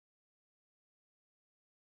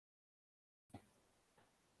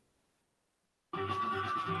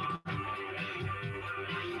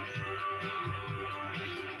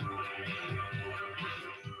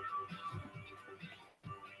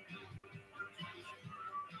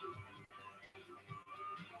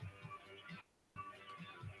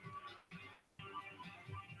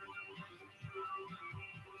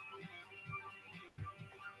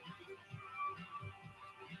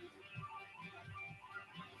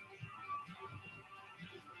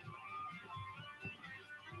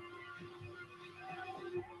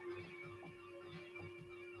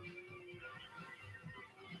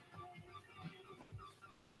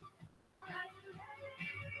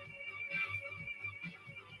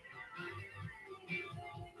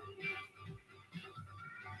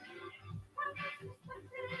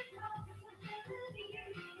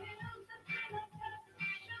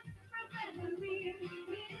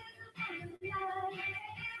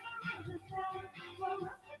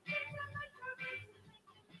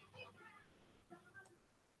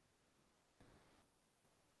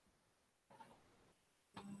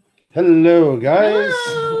Hello, guys.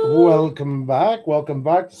 Hello. Welcome back. Welcome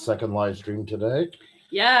back to second live stream today.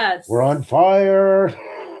 Yes. We're on fire.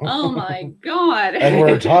 Oh my God. And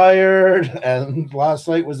we're tired. And last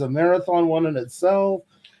night was a marathon one in itself.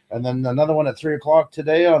 And then another one at 3 o'clock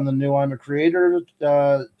today on the new I'm a Creator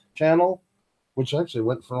channel, which actually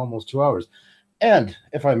went for almost 2 hours. And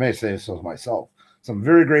if I may say so myself, some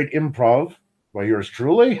very great improv by yours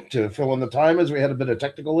truly to fill in the time as we had a bit of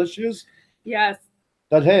technical issues. Yes.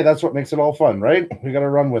 But hey, that's what makes it all fun, right? We got to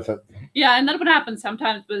run with it. Yeah, and that's what happens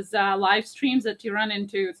sometimes with live streams, that you run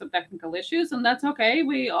into some technical issues, and that's okay.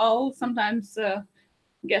 We all sometimes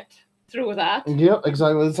get through that. Yeah,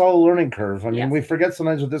 exactly. It's all a learning curve. I mean, Yes. we forget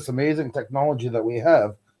sometimes with this amazing technology that we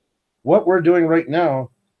have, what we're doing right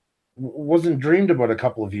now wasn't dreamed about a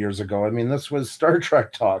couple of years ago. I mean, this was Star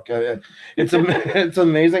Trek talk. It's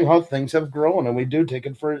amazing how things have grown, and we do take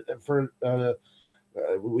it for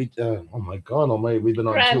oh my God Almighty, we've been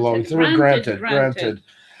on too long. So we're granted.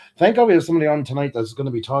 Thank God we have somebody on tonight that's going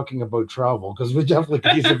to be talking about travel, because we definitely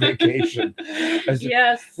could use a vacation.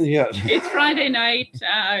 Yes. Yeah. It's Friday night.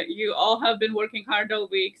 You all have been working hard all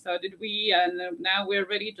week, so did we, and now we're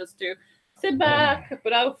ready just to sit back,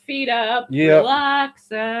 put our feet up, relax,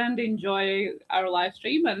 and enjoy our live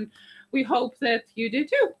stream. And we hope that you do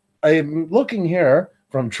too. I'm looking here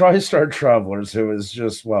from TriStar Travelers, who is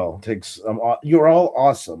just, well, takes you're all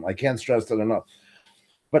awesome. I can't stress that enough.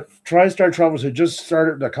 But TriStar Travelers, who just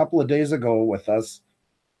started a couple of days ago with us,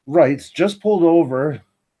 writes, just pulled over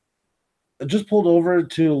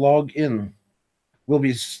to log in. We'll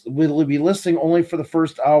be listening only for the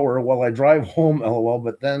first hour while I drive home, lol.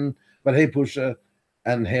 But hey, Puša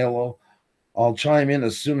and Halo, I'll chime in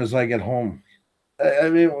as soon as I get home. I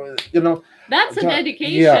mean, that's a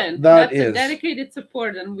dedication. Yeah, that's a dedicated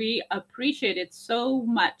support, and we appreciate it so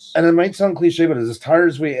much. And it might sound cliche, but as tired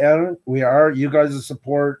as we are, you guys'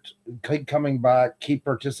 support, keep coming back, keep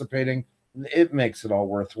participating. It makes it all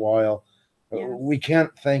worthwhile. Yes. We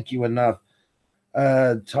can't thank you enough.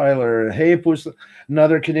 Tyler, hey, Pusa,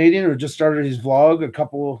 another Canadian who just started his vlog a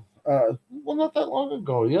couple, not that long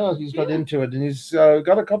ago. Yeah, he's got into it, and he's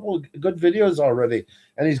got a couple of good videos already,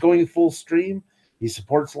 and he's going full stream. He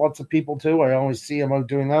supports lots of people too. I always see him out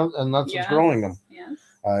doing that, and that's what's growing him. Yes.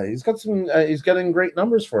 He's got some. He's getting great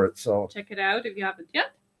numbers for it. So check it out if you haven't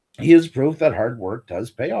yet. He is proof that hard work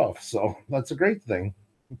does pay off. So that's a great thing.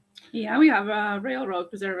 Yeah, we have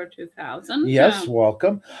Railroad Preserver 2000. Yes,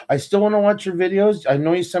 welcome. I still want to watch your videos. I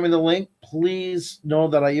know you sent me the link. Please know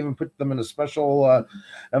that I even put them in a special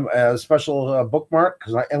bookmark,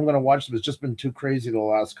 because I am going to watch them. It's just been too crazy the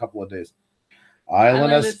last couple of days.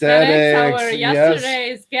 Island Aesthetics. Our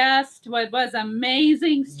yesterday's guest. What was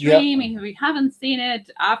amazing stream. If we haven't seen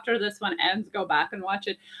it, after this one ends, go back and watch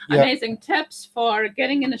it. Amazing tips for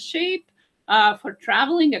getting into shape. For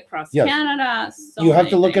traveling across Canada. So you have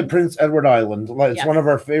to look at Prince Edward Island. It's one of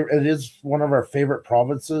our favorite. It is one of our favorite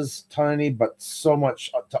provinces. Tiny, but so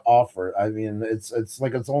much to offer. I mean, it's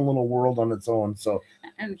like its own little world on its own. So,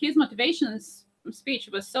 and his motivations speech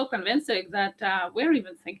was so convincing that we're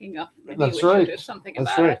even thinking of maybe we should do something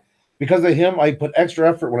about it. Because of him, I put extra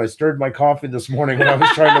effort when I stirred my coffee this morning when I was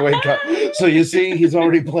trying to wake up. So you see, he's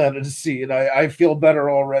already planted a seed. I feel better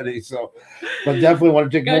already. So, but definitely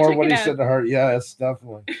want to take more of what he said to heart. Yes,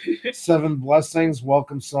 definitely. 7 blessings.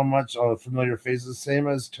 Welcome so much. Familiar faces, same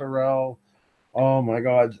as Terrell. Oh my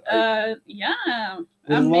God. Yeah.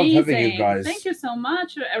 We love having you guys. Thank you so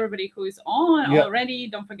much, everybody who is on already.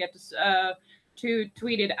 Don't forget to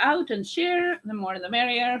tweet it out and share. The more the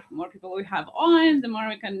merrier. The more people we have on, the more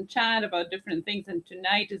we can chat about different things. And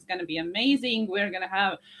tonight is going to be amazing. We're going to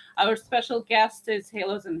have our special guest is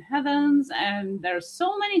Halos and Heathens, and there's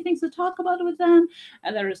so many things to talk about with them.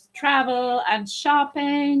 And there's travel and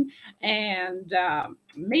shopping and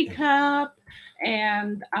makeup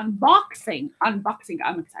and unboxing. I'm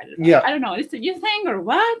excited about. I don't know, is it your thing or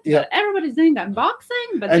what? Yeah. Everybody's doing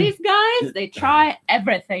unboxing, but these guys, they try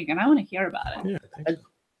everything, and I want to hear about it. And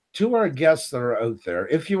to our guests that are out there,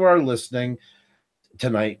 if you are listening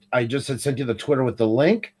tonight, I just had sent you the Twitter with the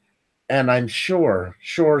link, and I'm sure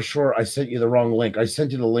I sent you the wrong link. I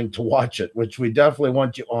sent you the link to watch it, which we definitely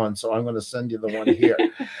want you on, so I'm going to send you the one here.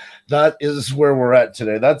 That is where we're at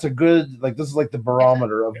today. That's a good, this is like the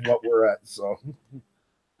barometer of what we're at. So,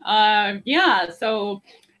 so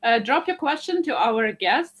drop your question to our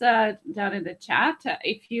guests down in the chat.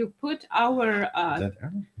 If you put our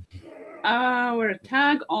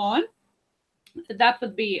tag on, that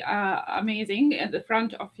would be amazing. At the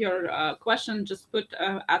front of your question, just put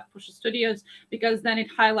at Puša Studios, because then it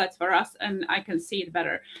highlights for us and I can see it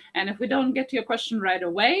better. And if we don't get to your question right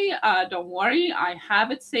away, don't worry, I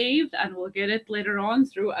have it saved and we'll get it later on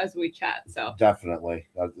through as we chat. So definitely,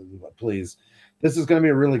 please. This is going to be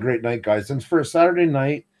a really great night, guys. And for a Saturday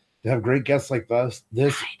night to have great guests like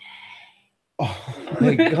this. Oh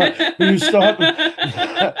my God! Will you stop?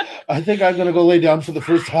 I think I'm gonna go lay down for the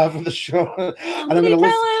first half of the show, and I'm gonna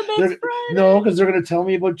listen. No, because they're gonna tell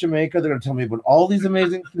me about Jamaica. They're gonna tell me about all these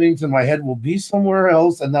amazing things, and my head will be somewhere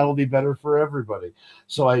else, and that will be better for everybody.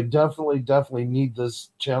 So I definitely need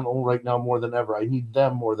this channel right now more than ever. I need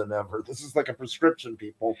them more than ever. This is like a prescription,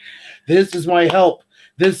 people. This is my help.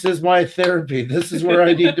 This is my therapy. This is where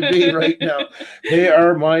I need to be right now. They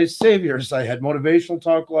are my saviors. I had motivational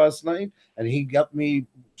talk last night, and he got me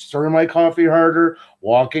stirring my coffee harder,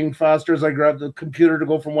 walking faster as I grabbed the computer to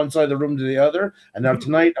go from one side of the room to the other. And now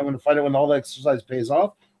tonight, I'm going to find out when all the exercise pays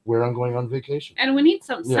off where I'm going on vacation. And we need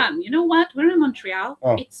some sun. You know what? We're in Montreal.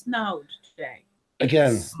 Oh. It snowed today.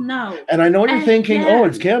 Again, snow. And I know you're thinking, oh,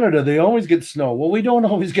 it's Canada. They always get snow. Well, we don't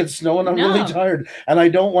always get snow, and I'm really tired. And I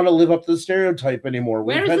don't want to live up to the stereotype anymore.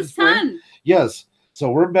 Where's the sun? Yes. So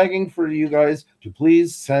we're begging for you guys to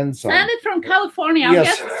please send some. Send it from California. Our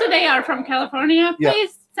guests today are from California.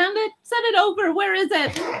 Please send it over. Where is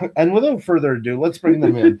it? And without further ado, let's bring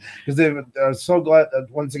them in, because they are so glad that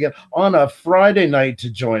once again on a Friday night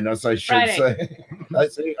to join us. I should say.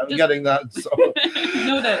 I'm getting that. So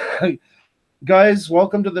know that. Guys,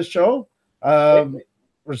 welcome to the show.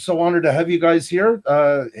 We're so honored to have you guys here.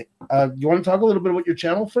 You want to talk a little bit about your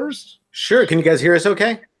channel first? Sure. Can you guys hear us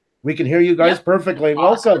okay? We can hear you guys perfectly.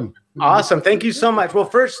 Welcome. Awesome. Thank you so much. Well,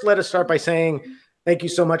 first, let us start by saying thank you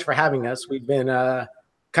so much for having us. We've been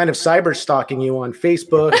kind of cyber stalking you on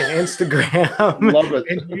Facebook and Instagram Love it.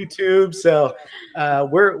 and YouTube. So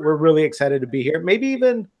we're really excited to be here. Maybe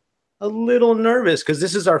even a little nervous because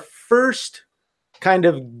this is our first kind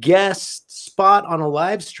of guest spot on a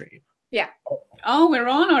live stream. Yeah. Oh, we're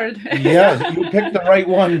honored. Yeah, you picked the right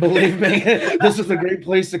one, believe me. This is a great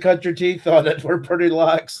place to cut your teeth on it. We're pretty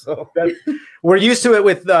lax. So we're used to it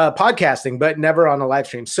with podcasting, but never on a live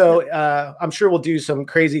stream. So I'm sure we'll do some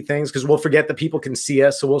crazy things because we'll forget that people can see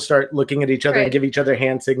us. So we'll start looking at each other and give each other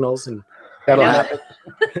hand signals, and that'll happen.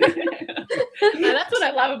 That's what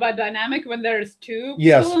I love about dynamic when there's two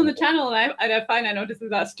people on the channel, and I notice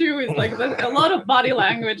with us too is like there's a lot of body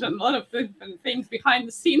language and a lot of different things behind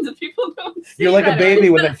the scenes that people don't see. You're like a baby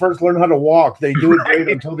when they first learn how to walk. They do it great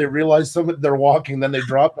until they realize they're walking, then they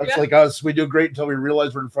drop. That's like us. We do great until we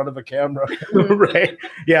realize we're in front of a camera. Right.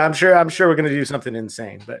 Yeah, I'm sure we're gonna do something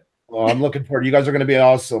insane, but I'm looking forward. You guys are gonna be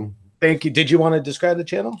awesome. Thank you. Did you want to describe the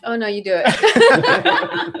channel? Oh, no, you do it.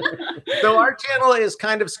 So our channel is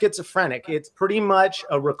kind of schizophrenic. It's pretty much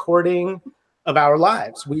a recording of our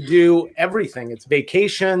lives. We do everything. It's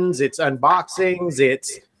vacations, it's unboxings,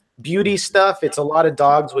 it's beauty stuff. It's a lot of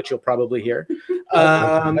dogs, which you'll probably hear.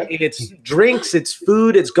 It's drinks, it's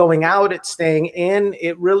food, it's going out, it's staying in.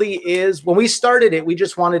 It really is. When we started it, we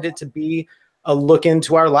just wanted it to be a look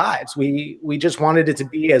into our lives. We just wanted it to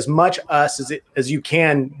be as much us as you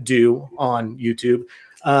can do on YouTube.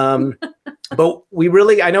 But we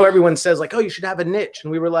really, I know everyone says like, oh, you should have a niche.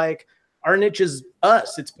 And we were like, our niche is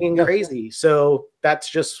us. It's being crazy. So that's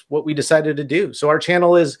just what we decided to do. So our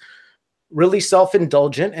channel is really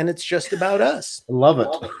self-indulgent and it's just about us. I love it.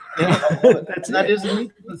 That is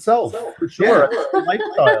unique in itself, for sure. Yeah.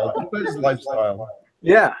 Lifestyle. It's lifestyle.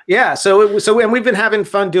 Yeah. So and we've been having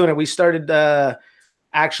fun doing it. We started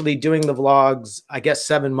actually doing the vlogs, I guess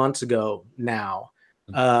 7 months ago now.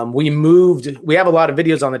 We have a lot of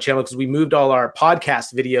videos on the channel because we moved all our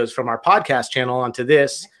podcast videos from our podcast channel onto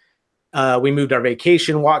this. We moved our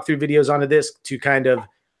vacation walkthrough videos onto this to kind of,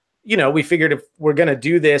 we figured if we're going to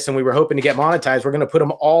do this and we were hoping to get monetized, we're going to put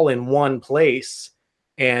them all in one place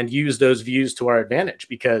and use those views to our advantage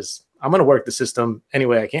because I'm going to work the system any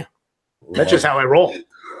way I can. That's just how I roll.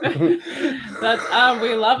 We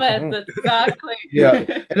love it. That's exactly. Yeah,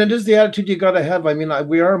 and it is the attitude you got to have. I mean,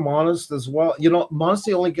 we are modest as well.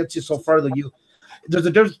 Modesty only gets you so far. There's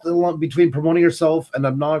a difference between promoting yourself and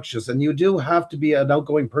obnoxious, and you do have to be an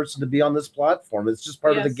outgoing person to be on this platform. It's just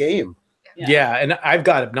part of the game. Yeah, and I've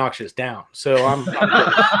got obnoxious down, so I'm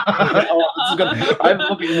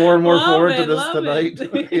looking more and more forward to this tonight.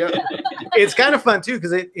 Yeah. It's kind of fun too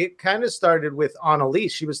because it kind of started with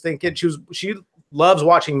Annalise. She was thinking she loves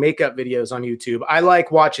watching makeup videos on YouTube. I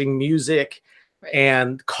like watching music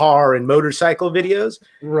and car and motorcycle videos.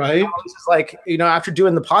 Right. It's like, after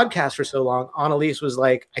doing the podcast for so long, Annalise was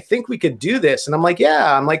like, I think we could do this. And I'm like,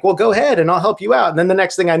 yeah. I'm like, well, go ahead and I'll help you out. And then the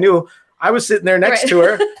next thing I knew, I was sitting there next to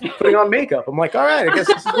her putting on makeup. I'm like, all right, I guess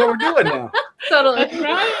this is what we're doing now. Totally. That's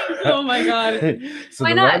right. Oh my God. So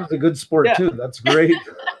Why the not? Ryan's a good sport too. That's great.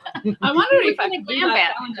 I wonder if I can could do glam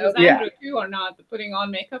that band, challenge with Andrew too or not, putting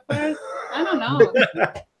on makeup first. I don't know.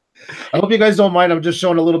 I hope you guys don't mind. I'm just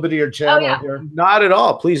showing a little bit of your channel here. Not at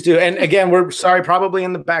all. Please do. And again, we're sorry. Probably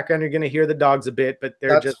in the background, you're going to hear the dogs a bit, but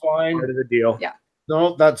they're just fine. part of the deal. Yeah.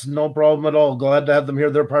 No, that's no problem at all. Glad to have them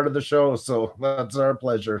here. They're part of the show, so that's our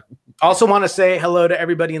pleasure. Also want to say hello to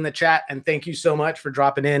everybody in the chat, and thank you so much for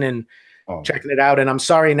dropping in and checking it out. And I'm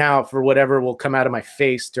sorry now for whatever will come out of my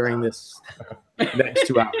face during this next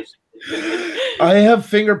 2 hours. I have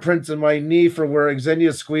fingerprints in my knee for where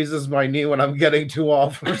Xenia squeezes my knee when I'm getting too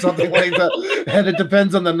off or something like that. And it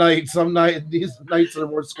depends on the night. These nights are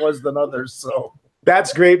more squeezed than others. So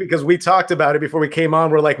that's great because we talked about it before we came on.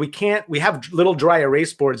 We're like, we have little dry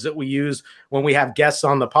erase boards that we use when we have guests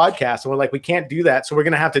on the podcast. And we're like, we can't do that. So we're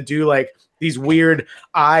going to have to do like these weird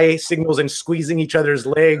eye signals and squeezing each other's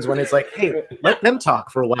legs when it's like, hey, let them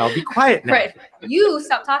talk for a while. Be quiet now. Right. You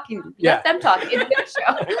stop talking. Let them talk. It's their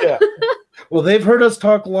show. Yeah. Well, they've heard us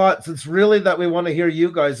talk lots. It's really that we want to hear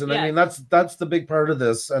you guys. And I mean, that's the big part of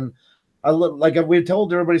this. And like we've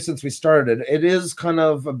told everybody since we started, it is kind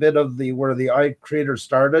of a bit of where the eye creator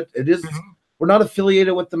started. It is, we're not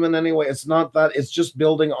affiliated with them in any way. It's not that. It's just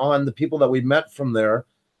building on the people that we met from there.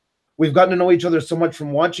 We've gotten to know each other so much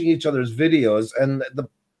from watching each other's videos. And the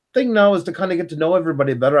thing now is to kind of get to know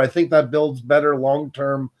everybody better. I think that builds better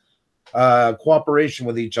long-term cooperation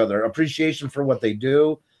with each other, appreciation for what they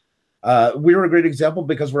do. We were a great example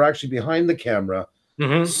because we're actually behind the camera.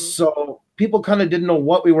 So people kind of didn't know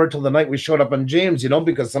what we were till the night we showed up on James,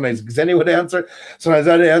 because sometimes Xenia would answer, sometimes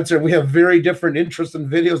I'd answer. We have very different interests in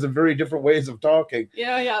videos and very different ways of talking.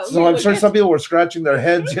 Yeah. So I'm sure some people were scratching their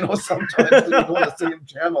heads, sometimes on the same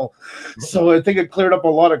channel. So I think it cleared up a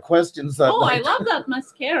lot of questions that night. I love that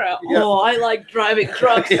mascara. Yeah. Oh, I like driving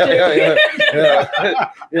trucks too. Yeah.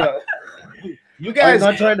 You guys,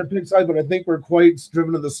 I'm not trying to pick sides, but I think we're quite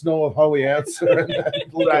driven to the snow of how we answer and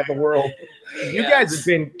look at the world. You guys have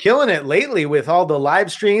been killing it lately with all the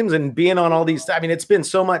live streams and being on all these. I mean, it's been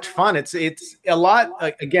so much fun. It's a lot.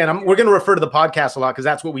 Again, we're going to refer to the podcast a lot because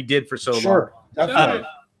that's what we did for so long. Sure. I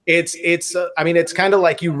mean, it's kind of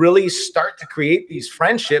like you really start to create these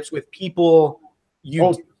friendships with people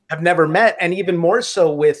you have never met, and even more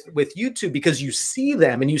so with YouTube because you see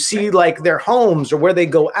them and you see like their homes or where they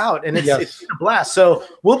go out, and it's a blast. So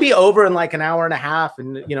we'll be over in like an hour and a half,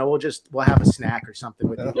 and we'll have a snack or something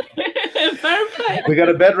with you. Perfect. We got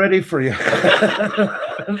a bed ready for you.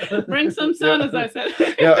 Bring some sun, as I said.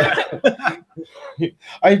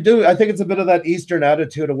 I do. I think it's a bit of that Eastern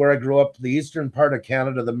attitude of where I grew up, the eastern part of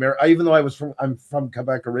Canada. Even though I'm from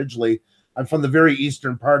Quebec originally, I'm from the very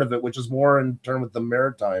eastern part of it, which is more in terms with the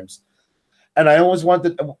Maritimes. And I always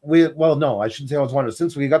wanted, I shouldn't say I always wanted.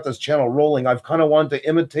 Since we got this channel rolling, I've kind of wanted to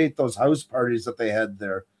imitate those house parties that they had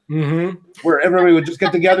there. Where everybody would just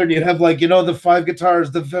get together and you'd have the 5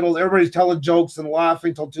 guitars, the fiddle, everybody's telling jokes and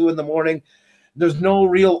laughing till 2 in the morning. There's no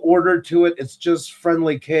real order to it. It's just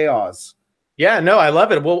friendly chaos. Yeah, no, I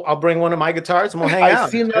love it. I'll bring one of my guitars and we'll hang out. I've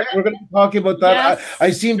seen that. We're going to be talking about that. Yes,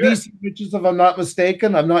 I've seen decent pictures, if I'm not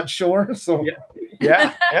mistaken. I'm not sure. So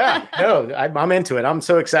yeah. No, I'm into it. I'm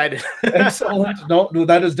so excited. Excellent. No,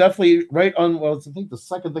 that is definitely right on. Well, it's I think the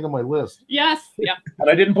second thing on my list. Yes. Yeah. And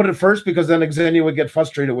I didn't put it first because then Xenia would get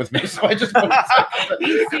frustrated with me. So I just put it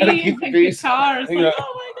PCs and guitars. Like,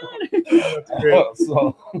 oh my God.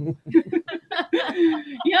 So.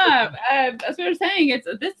 As we were saying, it's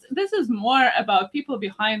this is more about people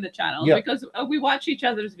behind the channel because we watch each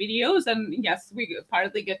other's videos, and yes, we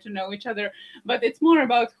partly get to know each other, but it's more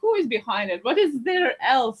about who is behind it. What is there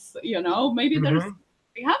else? Maybe there's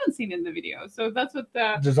we haven't seen in the video. So that's what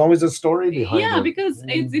there's always a story behind it. Because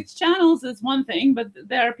it's channels is one thing, but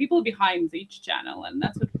there are people behind each channel, and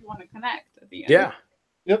that's what we want to connect at the end.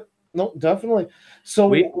 Yep. No, definitely. So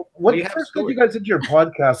what first got you guys into your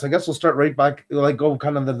podcast? I guess we'll start right back, go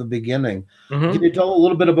kind of at the beginning. Can you tell a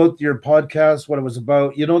little bit about your podcast, what it was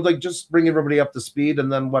about? Just bring everybody up to speed, and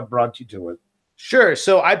then what brought you to it. Sure.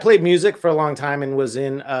 So I played music for a long time and was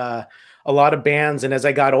in a lot of bands. And as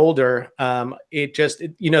I got older,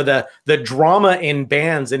 the drama in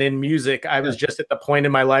bands and in music, I was just at the point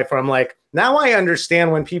in my life where I'm like, now I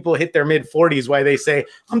understand when people hit their mid-40s why they say,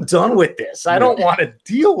 I'm done with this. I don't want to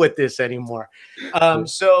deal with this anymore.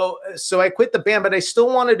 So I quit the band, but I still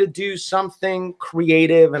wanted to do something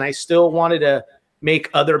creative, and I still wanted to make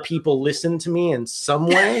other people listen to me in some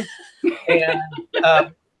way. And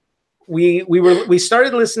we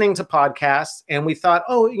started listening to podcasts, and we thought,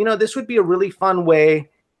 this would be a really fun way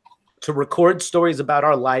to record stories about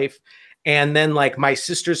our life And then like my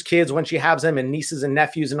sister's kids, when she has them, and nieces and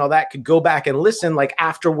nephews and all that, could go back and listen like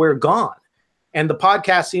after we're gone. And the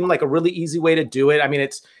podcast seemed like a really easy way to do it. I mean,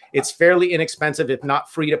 it's fairly inexpensive, if not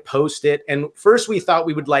free, to post it. And first we thought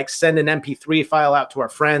we would like send an MP3 file out to our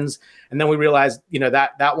friends. And then we realized, you know,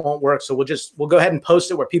 that won't work. So we'll go ahead and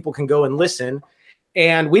post it where people can go and listen.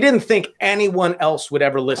 And we didn't think anyone else would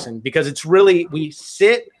ever listen, because it's really, we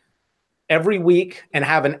sit every week and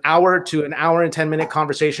have an hour to an hour and 10-minute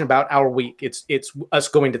conversation about our week. It's us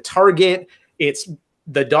going to Target. It's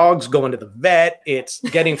the dogs going to the vet. It's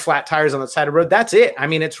getting flat tires on the side of the road. That's it. I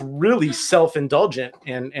mean, it's really self-indulgent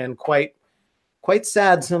and quite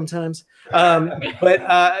sad sometimes.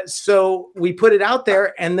 So we put it out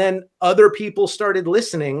there, and then other people started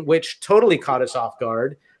listening, which totally caught us off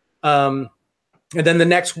guard. And then the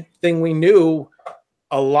next thing we knew,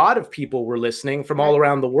 a lot of people were listening from all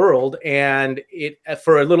around the world, and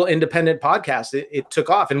for a little independent podcast, it took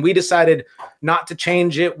off. And we decided not to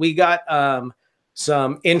change it. We got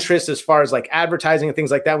some interest as far as like advertising and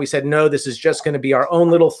things like that. We said, no, this is just going to be our own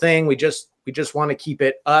little thing. We just want to keep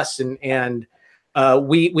it us. And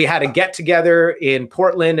we had a get together in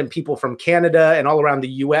Portland, and people from Canada and all around the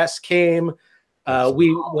US came.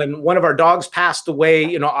 When one of our dogs passed away,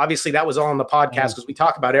 you know, obviously that was all on the podcast, because we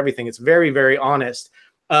talk about everything. It's very, very honest.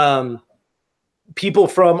 People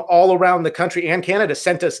from all around the country and Canada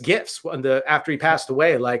sent us gifts after he passed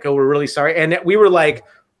away. Like, oh, we're really sorry. And we were like,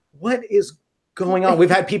 what is going on? We've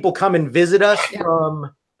had people come and visit us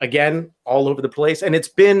from, again, all over the place. And it's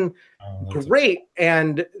been great.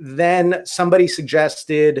 And then somebody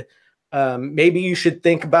suggested, maybe you should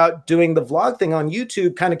think about doing the vlog thing on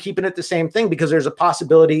YouTube, kind of keeping it the same thing, because there's a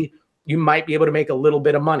possibility you might be able to make a little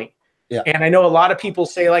bit of money. Yeah. And I know a lot of people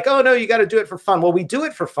say like, oh no, you got to do it for fun. Well, we do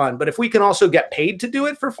it for fun, but if we can also get paid to do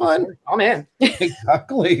it for fun, I'm in.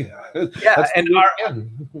 Exactly. Yeah. And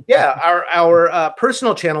our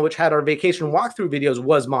personal channel, which had our vacation walkthrough videos,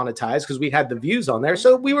 was monetized because we had the views on there.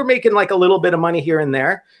 So we were making like a little bit of money here and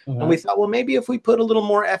there. And we thought, well, maybe if we put a little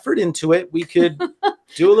more effort into it, we could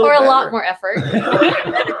do a little or a better. lot more effort.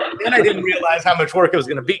 Then I didn't realize how much work it was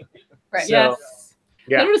going to be. Right. So, yes.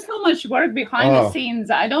 Yeah. There is so much work behind the scenes.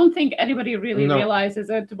 I don't think anybody really realizes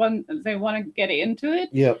it when they want to get into it.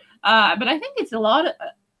 Yeah. But I think it's a lot,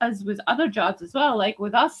 as with other jobs as well. Like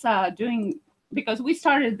with us because we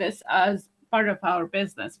started this as part of our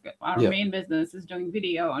business. Our main business is doing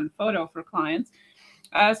video and photo for clients.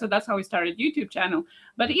 So that's how we started YouTube channel.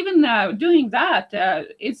 But even doing that,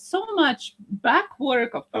 it's so much back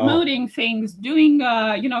work of promoting things, doing,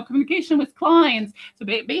 communication with clients. So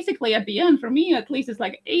basically at the end, for me, at least, it's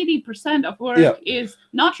like 80% of work is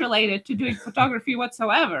not related to doing photography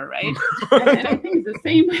whatsoever, right? And I think it's the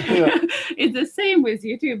same. It's the same with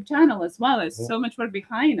YouTube channel as well. It's so much work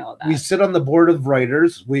behind all that. We sit on the board of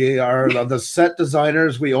writers. We are the set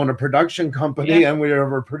designers. We own a production company, and we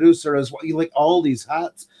are a producer as well. You like all these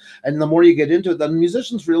hats. And the more you get into it, the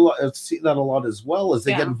musicians see that a lot as well, as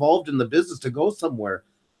they get involved in the business to go somewhere.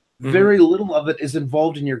 Very little of it is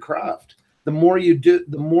involved in your craft. The more you do,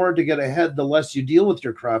 the more to get ahead, the less you deal with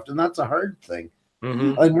your craft, and that's a hard thing.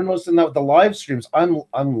 And we're noticing that with the live streams. I'm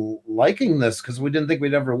liking this because we didn't think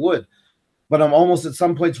we'd ever would, but I'm almost at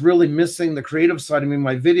some points really missing the creative side of me.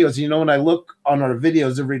 My videos, you know, when I look on our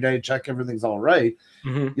videos every day, check everything's all right.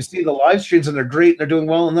 You see the live streams and they're great, they're doing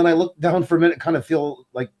well, and then I look down for a minute, kind of feel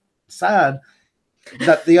like sad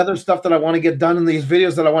that the other stuff that I want to get done in these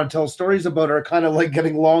videos that I want to tell stories about are kind of like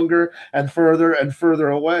getting longer and further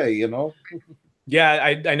away, you know?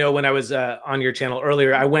 Yeah, I know when I was on your channel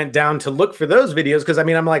earlier, I went down to look for those videos because, I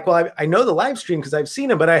mean, I'm like, well, I know the live stream because I've seen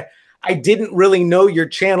them, but I didn't really know your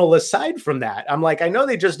channel aside from that. I'm like, I know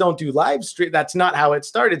they just don't do live stream. That's not how it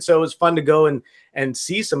started. So it was fun to go and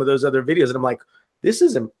see some of those other videos. And I'm like, this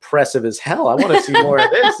is impressive as hell. I want to see more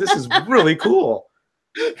of this. This is really cool.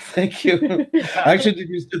 Thank you. Actually,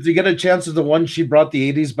 did you get a chance of the one she brought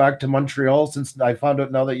the 80s back to Montreal, since I found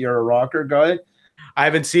out now that you're a rocker guy? I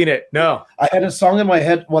haven't seen it. No. I had a song in my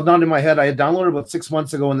head. Well, not in my head. I had downloaded about 6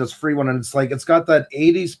 months ago in this free one, and it's got that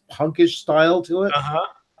 80s punkish style to it.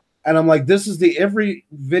 And I'm like, this is every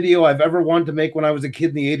video I've ever wanted to make when I was a kid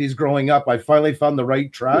in the 80s growing up. I finally found the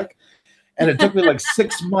right track. And it took me like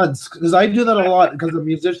 6 months, because I do that a lot because I'm a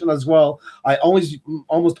musician as well. I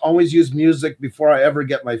almost always use music before I ever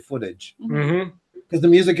get my footage. Because the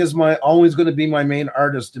music is always going to be my main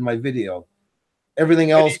artist in my video. Everything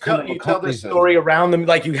else you tell the story around them,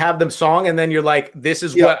 like you have them song, and then you're like, this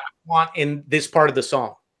is what I want in this part of the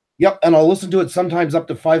song. Yep, and I'll listen to it sometimes up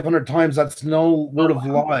to 500 times. That's no word of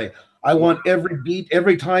lie. I want every beat,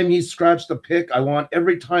 every time he scratched the pick. I want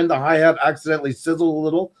every time the hi-hat accidentally sizzled a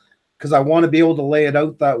little. because I want to be able to lay it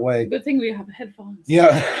out that way. Good thing we have headphones. Yeah.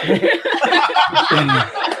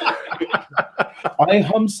 I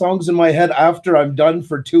hum songs in my head after I'm done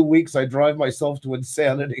for 2 weeks. I drive myself to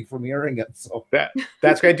insanity from hearing it. So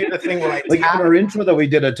that's great. I do the thing where I like our intro that we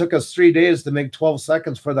did, it took us 3 days to make 12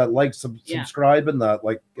 seconds for that like subscribe and that.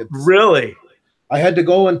 Like it's really, I had to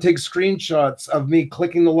go and take screenshots of me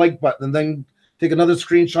clicking the like button and then take another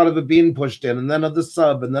screenshot of it being pushed in, and then of the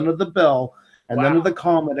sub, and then of the bell, and then of the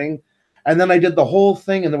commenting. And then I did the whole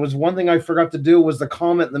thing, and there was one thing I forgot to do was the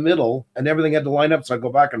comment in the middle, and everything had to line up, so I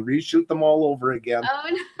go back and reshoot them all over again.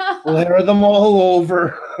 Oh, no. Layer them all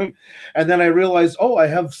over. And then I realized, oh, I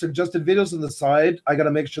have suggested videos on the side. I got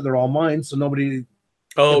to make sure they're all mine, so nobody...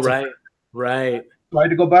 Oh, right. So I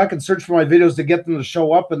had to go back and search for my videos to get them to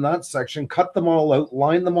show up in that section, cut them all out,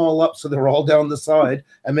 line them all up so they were all down the side,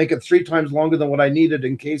 and make it 3 times longer than what I needed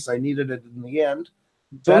in case I needed it in the end.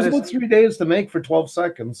 So it was about 3 days to make for 12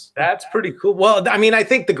 seconds. That's pretty cool. Well, I mean, I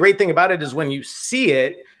think the great thing about it is when you see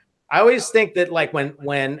it, I always think that like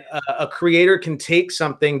when a creator can take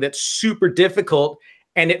something that's super difficult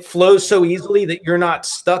and it flows so easily that you're not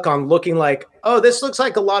stuck on looking like, oh, this looks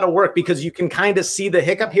like a lot of work, because you can kind of see the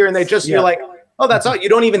hiccup here and they just, you're like, oh, that's all. You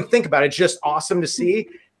don't even think about it. It's just awesome to see.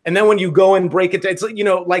 And then when you go and break it, it's, you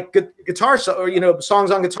know, like guitar, or, you know,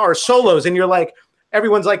 songs on guitar, solos, and you're like,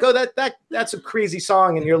 everyone's like, oh, that's a crazy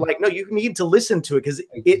song. And you're like, no, you need to listen to it because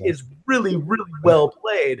it is really, really well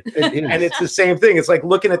played. And it's the same thing. It's like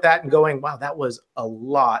looking at that and going, wow, that was a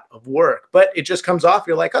lot of work. But it just comes off.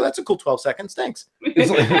 You're like, oh, that's a cool 12 seconds. Thanks.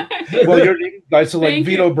 Well, you're guys, so like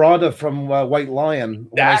Vito Bratta from White Lion.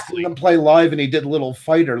 When I see him play live and he did Little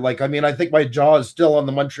Fighter, like, I mean, I think my jaw is still on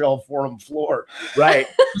the Montreal Forum floor. Right.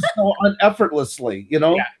 So effortlessly, you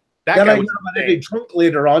know? Yeah. Then I hear about a trunk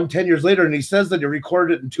later on 10 years later, and he says that he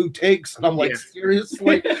recorded it in 2 takes, and I'm like,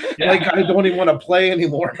 seriously? Like, I don't even want to play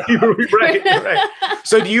anymore. Right.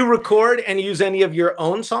 So do you record and use any of your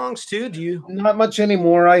own songs too? Do you? Not much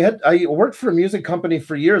anymore. I worked for a music company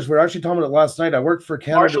for years. We were actually talking about it last night. I worked for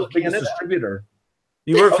Canada's biggest distributor.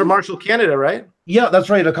 You work for Marshall Canada, right? Yeah,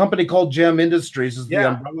 that's right. A company called Gem Industries is the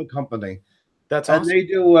umbrella company. That's awesome. And they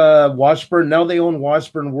do Washburn. Now they own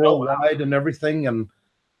Washburn worldwide and everything. And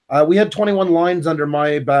we had 21 lines under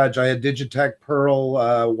my badge. I had Digitech,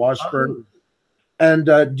 Pearl, Washburn. And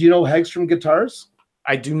do you know Hagstrom guitars?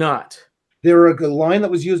 I do not. They were a line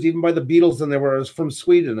that was used even by the Beatles, and they were from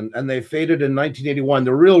Sweden, and they faded in 1981.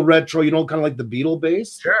 They're real retro, you know, kind of like the Beatle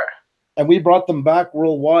bass. Sure. And we brought them back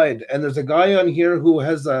worldwide. And there's a guy on here who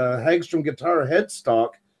has a Hagstrom guitar headstock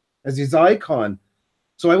as his icon.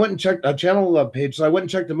 So I went and checked a channel page. So I went and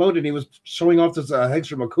checked him out, and he was showing off this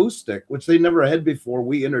Hagstrom acoustic, which they never had before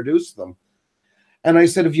we introduced them. And I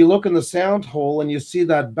said, if you look in the sound hole and you see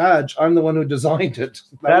that badge, I'm the one who designed it.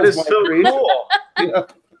 That is so cool. Yeah.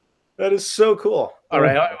 That is so cool. All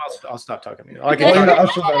right, I'll stop talking to you. I'll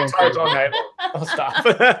stop.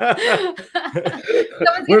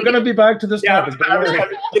 We're going to be back to this topic. I'm going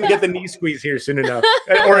to get the knee squeeze here soon enough.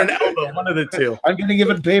 Or an elbow, one of the two. I'm going to give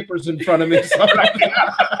it papers in front of me. It's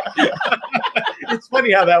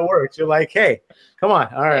funny how that works. You're like, hey, come on.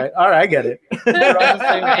 All right, I get it. We're on the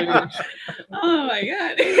same page. Oh, my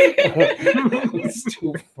God. It's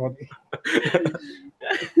too funny.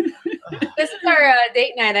 This is our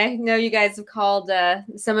date night. I know you guys have called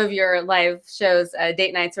some of your live shows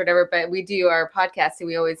date nights or whatever, but we do our podcast, and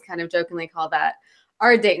we always kind of jokingly call that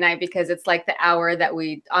our date night because it's like the hour that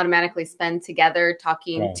we automatically spend together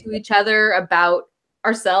talking to each other about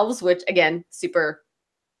ourselves, which, again, super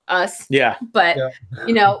us. Yeah. But,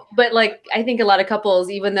 you know, but like, I think a lot of couples,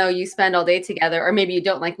 even though you spend all day together, or maybe you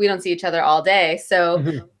don't, like, we don't see each other all day. So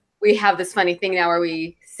we have this funny thing now where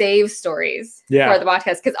we save stories for the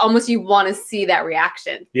podcast because almost you want to see that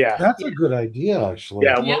reaction. Yeah. That's a good idea, actually.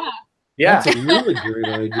 Yeah. That's a really great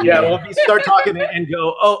idea. Yeah. Well, if you start talking and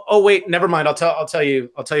go, oh, wait, never mind. I'll tell you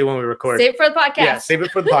when we record. Save it for the podcast. Yeah, save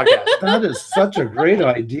it for the podcast. That is such a great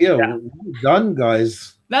idea. Yeah. Well done,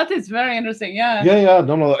 guys. That is very interesting. Yeah. Yeah.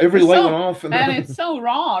 No. Every light went off. And it's so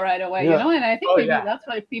raw right away, you know, and I think maybe that's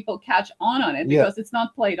why people catch on it because it's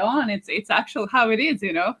not played on. It's actual how it is,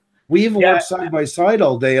 you know. We even work side by side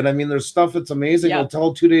all day. And I mean, there's stuff that's amazing. We'll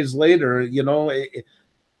tell 2 days later, you know,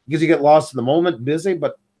 because you get lost in the moment, busy,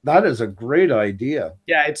 but that is a great idea.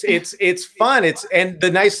 Yeah, it's fun. And the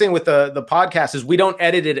nice thing with the podcast is we don't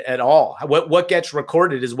edit it at all. What gets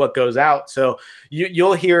recorded is what goes out. So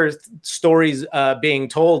you'll hear stories being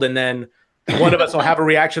told, and then one of us will have a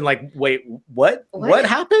reaction like, "Wait, what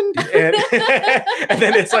happened?" And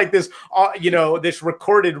then it's like this, you know, this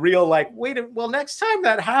recorded reel. Like, wait, well, next time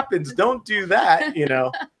that happens, don't do that. You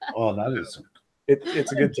know. Oh, that is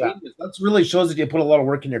It's a good time. That really shows that you put a lot of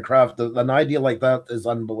work in your craft. An idea like that is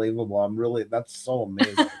unbelievable. That's so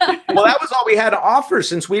amazing. Well, that was all we had to offer,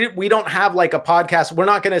 since we don't have like a podcast. We're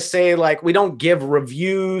not going to say like, we don't give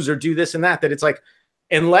reviews or do this and that it's like,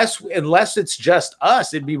 unless it's just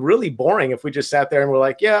us, it'd be really boring if we just sat there and we're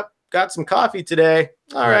like, yeah, got some coffee today.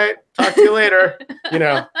 All right. Talk to you later. You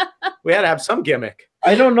know, we had to have some gimmick.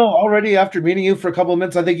 I don't know. Already after meeting you for a couple of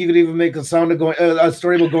minutes, I think you could even make a sound of going. A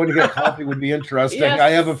story about going to get coffee would be interesting. Yes, I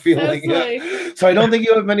have a feeling. Yeah. So I don't think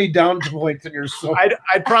you have many down points in your story.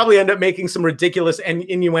 I'd probably end up making some ridiculous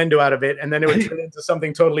innuendo out of it, and then it would turn into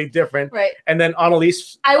something totally different. Right. And then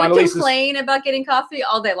Annalise, I would complain about getting coffee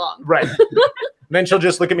all day long. Right. Then she'll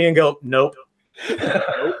just look at me and go, "Nope."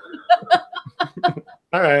 Nope.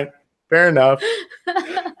 All right. Fair enough.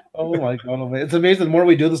 Oh my God. It's amazing. The more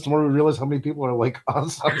we do this, the more we realize how many people are like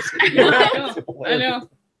us. I know.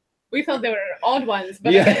 We thought they were odd ones,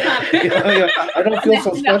 but I don't feel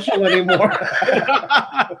so special anymore.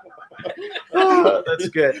 Oh, that's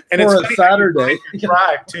good. And for it's a Saturday.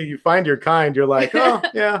 Drive too. You find your kind. You're like, oh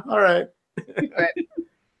yeah, all right.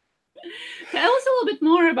 Tell us a little bit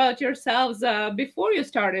more about yourselves before you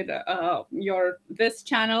started this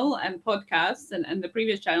channel and podcasts and the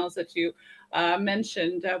previous channels that you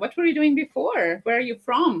mentioned. What were you doing before? Where are you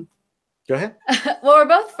from? Go ahead. Well, we're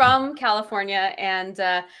both from California, and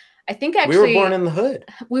I think actually we were born in the hood.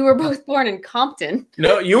 We were both born in Compton.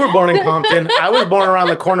 No, you were born in Compton. I was born around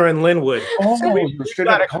the corner in Linwood. Oh, so you're straight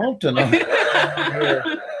out of Compton.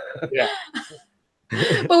 Yeah.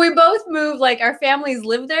 But we both moved, like our families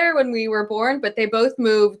lived there when we were born, but they both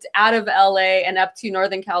moved out of LA and up to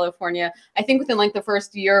Northern California, I think within like the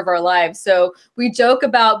first year of our lives. So we joke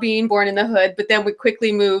about being born in the hood, but then we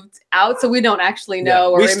quickly moved out. So we don't actually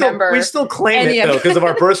know or remember. We still claim it though, because of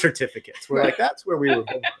our birth certificates. We're like, that's where we were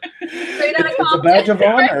born. It's a badge of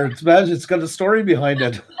honor. It's got a story behind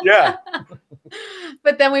it. Yeah.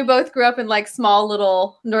 But then we both grew up in like small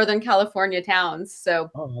little Northern California towns. So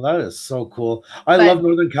that is so cool. I love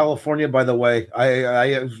Northern California, by the way. I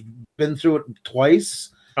have been through it twice.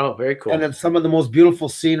 Oh, very cool. And it's some of the most beautiful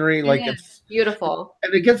scenery. Like it's beautiful.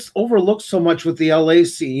 And it gets overlooked so much with the LA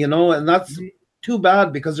scene, you know, and that's too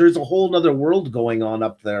bad because there's a whole nother world going on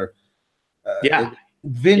up there.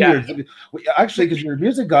 Vineyards. Yeah. Actually, because you're a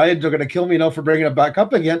music guy, they're going to kill me now for bringing it back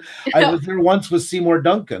up again. I was there once with Seymour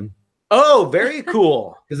Duncan. Oh, very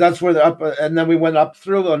cool. Because that's where they're up, and then we went up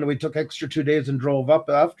through, and we took extra 2 days and drove up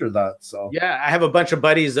after that. So yeah, I have a bunch of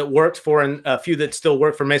buddies that worked for, and a few that still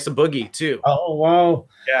work for Mesa Boogie too. Oh wow!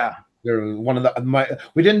 Yeah, they're one of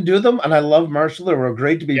we didn't do them, and I love Marshall. They were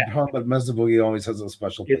great to be on, but Mesa Boogie always has a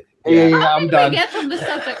special place. Yeah, I'm done. Get from the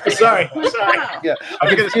subject. Sorry. Yeah,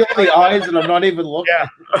 I can feel the eyes, and I'm not even looking.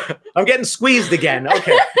 Yeah, I'm getting squeezed again.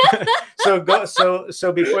 Okay, so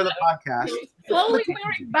before the podcast. Slowly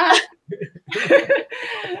wearing back.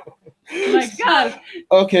 My God.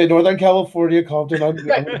 Okay, Northern California, Compton. I'm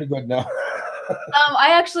pretty good now.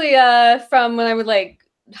 I actually, from when I was like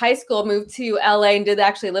high school, moved to LA and did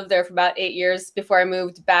actually live there for about 8 years before I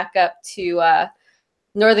moved back up to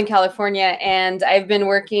Northern California. And I've been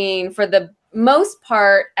working for the most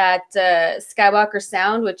part at Skywalker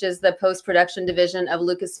Sound, which is the post-production division of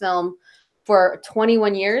Lucasfilm, for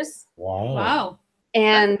 21 years. Wow.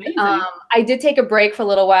 And I did take a break for a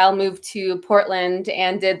little while, moved to Portland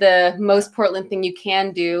and did the most Portland thing you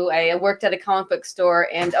can do. I worked at a comic book store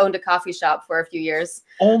and owned a coffee shop for a few years.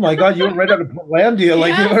 Oh my God, you were right out of Portlandia.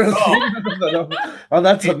 Like you were. Oh,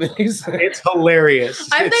 that's amazing. It's hilarious.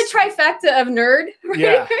 I'm the trifecta of nerd. Right?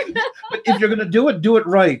 Yeah. But if you're going to do it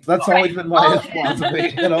right. That's always been my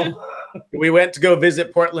philosophy, you know. We went to go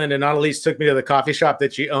visit Portland, and Annalise took me to the coffee shop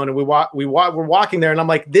that she owned, and we're walking there, and I'm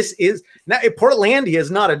like, this is not Portlandia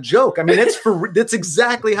is not a joke. I mean, that's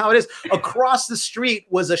exactly how it is. Across the street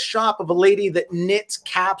was a shop of a lady that knits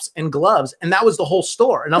caps and gloves, and that was the whole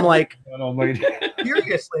store. And I'm like,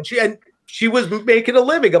 seriously, and she was making a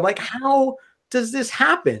living. I'm like, how does this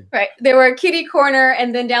happen? Right. There were a kitty corner,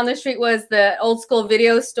 and then down the street was the old school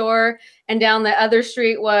video store, and down the other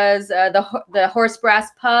street was the Horse Brass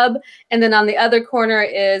Pub, and then on the other corner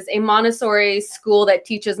is a Montessori school that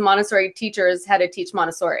teaches Montessori teachers how to teach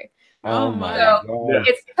Montessori. Oh my God!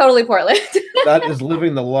 It's totally Portland. That is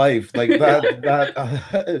living the life, like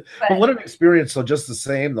that. But what an experience! So just the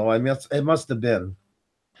same, though. I mean, it must have been.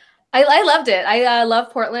 I loved it. I love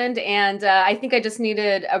Portland, and I think I just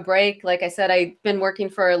needed a break. Like I said, I've been working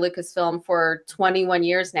for Lucasfilm for 21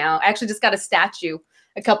 years now. I actually just got a statue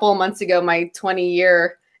a couple of months ago, my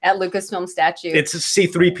 20-year at Lucasfilm statue. It's a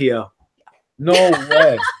C3PO. No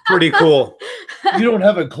way. Pretty cool. You don't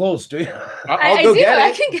have it close, do you? I'll go get it.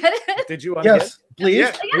 I can get it. Did you want to Yes, please.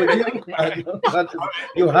 Yeah.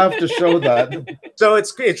 You have to show that. So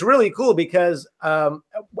it's really cool because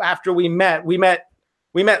after we met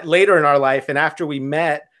later in our life, and after we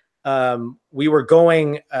met, we were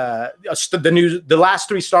going. The last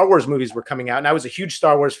 3 Star Wars movies were coming out, and I was a huge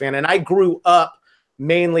Star Wars fan, and I grew up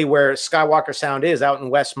mainly where Skywalker Sound is, out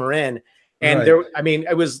in West Marin. And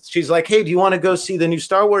she's like, hey, do you want to go see the new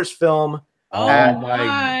Star Wars film? Oh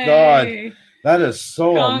my God. That is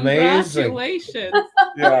so amazing. Congratulations.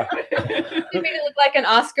 Yeah. They made it look like an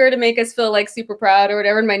Oscar to make us feel like super proud or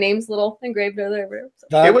whatever. And my name's little engraved over there.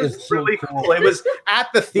 So. It was really cool. It was at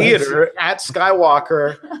the theater at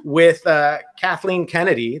Skywalker with Kathleen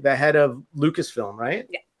Kennedy, the head of Lucasfilm, right?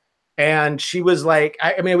 Yeah. And she was like,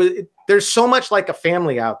 there's so much like a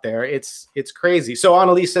family out there. It's crazy. So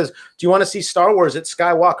Annalise says, do you want to see Star Wars at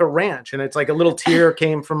Skywalker Ranch? And it's like a little tear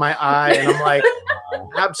came from my eye. And I'm like,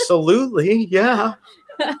 absolutely. Yeah.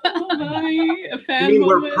 Hi,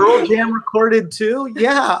 where Pearl Jam recorded too?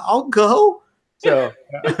 Yeah, I'll go. So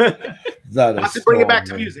that is I have to bring it back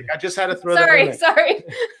to music. I just had to throw that in. Sorry.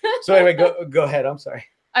 So anyway, go ahead. I'm sorry.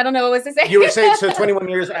 I don't know what was to say. You were saying, so 21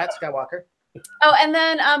 years at Skywalker. Oh, and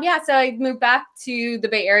then so I moved back to the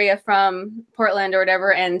Bay Area from Portland or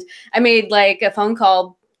whatever, and I made like a phone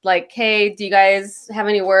call, like, hey, do you guys have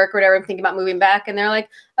any work or whatever? I'm thinking about moving back, and they're like,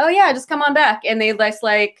 oh yeah, just come on back. And they just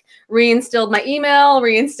like reinstilled my email,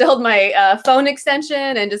 reinstilled my phone extension,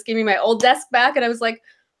 and just gave me my old desk back. And I was like,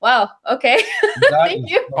 wow, okay, thank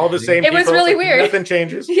you. All the same. It was really weird. Nothing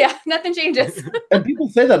changes. Yeah, nothing changes. And people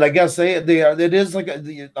say that. I guess it is like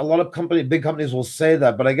a lot of big companies will say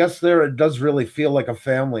that, but I guess it does really feel like a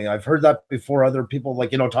family. I've heard that before. Other people, like,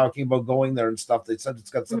 talking about going there and stuff. They said it's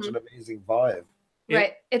got such an amazing vibe.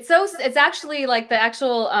 Right. It's actually like the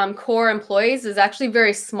actual core employees is actually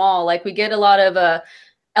very small. Like we get a lot of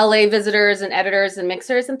LA visitors and editors and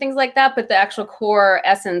mixers and things like that, but the actual core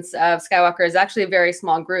essence of Skywalker is actually a very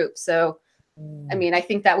small group. So, I mean, I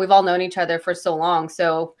think that we've all known each other for so long.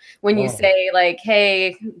 So when you say like,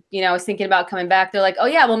 hey, I was thinking about coming back, they're like, oh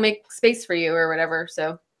yeah, we'll make space for you or whatever.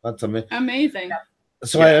 So that's amazing. Amazing. Yeah.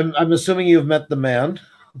 So I'm assuming you've met the man.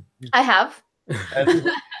 I have.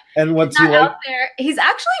 And what's he like? Out there? He's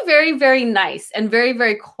actually very, very nice and very,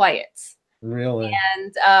 very quiet. Really?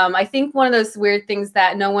 And I think one of those weird things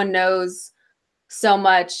that no one knows so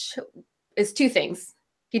much is 2 things.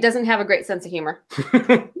 He doesn't have a great sense of humor.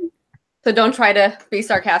 So don't try to be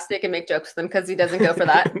sarcastic and make jokes with him because he doesn't go for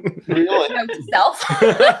that. Really? Note to self.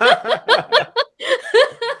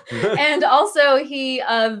 And also he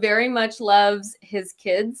very much loves his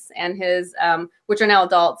kids and his, which are now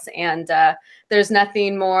adults. And there's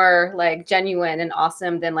nothing more like genuine and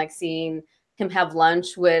awesome than like seeing him have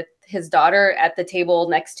lunch with his daughter at the table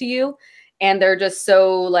next to you, and they're just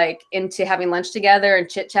so like into having lunch together and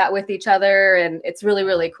chit chat with each other, and it's really,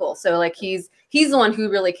 really cool. So like he's the one who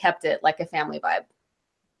really kept it like a family vibe.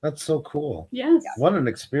 That's so cool. Yes. What an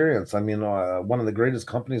experience. I mean, one of the greatest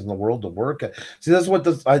companies in the world to work at. See, that's what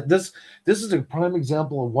this is a prime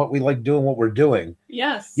example of what we like doing, what we're doing.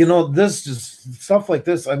 Yes. This just stuff like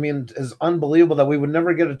this, I mean, is unbelievable that we would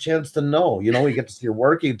never get a chance to know. We get to see your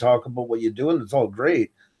work, you talk about what you're doing, it's all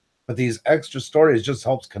great. But these extra stories just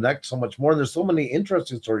helps connect so much more. And there's so many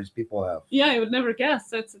interesting stories people have. Yeah, I would never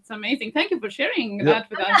guess. It's amazing. Thank you for sharing that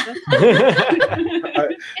with us.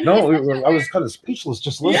 I was kind of speechless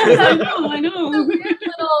just listening. Yes, I know. It's a weird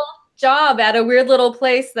little job at a weird little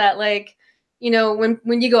place that like,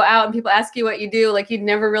 when you go out and people ask you what you do, like you'd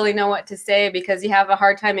never really know what to say because you have a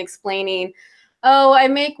hard time explaining, oh, I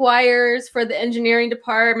make wires for the engineering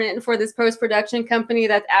department and for this post-production company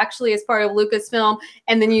that actually is part of Lucasfilm.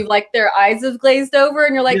 And then you like their eyes have glazed over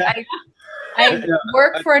and you're like, yeah. I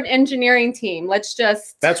work for an engineering team. Let's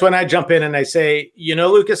just. That's when I jump in and I say,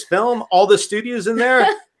 Lucasfilm, all the studios in there,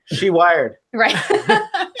 she wired. Right.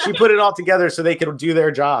 She put it all together so they could do their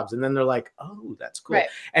jobs. And then they're like, oh, that's cool. Right.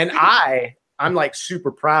 And I'm like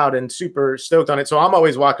super proud and super stoked on it. So I'm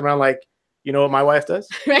always walking around like, you know what my wife does?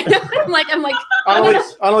 Right. I'm like,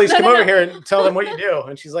 Annalise, come over here and tell them what you do.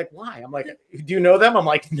 And she's like, why? I'm like, do you know them? I'm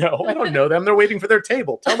like, no, I don't know them. They're waiting for their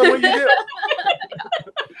table. Tell them what you do.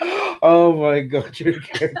 Oh my God.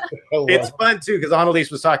 It's fun too, because Annalise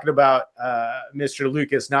was talking about Mr.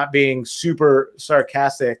 Lucas not being super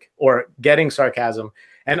sarcastic or getting sarcasm.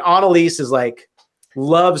 And Annalise is like,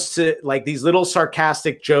 loves to like these little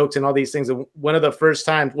sarcastic jokes and all these things. And the first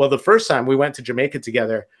time we went to Jamaica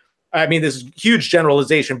together, I mean, this is huge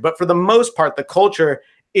generalization, but for the most part, the culture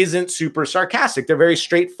isn't super sarcastic. They're very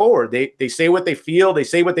straightforward. They say what they feel, they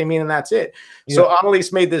say what they mean, and that's it. Yeah. So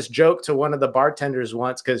Annalise made this joke to one of the bartenders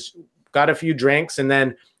once, because got a few drinks, and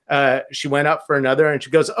then she went up for another, and she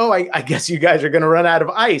goes, "Oh, I guess you guys are going to run out of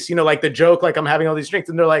ice." You know, like the joke, like I'm having all these drinks.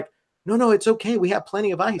 And they're like, no, it's okay. We have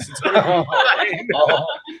plenty of ice. It's gonna be fine.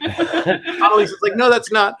 Annalise is like, no,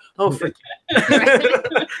 that's not. Oh, I'm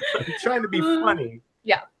trying to be funny.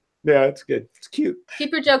 Yeah. Yeah, it's good. It's cute.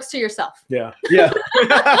 Keep your jokes to yourself. Yeah. Yeah.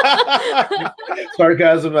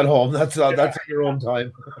 Sarcasm at home. That's your own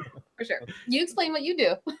time. For sure. You explain what you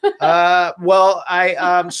do. Well,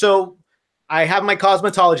 so I have my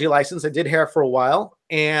cosmetology license. I did hair for a while,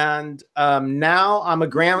 and now I'm a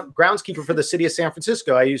groundskeeper for the city of San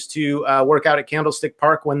Francisco. I used to work out at Candlestick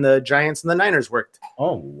Park when the Giants and the Niners worked.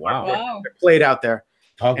 Oh, wow. I played out there.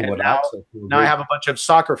 Talk about now I have a bunch of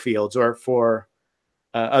soccer fields, or for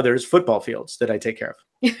others, football fields that I take care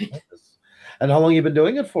of. And how long have you been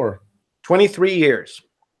doing it for? 23 years.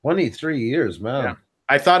 23 years, man. Yeah.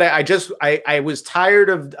 I thought I was tired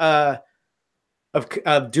of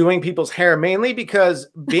doing people's hair, mainly because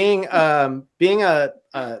being a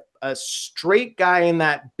straight guy in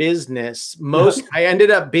that business, I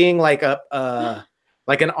ended up being like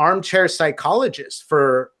an armchair psychologist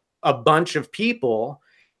for a bunch of people.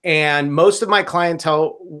 And most of my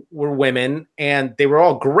clientele were women, and they were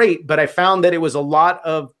all great, but I found that it was a lot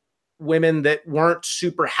of women that weren't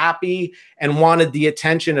super happy and wanted the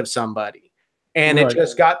attention of somebody. And it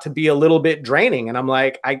just got to be a little bit draining. And I'm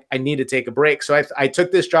like, I need to take a break. So I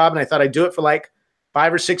took this job, and I thought I'd do it for like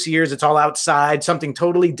 5 or 6 years. It's all outside, something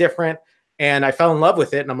totally different. And I fell in love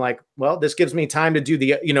with it. And I'm like, well, this gives me time to do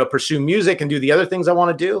pursue music and do the other things I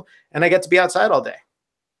want to do. And I get to be outside all day.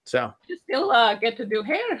 So you still get to do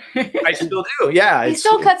hair. I still do. Yeah. He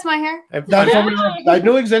still cuts my hair. I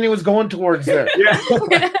knew Xenia was going towards there. Yeah.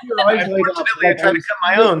 Unfortunately, I tried to cut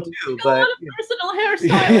my own too, but personal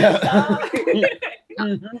hairstyle.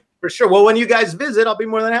 For sure. Well, when you guys visit, I'll be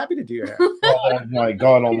more than happy to do your hair. Oh my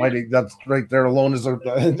God Almighty! That's right there alone is. I've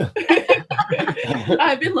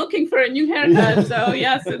been looking for a new haircut, so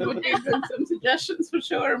yes, it would be some suggestions for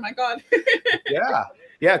sure. My God. Yeah.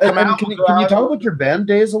 Yeah, Can you talk about your band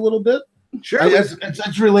days a little bit? Sure.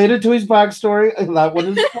 It's related to his backstory. That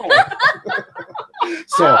one is cool.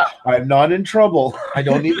 So I'm not in trouble. I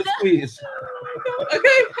don't need to squeeze.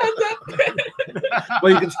 Okay, hands up.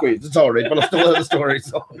 Well, you can squeeze. It's all right, but I'll still have the story.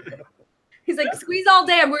 So. He's like, squeeze all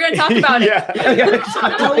day, and we're going to talk about it. Yeah.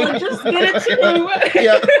 Just get it to you.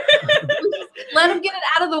 Yeah. Let him get it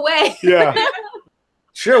out of the way. Yeah.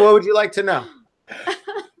 Sure. What would you like to know?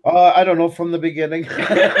 I don't know, from the beginning.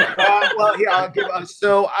 Well, here, I'll give us.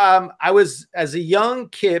 So I was, as a young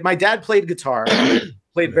kid, my dad played guitar,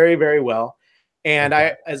 played very, very well. And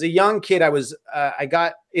as a young kid, I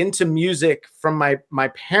got into music from my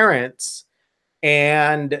parents.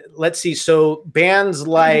 And let's see, so bands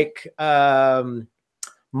like Motley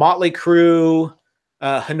Crue,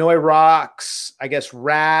 Hanoi Rocks, I guess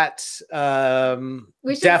Rat, Def Leppard.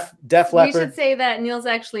 We should say that Neil's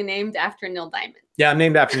actually named after Neil Diamond. Yeah, I'm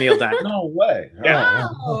named after Neil Diamond. No way. Yeah.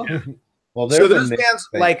 Oh. Well, so those bands,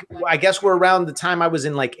 like, I guess were around the time I was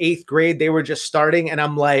in like 8th grade. They were just starting, and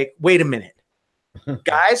I'm like, wait a minute.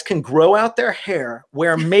 Guys can grow out their hair,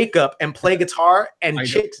 wear makeup, and play guitar, and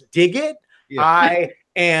chicks dig it. Yeah. I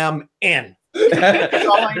am in. That's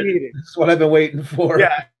all I needed. That's what I've been waiting for.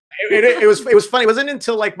 Yeah. It was funny. It wasn't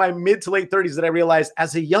until like my mid to late 30s that I realized,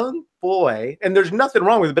 as a young boy, and there's nothing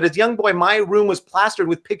wrong with it, but as a young boy, my room was plastered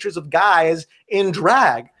with pictures of guys in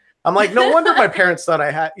drag. I'm like, no wonder my parents thought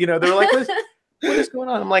I had, they were like, what is going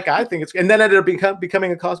on? I'm like, I think it's, and then I ended up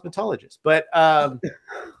becoming a cosmetologist. But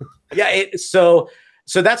yeah, so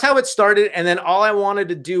that's how it started. And then all I wanted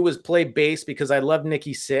to do was play bass because I love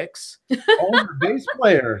Nikki Sixx. Oh, you're a bass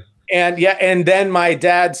player. And yeah, and then my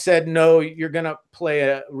dad said, "No, you're gonna play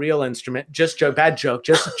a real instrument." Just joke, bad joke.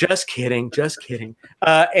 Just kidding, just kidding.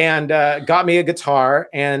 And got me a guitar,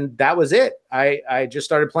 and that was it. I just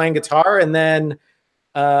started playing guitar, and then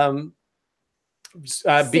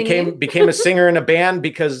became a singer in a band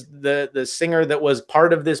because the singer that was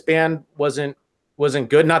part of this band wasn't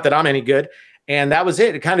good. Not that I'm any good. And that was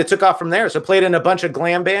it. It kind of took off from there. So played in a bunch of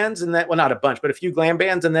glam bands, and well, not a bunch, but a few glam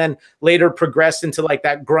bands, and then later progressed into like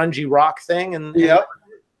that grungy rock thing. And yeah.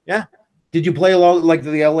 Did you play along like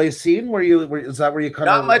the LA scene? Is that where you kind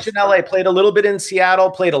of? Not much in LA. Played a little bit in Seattle.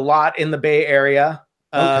 Played a lot in the Bay Area.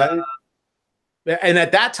 Okay. And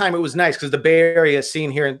at that time, it was nice because the Bay Area scene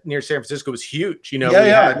here near San Francisco was huge.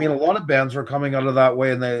 Yeah. I mean, a lot of bands were coming out of that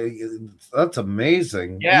way, and that's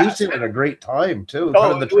amazing. Yeah, you seemed at a great time too. Oh,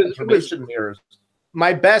 kind of the transformation years.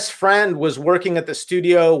 my best friend was working at the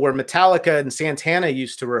studio where Metallica and Santana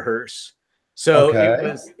used to rehearse. So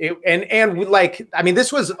and like, I mean,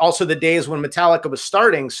 this was also the days when Metallica was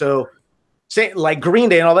starting. So say like Green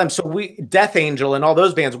Day and all them. So Death Angel and all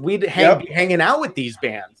those bands, we'd be hanging out with these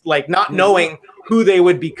bands, like not knowing who they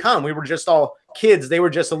would become. We were just all kids. They were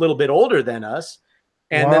just a little bit older than us.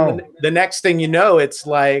 And then the next thing you know, it's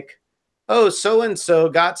like, oh, so-and-so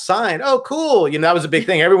got signed. Oh, cool. You know, that was a big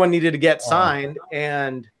thing. Everyone needed to get signed.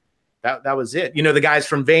 And that was it. You know, the guys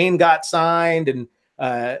from Vane got signed and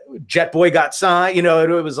Jet Boy got signed. You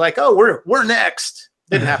know, it was like, oh, we're next.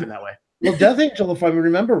 Didn't happen that way. Well, Death Angel, if I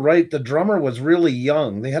remember right, the drummer was really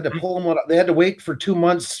young. They had to pull him out. They had to wait for 2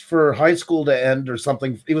 months for high school to end or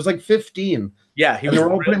something. He was like 15. Yeah, they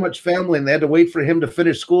were all pretty much family, and they had to wait for him to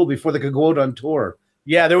finish school before they could go out on tour.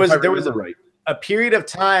 Yeah, there was a period of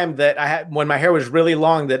time that I had when my hair was really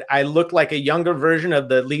long that I looked like a younger version of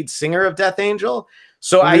the lead singer of Death Angel.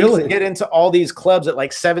 So I used to get into all these clubs at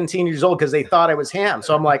like 17 years old because they thought I was him.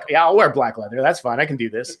 So I'm like, yeah, I'll wear black leather. That's fine. I can do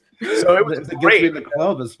this. So it was great. In the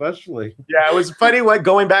club, especially. Yeah, it was funny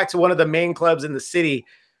going back to one of the main clubs in the city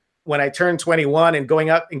when I turned 21 and going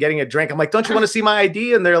up and getting a drink. I'm like, don't you want to see my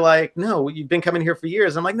ID? And they're like, no, you've been coming here for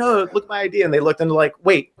years. I'm like, no, look at my ID. And they looked and they're like,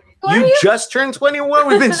 wait, you just turned 21?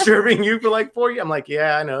 We've been serving you for like 4 years. I'm like,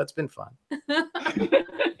 yeah, I know. It's been fun.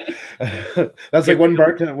 That's like one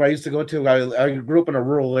bar where I used to go to. I grew up in a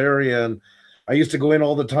rural area, and I used to go in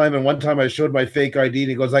all the time. And one time I showed my fake ID, and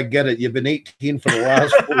he goes, I get it. You've been 18 for the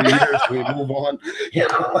last 4 years. We move on. You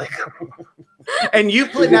know, like. And you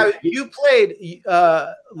played,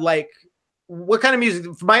 like, what kind of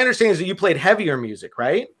music? From my understanding is that you played heavier music,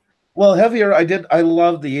 right? Well, heavier, I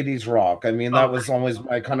loved the 80s rock. I mean, that was always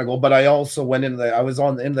my kind of goal. But I also went into I was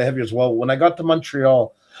in the heavier as well. When I got to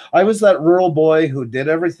Montreal, I was that rural boy who did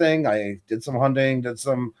everything. I did some hunting, did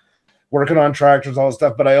some working on tractors, all that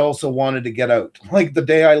stuff. But I also wanted to get out. Like the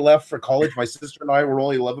day I left for college, my sister and I were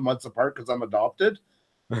only 11 months apart because I'm adopted.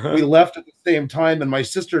 We left at the same time, and my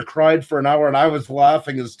sister cried for an hour, and I was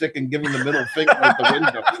laughing and sticking, giving the middle finger at the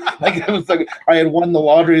window. Like it was like I had won the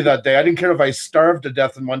lottery that day. I didn't care if I starved to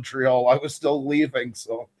death in Montreal. I was still leaving.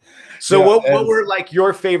 So yeah, what were like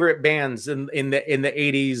your favorite bands in the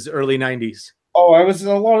 80s, early 90s? Oh, I was in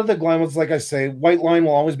a lot of the glam ones, like I say. White Line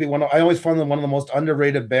will always be I always found them one of the most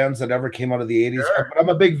underrated bands that ever came out of the 80s. Sure. I'm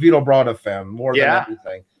a big Vito Bratta fan, more than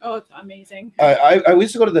everything. Oh, it's amazing. I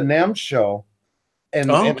used to go to the NAMM show in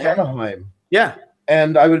Anaheim. Yeah.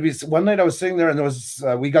 And I would be one night I was sitting there, and there was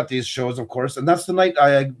we got these shows, of course, and that's the night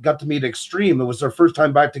I got to meet Extreme. It was their first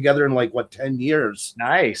time back together in like 10 years.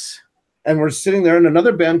 Nice. And we're sitting there, and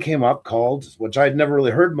another band came up called, which I'd never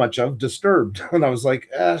really heard much of, Disturbed. And I was like,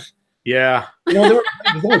 yeah. You know,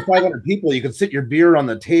 there was only 500 people. You could sit your beer on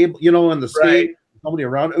the table, you know, in the stage, nobody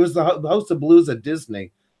around. It was the House of Blues at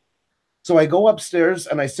Disney. So I go upstairs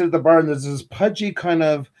and I sit at the bar, and there's this pudgy kind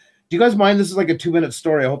of. Do you guys mind? This is like a 2-minute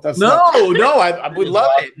story. I hope that's no. I would love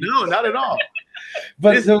it. No, not at all.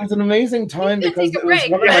 But it was an amazing time because it was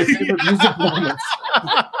one of my favorite music moments.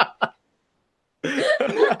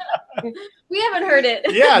 We haven't heard it.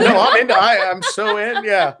 Yeah, no, I'm so in.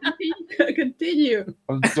 Yeah. Continue.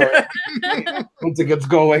 I'm sorry. Once it gets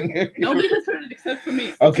going. Nobody has heard it except for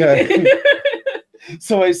me. Okay.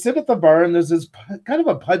 So I sit at the bar, and there's this kind of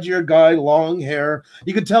a pudgier guy, long hair.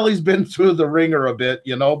 You could tell he's been through the ringer a bit,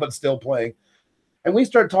 you know, but still playing. And we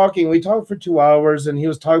start talking. We talked for 2 hours, and he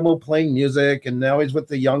was talking about playing music, and now he's with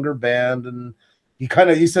the younger band. And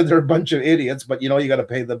he said they're a bunch of idiots, but, you know, you got to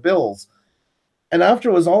pay the bills. And after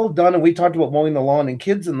it was all done, and we talked about mowing the lawn and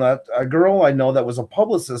kids and that, a girl I know that was a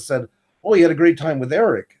publicist said, oh, you had a great time with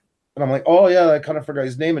Eric. And I'm like, oh, yeah, I kind of forgot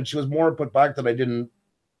his name. And she was more put back that I didn't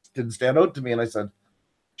stand out to me. And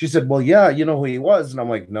she said, well, yeah, you know who he was. And I'm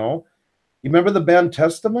like, no. You remember the band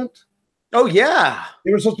Testament? Oh, yeah.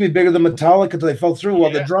 They were supposed to be bigger than Metallica until they fell through.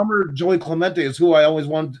 Well, the drummer, Joey Clemente, is who I always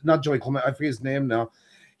wanted. Not Joey Clemente. I forget his name now.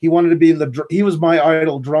 He wanted to be he was my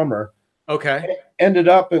idol drummer. Okay. Ended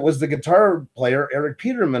up, it was the guitar player, Eric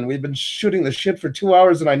Peterman. We'd been shooting the shit for 2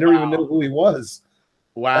 hours, and I never even knew who he was.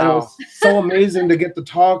 Wow. And it was so amazing to get to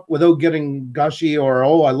talk without getting gushy or,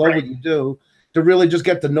 oh, I love what you do, to really just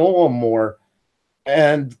get to know him more.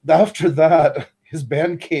 And after that, his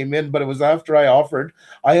band came in, but it was after I offered.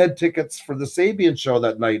 I had tickets for the Sabian show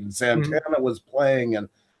that night, and Santana was playing, and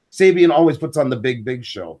Sabian always puts on the big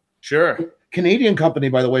show. Sure. Canadian company,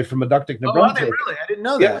 by the way, from Meductic, New Brunswick. Oh, really? I didn't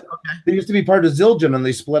know that. Okay. They used to be part of Zildjian, and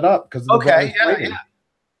they split up because of the yeah.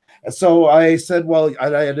 So I said, well, I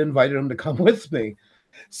had invited him to come with me.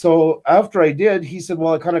 So after I did, he said,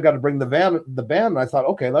 well, I kind of got to bring the band. And I thought,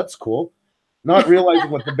 okay, that's cool. Not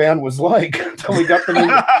realizing what the band was like until we got them in.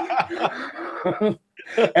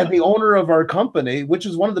 And the owner of our company, which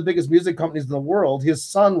is one of the biggest music companies in the world, his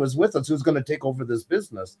son was with us, who's going to take over this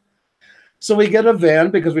business. So we get a van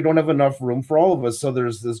because we don't have enough room for all of us. So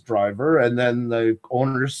there's this driver and then the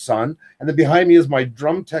owner's son. And then behind me is my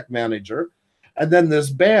drum tech manager. And then this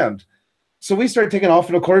band. So we start taking off.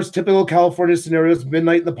 And of course, typical California scenarios,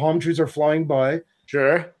 midnight and the palm trees are flying by.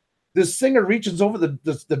 Sure. This singer reaches over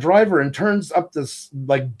the driver and turns up this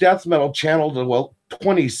like death metal channel to, well,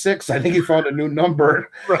 26. I think he found a new number.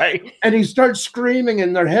 Right. And he starts screaming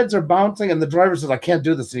and their heads are bouncing. And the driver says, I can't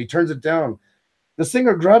do this. And he turns it down. The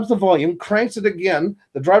singer grabs the volume, cranks it again.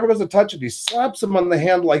 The driver goes to touch it. He slaps him on the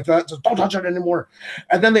hand like that. Says, don't touch it anymore.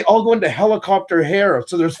 And then they all go into helicopter hair.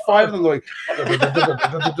 So there's 5 of them going.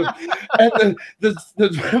 And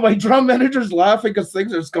my drum manager's laughing because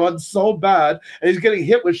things are gone so bad. And he's getting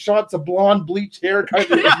hit with shots of blonde bleached hair kind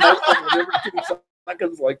of every 2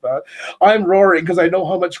 seconds like that. I'm roaring because I know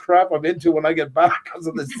how much crap I'm into when I get back because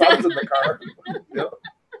of the sun's in the car. Yeah.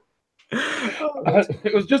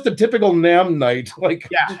 It was just a typical NAMM night, like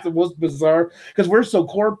just the most bizarre, because we're so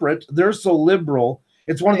corporate, they're so liberal.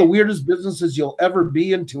 It's one of the weirdest businesses you'll ever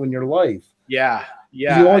be into in your life. Yeah.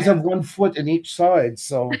 You always have one foot in each side.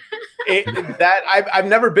 So I've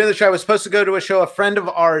never been to the show. I was supposed to go to a show. A friend of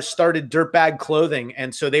ours started Dirtbag Clothing,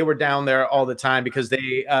 and so they were down there all the time because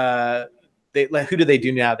they who do they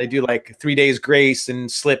do now? They do like 3 Days Grace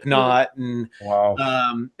and Slipknot and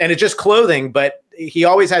and it's just clothing. But he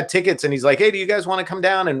always had tickets, and he's like, "Hey, do you guys want to come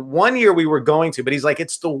down?" And one year we were going to, but he's like,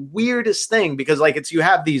 "It's the weirdest thing because like you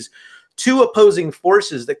have these 2 opposing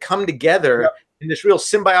forces that come together in this real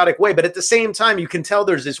symbiotic way, but at the same time you can tell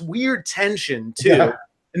there's this weird tension too." Yeah.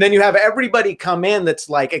 And then you have everybody come in that's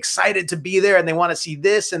like excited to be there, and they want to see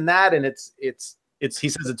this and that, and it's he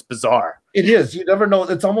says it's bizarre. It is. You never know.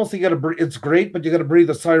 It's almost it's great, but you got to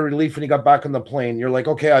breathe a sigh of relief when you got back on the plane. You're like,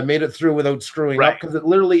 okay, I made it through without screwing up because it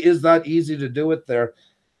literally is that easy to do it there.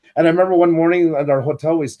 And I remember one morning at our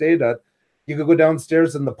hotel we stayed at, you could go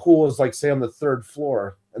downstairs and the pool is like, say, on the 3rd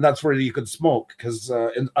floor, and that's where you could smoke because,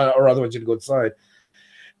 or otherwise you'd go outside.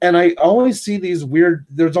 And I always see these weird.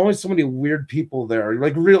 There's always so many weird people there.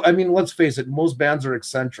 Like I mean, let's face it, most bands are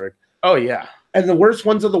eccentric. Oh yeah. And the worst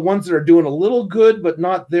ones are the ones that are doing a little good, but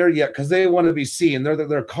not there yet because they want to be seen.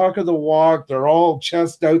 They're cock of the walk. They're all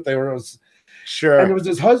chest out. Sure. And it was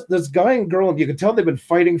this guy and girl, and you could tell they've been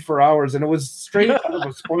fighting for hours. And it was straight out of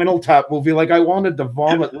a Spinal Tap movie. Like I wanted to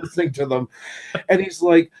vomit listening to them. And he's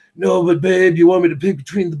like, "No, but babe, you want me to pick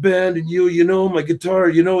between the band and you? You know, my guitar.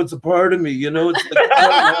 You know, it's a part of me. You know, it's like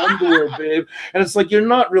underwear, babe." And it's like you're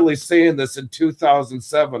not really saying this in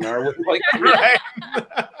 2007, are we? Like, right.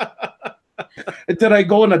 Did I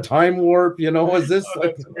go in a time warp? You know, is this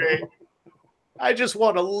like? I just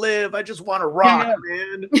want to live. I just want to rock,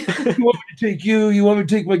 man. You want me to take you? You want me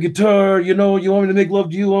to take my guitar? You know, you want me to make love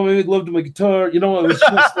to you? You want me to make love to my guitar? You know, it was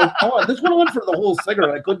just like, oh, this went on for the whole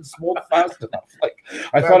cigarette. I couldn't smoke fast enough. Like,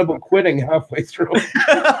 I thought about quitting halfway through.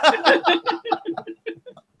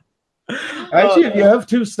 Actually, if you have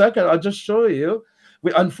 2 seconds, I'll just show you.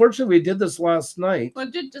 Unfortunately, we did this last night. Well,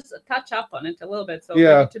 just touch up on it a little bit. So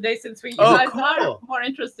today, since you guys are more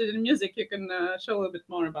interested in music, you can show a little bit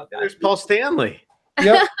more about that. There's Paul Stanley.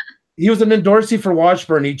 Yep. He was an endorsee for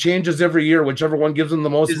Washburn. He changes every year, whichever one gives him the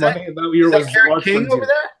most money. And that year was Kerry King over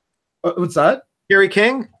there? What's that? Kerry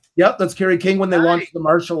King? Yep, that's Kerry King when they launched the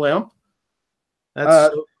Marshall amp.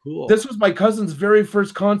 That's so cool. This was my cousin's very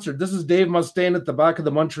first concert. This is Dave Mustaine at the back of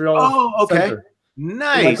the Montreal Center.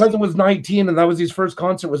 Nice. And my cousin was 19, and that was his first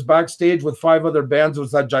concert. Was backstage with 5 other bands. It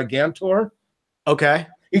was that Gigantor. Okay.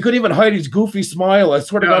 He couldn't even hide his goofy smile. I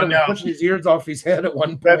swear to God, he was pushing his ears off his head at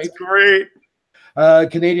one point. That's great.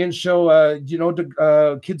 Canadian show. You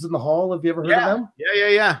know, Kids in the Hall. Have you ever heard of them?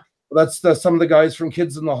 Yeah. Well, that's some of the guys from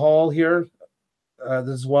Kids in the Hall here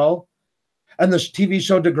as well. And the TV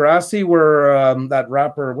show Degrassi, where that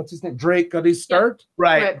rapper, what's his name, Drake, got his start.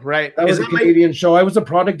 Right. That was a Canadian show. I was a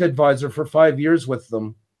product advisor for 5 years with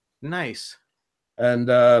them. Nice. And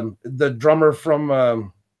the drummer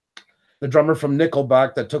from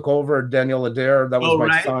Nickelback that took over, Daniel Adair, that was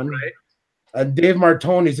my son. Right. And Dave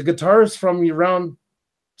Martone, he's a guitarist from around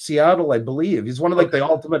Seattle, I believe. He's one of like the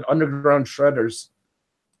ultimate underground shredders.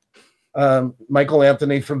 Michael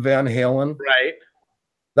Anthony from Van Halen. Right.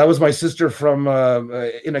 That was my sister from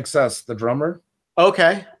In Excess, the drummer.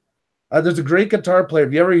 Okay. There's a great guitar player.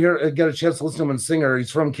 If you ever get a chance to listen to him and sing,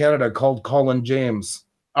 he's from Canada, called Colin James.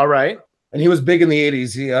 All right. And he was big in the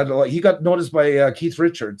 80s. He got noticed by Keith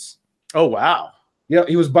Richards. Oh, wow. Yeah,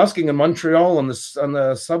 he was busking in Montreal on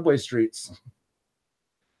the subway streets.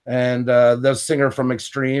 And the singer from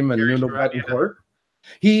Extreme and Nuno Betancourt.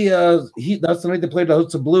 That's the night they played the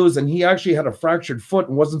House of Blues, and he actually had a fractured foot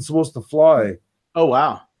and wasn't supposed to fly. Oh,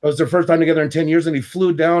 wow. It was their first time together in 10 years, and he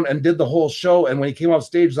flew down and did the whole show. And when he came off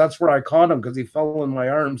stage, that's where I caught him because he fell in my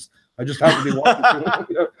arms. I just happened to be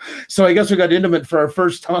walking. So I guess we got intimate for our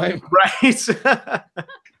first time. Right.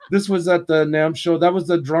 This was at the NAMM show. That was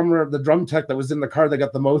the drum tech that was in the car that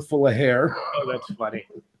got the mouthful of hair. Oh, that's funny.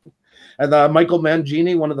 And Michael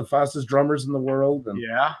Mangini, one of the fastest drummers in the world. And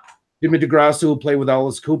yeah. Jimmy DeGrasso, who played with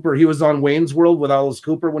Alice Cooper. He was on Wayne's World with Alice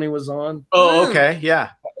Cooper when he was on. Oh, okay. Yeah.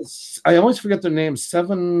 I always forget their names.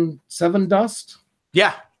 Seven Dust?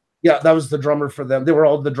 Yeah. Yeah, that was the drummer for them. They were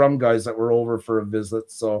all the drum guys that were over for a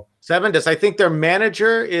visit. So Seven Dust. I think their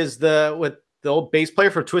manager is the old bass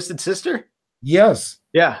player for Twisted Sister. Yes.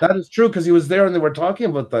 Yeah. That is true because he was there and they were talking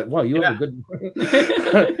about that. Wow, you have a good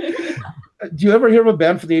Do you ever hear of a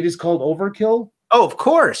band from the 80s called Overkill? Oh, of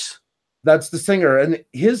course. That's the singer. And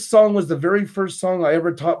his song was the very first song I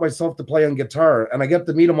ever taught myself to play on guitar. And I got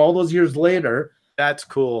to meet him all those years later. That's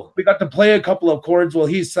cool. We got to play a couple of chords while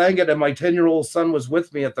he sang it, and my 10-year-old son was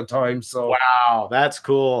with me at the time. So wow, that's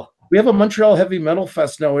cool. We have a Montreal Heavy Metal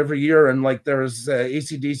Fest now every year, and like there's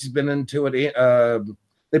AC/DC's been into it.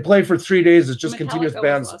 They play for 3 days. It's just continuous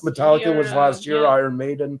bands. Metallica was last year, Iron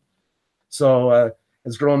Maiden. So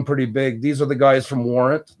it's grown pretty big. These are the guys from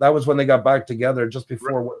Warrant. That was when they got back together just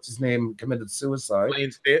before what's his name committed suicide.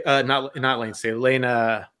 Not Lane Staley.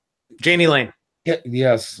 Lane. Janie Lane. Yeah,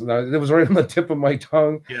 yes, it was right on the tip of my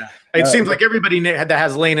tongue. Yeah, it seems like everybody that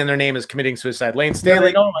has Lane in their name is committing suicide. Lane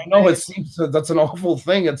Staley. Yeah, I know. It seems that's an awful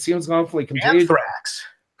thing. It seems awfully contagious. Anthrax.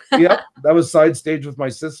 Yep, that was side stage with my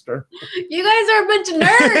sister. You guys are a bunch of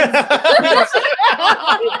nerds.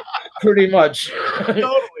 Pretty much.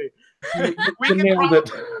 Totally. We nailed it.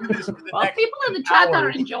 Well, people in the chat are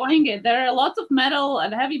enjoying it. There are lots of metal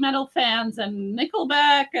and heavy metal fans and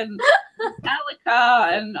Nickelback and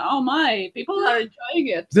Metallica and oh my, people are enjoying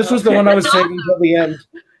it. This was the one I was saving until the end.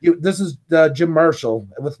 This is Jim Marshall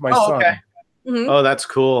with my son. Okay. Mm-hmm. Oh, that's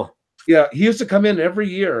cool. Yeah, he used to come in every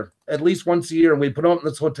year, at least once a year, and we put him up in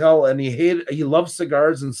this hotel. And he loved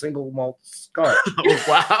cigars and single malt scotch. Oh,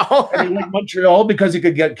 wow! And he went to Montreal because he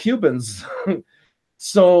could get Cubans.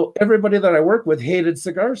 So everybody that I work with hated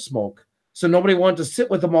cigar smoke. So nobody wanted to sit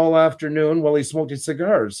with him all afternoon while he smoked his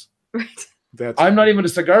cigars. Right. I'm not even a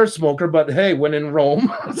cigar smoker, but hey, when in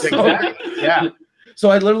Rome. Exactly. Yeah. So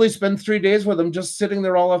I literally spend 3 days with him, just sitting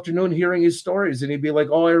there all afternoon hearing his stories. And he'd be like,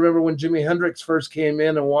 oh, I remember when Jimi Hendrix first came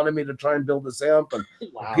in and wanted me to try and build this amp. And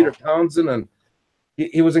Peter Townsend. And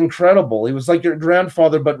he was incredible. He was like your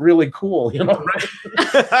grandfather, but really cool, you know?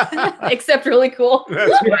 Except really cool.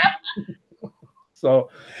 That's right. So,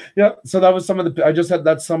 yeah, so that was some of the,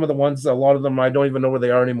 that's some of the ones, a lot of them, I don't even know where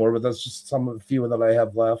they are anymore, but that's just some of the few that I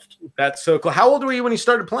have left. That's so cool. How old were you when you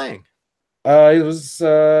started playing? It was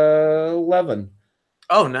 11.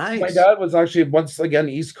 Oh, nice. My dad was actually, once again,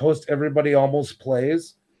 East Coast, everybody almost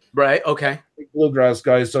plays. Right, okay. Bluegrass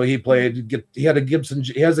guy, so he played, he has a Gibson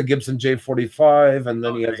J45, and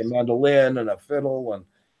then he has a mandolin and a fiddle, and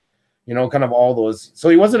you know, kind of all those. So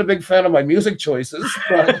he wasn't a big fan of my music choices.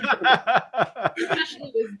 But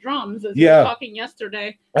especially with drums, as we were talking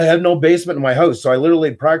yesterday. I had no basement in my house, so I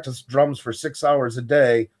literally practiced drums for 6 hours a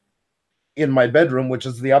day in my bedroom, which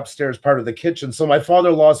is the upstairs part of the kitchen. So my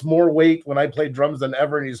father lost more weight when I played drums than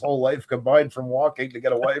ever in his whole life combined from walking to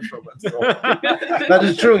get away from it. So that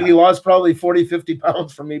is true. He lost probably 40, 50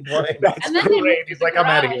 pounds from me playing. That's and then great. He's like, I'm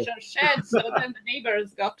out of here. Shed, so then the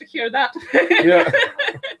neighbors got to hear that. Yeah.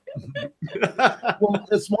 Well,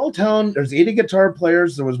 a small town, there's 80 guitar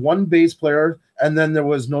players, there was one bass player, and then there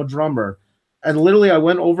was no drummer. And literally I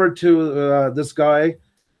went over to this guy,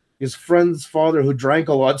 his friend's father, who drank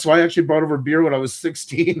a lot. So I actually brought over beer when I was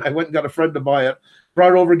 16. I went and got a friend to buy it,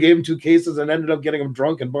 brought it over, gave him 2 cases, and ended up getting him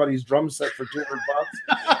drunk and bought his drum set for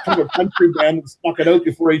 $200 from a country band and stuck it out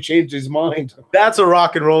before he changed his mind. That's a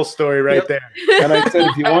rock and roll story right there. And I said,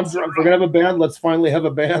 if you want, if we're gonna have a band, let's finally have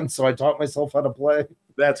a band. So I taught myself how to play.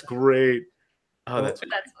 That's great. Oh, that's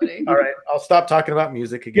funny. All right, I'll stop talking about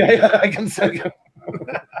music again. Yeah, I can say.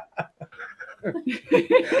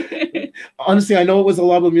 Honestly, I know it was a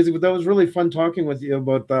lot of music, but that was really fun talking with you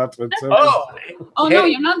about that. No,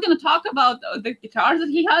 you're not going to talk about the guitars that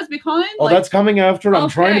he has behind? Oh, that's coming after. I'm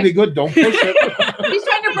trying to be good. Don't push it. He's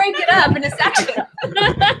trying to break it up in a section.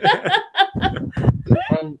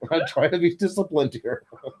 I'm try to be disciplined here.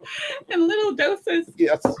 In little doses.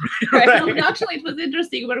 Yes. Right. Well, actually, it was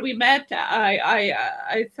interesting when we met.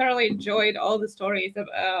 I thoroughly enjoyed all the stories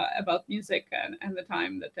about music and the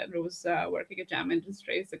time that Andrew was working at Jam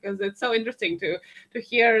Industries, because it's so interesting to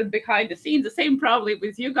hear behind the scenes. The same probably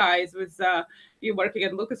with you guys, with you working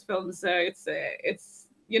at Lucasfilms. It's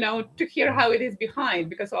to hear how it is behind,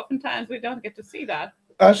 because oftentimes we don't get to see that.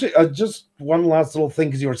 Actually, just one last little thing,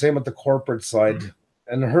 because you were saying about the corporate side.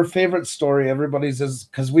 And her favorite story, everybody's, is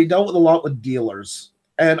because we dealt with a lot with dealers.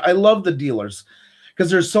 And I love the dealers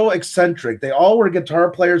because they're so eccentric. They all were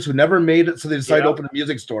guitar players who never made it, so they decided to open a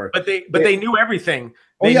music store. But they knew everything.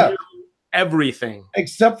 They knew everything.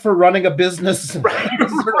 Except for running a business. Right.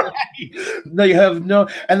 They have no,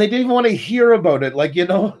 and they didn't even want to hear about it. Like,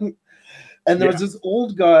 and there was this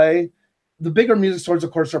old guy. The bigger music stores, of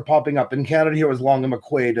course, are popping up. In Canada, here was Long and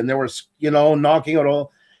McQuaid, and they were, knocking out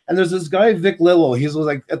all. And there's this guy, Vic Lillo. He was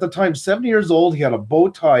like, at the time, 70 years old. He had a bow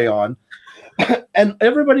tie on. And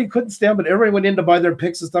everybody couldn't stand, but everybody went in to buy their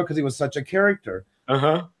picks and stuff because he was such a character.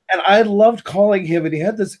 Uh-huh. And I loved calling him, and he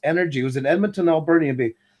had this energy. He was in Edmonton, Alberta. He'd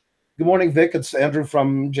be, "Good morning, Vic. It's Andrew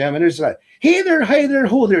from Jam Industries. Hey there, hi there,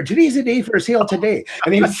 ho there. Today's the day for sale today."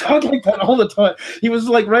 And he would sound like that all the time. He was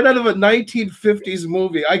like right out of a 1950s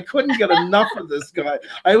movie. I couldn't get enough of this guy.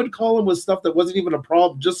 I would call him with stuff that wasn't even a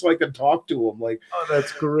problem, just so I could talk to him. Like, oh,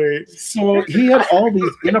 that's great. So he had all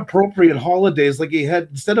these inappropriate holidays. Like he had,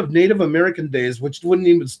 instead of Native American days, which wouldn't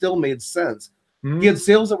even still made sense. He had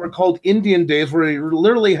sales that were called Indian days, where he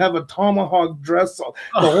literally have a tomahawk dress, the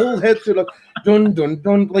whole head to the dun dun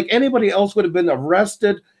dun. Like anybody else would have been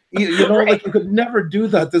arrested. Like you could never do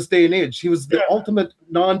that this day and age. He was the ultimate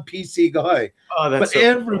non-PC guy. Oh, that's but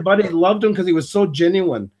everybody loved him because he was so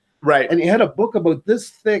genuine. Right. And he had a book about this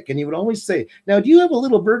thick, and he would always say, "Now, do you have a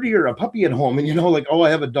little birdie or a puppy at home?" And like, "Oh, I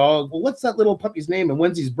have a dog." "Well, what's that little puppy's name and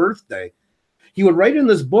when's his birthday?" He would write in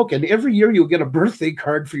this book, and every year you would get a birthday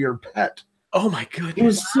card for your pet. Oh my goodness. It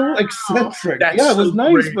was so eccentric. That's it was so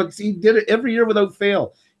nice, great. but he did it every year without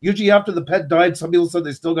fail. Usually after the pet died, some people said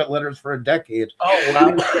they still got letters for a decade.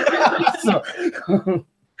 Oh, wow.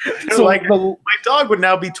 so like, my dog would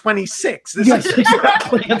now be 26. Yes,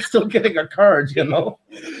 exactly. I'm still getting a card,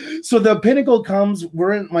 So the pinnacle comes,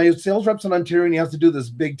 my sales rep's in Ontario, and he has to do this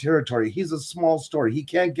big territory. He's a small store. He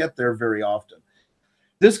can't get there very often.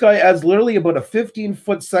 This guy adds literally about a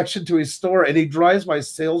 15-foot section to his store, and he drives my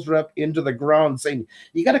sales rep into the ground saying,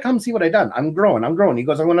 "You got to come see what I done. I'm growing. He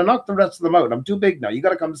goes, "I'm going to knock the rest of them out. I'm too big now. You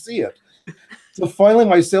got to come see it." So finally,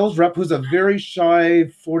 my sales rep, who's a very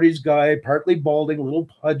shy 40s guy, partly balding, a little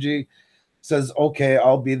pudgy, says, "Okay,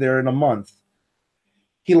 I'll be there in a month."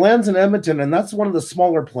 He lands in Edmonton, and that's one of the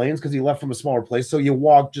smaller planes because he left from a smaller place. So you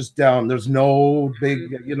walk just down. There's no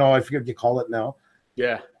big, I forget what you call it now.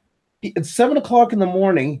 Yeah. It's 7 o'clock in the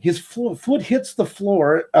morning. His foot hits the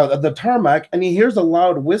floor, the tarmac, and he hears a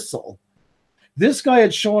loud whistle. This guy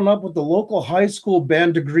had shown up with the local high school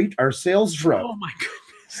band to greet our sales rep. Oh, my goodness.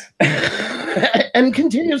 And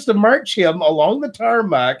continues to march him along the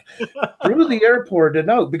tarmac through the airport and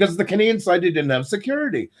out, because the Canadian side didn't have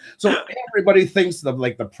security. So everybody thinks of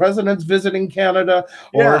like the president's visiting Canada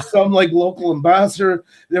or some like local ambassador.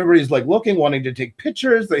 Everybody's like looking, wanting to take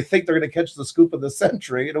pictures. They think they're going to catch the scoop of the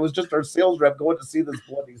century. And it was just our sales rep going to see this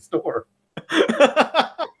bloody store.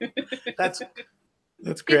 That's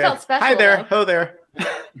great. He felt special, Hi there. Ho there.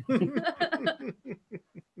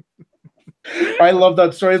 I love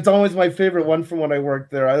that story. It's always my favorite one from when I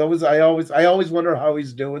worked there. I always wonder how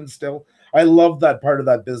he's doing still. I love that part of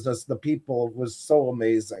that business. The people was so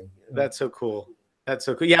amazing. That's so cool. That's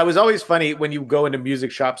so cool. Yeah, it was always funny when you go into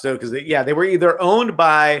music shops though, because they were either owned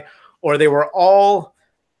by or they were all,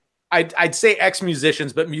 I'd say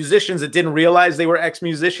ex-musicians, but musicians that didn't realize they were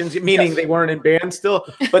ex-musicians, meaning they weren't in bands still,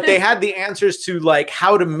 but they had the answers to like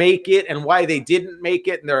how to make it and why they didn't make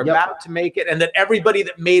it, and they're about to make it, and that everybody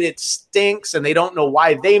that made it stinks and they don't know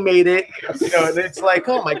why they made it. And it's like,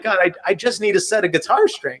 oh my God, I just need a set of guitar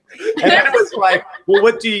strings. And then it was like, well,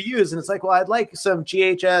 what do you use? And it's like, well, I'd like some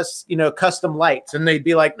GHS, custom lights. And they'd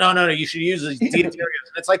be like, no, you should use these interiors.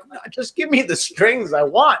 And it's like, no, just give me the strings I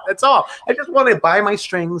want. That's all. I just want to buy my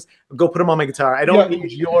strings, go put them on my guitar. I don't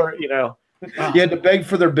need your, You had to beg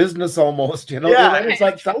for their business almost, Yeah. It's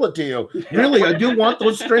like, sell it to you. Really, I do want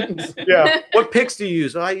those strings. Yeah. What picks do you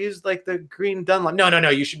use? Oh, I use like the green Dunlop. No.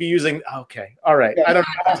 You should be using, okay. All right. I don't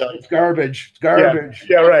know. It's garbage. It's garbage.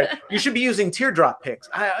 Yeah, right. You should be using teardrop picks.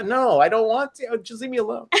 No, I don't want to. Just leave me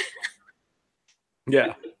alone.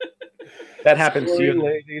 Yeah. That happens to you.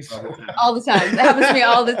 Ladies. All the time. That happens to me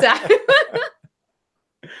all the time.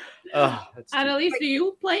 Annalise, do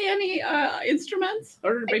you play any instruments?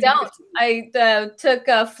 Or I don't. I took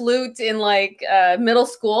a flute in like middle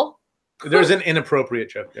school. There's an inappropriate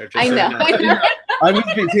joke there. I know. I was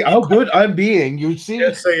see how good I'm being. You see,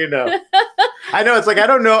 just so you know. I know it's like I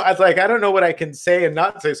don't know. It's like I don't know what I can say and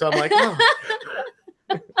not say. So I'm like, oh.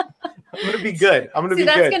 I'm gonna be good. I'm gonna be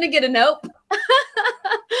that's good. Gonna get a nope.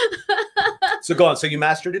 So go on. So you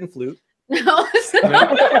mastered in flute. No.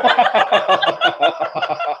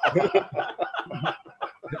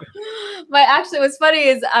 But actually, what's funny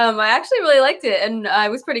is I actually really liked it, and I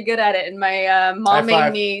was pretty good at it. And my mom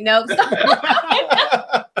made me nope.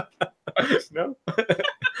 No.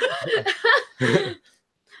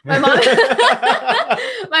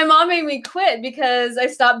 My mom made me quit because I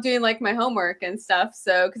stopped doing like my homework and stuff.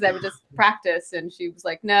 So because I would just practice, and she was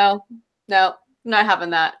like, "No, I'm not having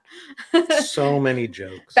that." So many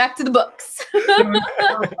jokes. Back to the books.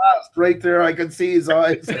 Right there, I can see his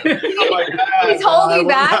eyes. Oh my God. He's holding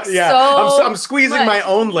back. Yeah, so I'm squeezing my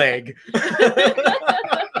own leg.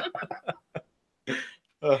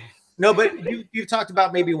 No, but you've talked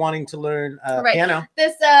about maybe wanting to learn piano.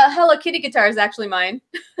 This Hello Kitty guitar is actually mine.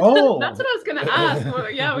 Oh, that's what I was gonna ask. Well,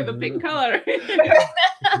 yeah, with the pink color.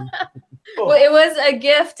 Well, it was a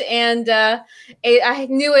gift, and I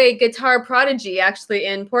knew a guitar prodigy actually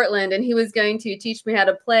in Portland, and he was going to teach me how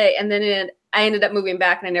to play. And then I ended up moving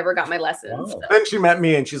back, and I never got my lessons. Wow. So. Then she met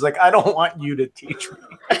me, and she's like, "I don't want you to teach me."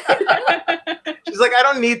 She's like, "I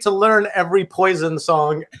don't need to learn every Poison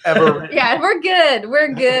song ever." Yeah, we're good.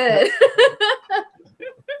 We're good.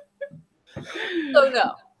 So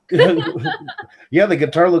no. Yeah, the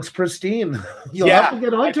guitar looks pristine. You'll have to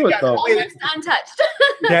get onto it though. Almost untouched.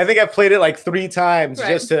 Yeah, I think I played it like 3 times Right.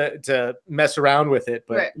 just to mess around with it.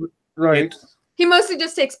 But Right. He mostly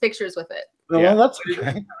just takes pictures with it. Well, that's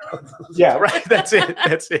okay. Yeah, right. That's it.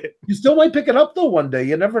 That's it. You still might pick it up though one day.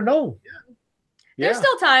 You never know. There's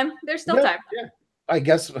still time. There's still time. Yeah. I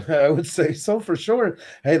guess I would say so for sure.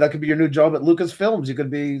 Hey, that could be your new job at Lucasfilms. You could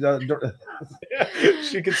be.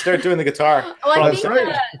 She could start doing the guitar. Well, I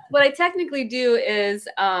think what I technically do is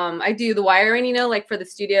I do the wiring, like for the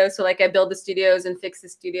studio. So like I build the studios and fix the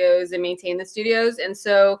studios and maintain the studios. And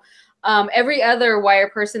so every other wire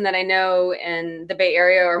person that I know in the Bay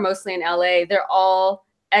Area or mostly in LA, they're all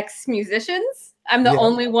ex-musicians. I'm the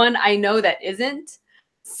only one I know that isn't.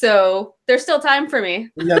 So there's still time for me.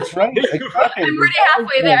 That's right. Exactly. I'm already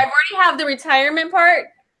halfway there. I've already have the retirement part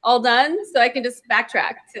all done, so I can just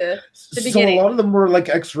backtrack to the beginning. So a lot of them were like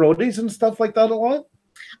ex-roadies and stuff like that a lot?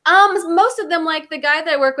 Most of them, like the guy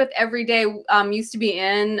that I work with every day, used to be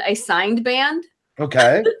in a signed band.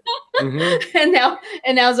 Okay.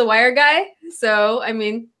 And now's a wire guy. So I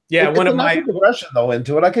mean, yeah, one of my progression though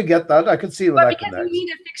into it. I could get that. I could see that. Because you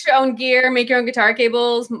need to fix your own gear, make your own guitar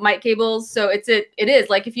cables, mic cables. So it is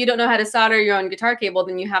like if you don't know how to solder your own guitar cable,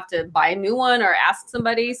 then you have to buy a new one or ask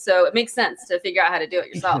somebody. So it makes sense to figure out how to do it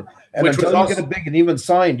yourself. And until you get it big and even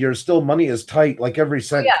signed, your still money is tight. Like every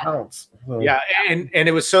cent counts. So. Yeah, and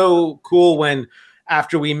it was so cool when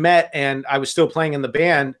after we met and I was still playing in the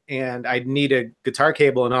band and I'd need a guitar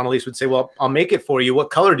cable and Annalise would say, "Well, I'll make it for you.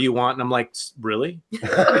 What color do you want?" And I'm like, "Really?"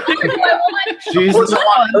 She's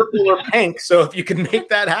purple or pink. So if you can make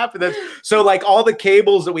that happen, that's so like all the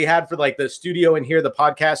cables that we had for like the studio in here, the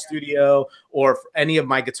podcast studio, or any of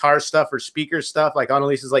my guitar stuff or speaker stuff, like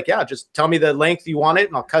Annalise is like, "Yeah, just tell me the length you want it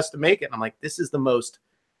and I'll custom make it." And I'm like, "This is the most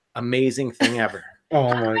amazing thing ever." Oh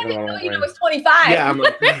my God. You know, it's 25. Yeah, I'm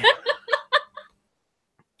like,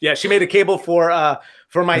 yeah, she made a cable for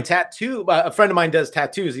my tattoo. A friend of mine does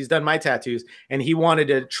tattoos. He's done my tattoos, and he wanted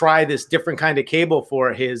to try this different kind of cable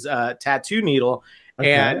for his tattoo needle,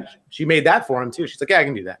 and she made that for him too. She's like, "Yeah, I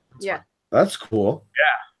can do that." That's fine. That's cool.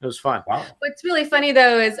 Yeah, it was fun. Wow. What's really funny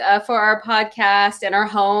though is for our podcast and our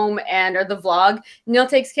home and or the vlog, Neil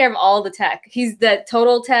takes care of all the tech. He's the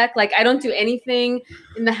total tech. Like I don't do anything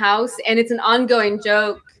in the house, and it's an ongoing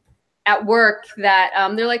joke at work that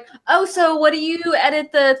they're like, "Oh, so what do you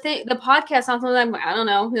edit the podcast on?" I'm like, "I don't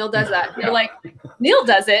know. Neil does that." They're like, "Neil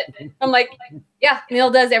does it." I'm like, "Yeah, Neil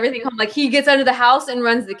does everything." I'm like, he gets under the house and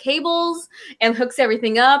runs the cables and hooks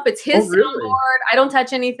everything up. It's his soundboard. I don't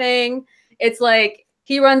touch anything. It's like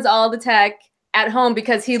he runs all the tech at home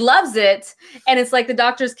because he loves it. And it's like the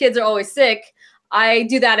doctor's kids are always sick. I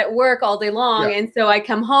do that at work all day long, and so I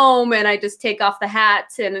come home and I just take off the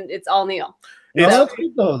hat and it's all Neil.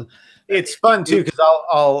 It's fun too because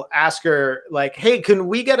I'll ask her like, "Hey, can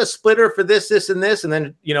we get a splitter for this, this, and this?" And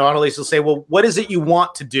then Annalise will say, "Well, what is it you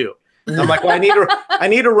want to do?" And I'm like, "Well, I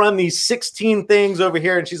need to run these 16 things over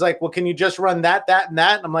here." And she's like, "Well, can you just run that, that, and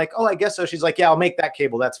that?" And I'm like, "Oh, I guess so." She's like, "Yeah, I'll make that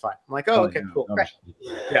cable. That's fine." I'm like, "Oh, okay, cool." Right.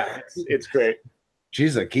 Yeah, it's great.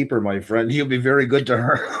 She's a keeper, my friend. You'll be very good to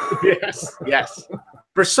her. Yes, yes.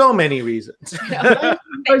 For so many reasons. You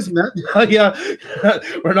guys met? Yeah.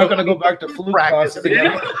 We're not going to go back to flute class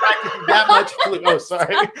again. That much flute. Oh,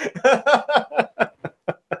 sorry.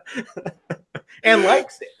 And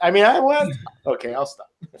likes it. I mean, I went. Okay, I'll stop.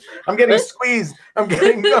 I'm getting squeezed. I'm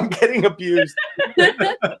getting abused.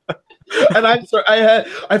 And I'm sorry.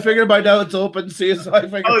 I figured by now it's open. See, so I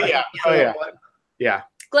figured. Oh yeah. Oh yeah. Yeah.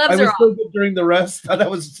 Gloves I was are so good during the rest that I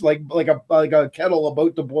was like a kettle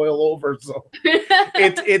about to boil over. So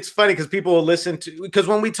it's funny because people will listen to, because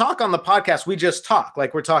when we talk on the podcast, we just talk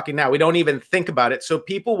like we're talking now. We don't even think about it. So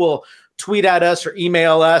people will tweet at us or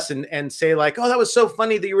email us and say like, "Oh, that was so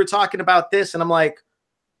funny that you were talking about this," and I'm like,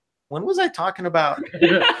 "When was I talking about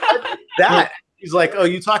that?" He's like, "Oh,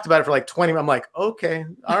 you talked about it for like 20 minutes." I'm like, "Okay,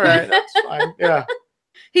 all right, that's fine." Yeah.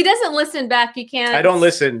 He doesn't listen back. You can't. I don't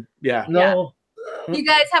listen. Yeah. no. You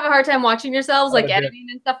guys have a hard time watching yourselves, like editing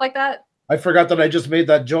and stuff like that? I forgot that I just made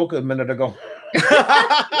that joke a minute ago.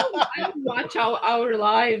 I watch our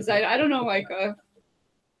lives. I don't know, like,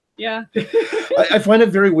 yeah. I find it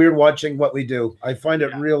very weird watching what we do. I find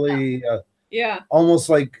it really almost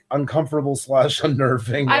like uncomfortable /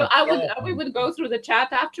 unnerving. We would go through the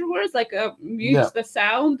chat afterwards, like mute the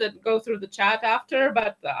sound and go through the chat after,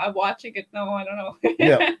 but watching it, no, I don't know.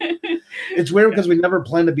 Yeah. It's weird because we never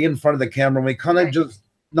planned to be in front of the camera. We kind of just,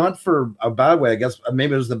 not for a bad way, I guess,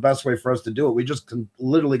 maybe it was the best way for us to do it. We just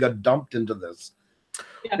literally got dumped into this.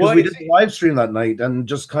 Yeah. Well, we did a live stream that night and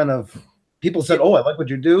just kind of, people said, "Oh, I like what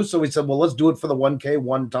you do." So we said, well, let's do it for the 1K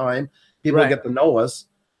one time. People get to know us.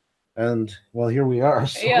 And well, here we are.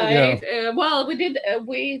 So, well, we did.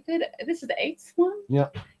 This is the 8th one. Yeah.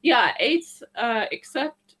 Yeah, 8th,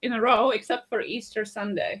 except in a row, except for Easter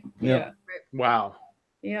Sunday. Yeah. Wow.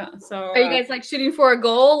 Yeah. So are you guys like shooting for a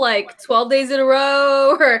goal, like 12 days in a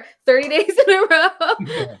row or 30 days in a row?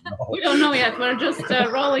 We don't know yet. We're just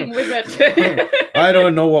rolling with it. I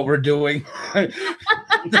don't know what we're doing.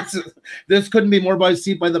 This couldn't be more by the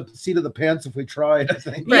seat of the pants if we tried, I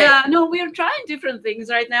think. Yeah, no, we're trying different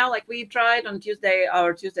things right now. Like we tried on Tuesday,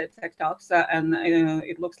 our Tuesday Tech Talks, and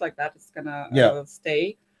it looks like that is gonna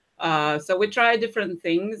stay. So we try different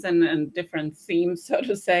things and different themes, so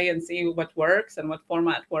to say, and see what works and what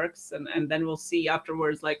format works, and then we'll see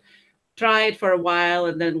afterwards, like try it for a while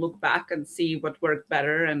and then look back and see what worked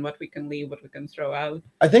better and what we can leave, what we can throw out.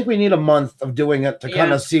 I think we need a month of doing it to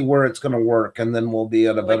kind of see where it's going to work, and then we'll be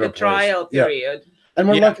at a better place. Trial period. And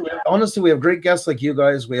we're lucky. Honestly, we have great guests like you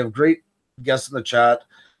guys. We have great guests in the chat.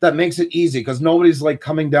 That makes it easy because nobody's like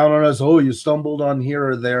coming down on us. Oh, you stumbled on here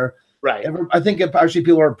or there. Right. I think actually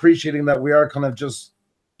people are appreciating that we are kind of just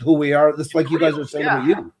who we are. This, like you guys are saying to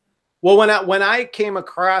you. Well, when I came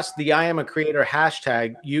across the I Am a Creator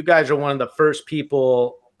hashtag, you guys are one of the first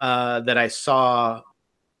people that I saw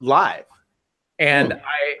live. And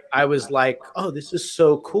I was like, oh, this is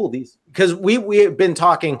so cool. Because we have been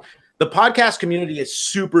talking, the podcast community is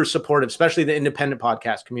super supportive, especially the independent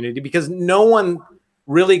podcast community, because no one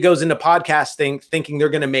really goes into podcasting thinking they're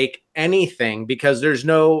going to make anything because there's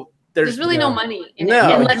really no money in it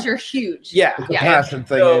unless you're huge. Yeah. It's a passion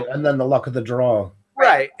thing, and then the luck of the draw.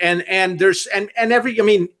 Right. And there's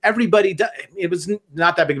everybody does. It was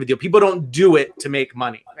not that big of a deal. People don't do it to make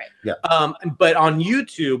money. Right. Yeah. But on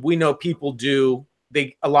YouTube, we know people do.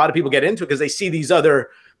 A lot of people get into it because they see these other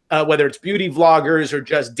whether it's beauty vloggers or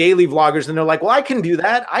just daily vloggers, and they're like, well, I can do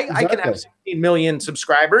that. I can have 16 million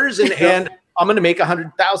subscribers and I'm going to make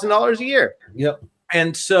 $100,000 a year. Yep.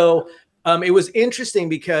 And so it was interesting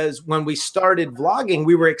because when we started vlogging,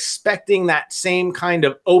 we were expecting that same kind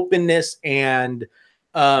of openness and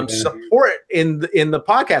support in the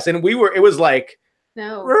podcast. And it was like,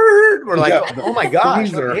 no, we're like, oh my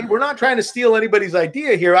gosh, hey, we're not trying to steal anybody's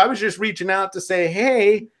idea here. I was just reaching out to say,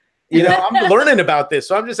 hey, I'm learning about this.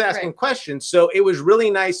 So I'm just asking questions. So it was really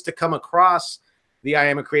nice to come across the I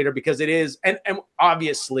Am a Creator because it is, and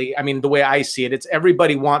obviously, I mean, the way I see it, it's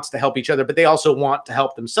everybody wants to help each other, but they also want to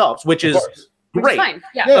help themselves, which is great. Fine.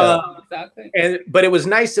 Yeah. Exactly. But it was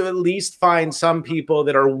nice to at least find some people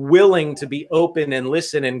that are willing to be open and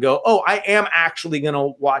listen and go, oh, I am actually going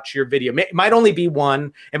to watch your video. It might only be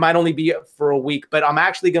one, it might only be for a week, but I'm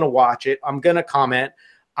actually going to watch it. I'm going to comment.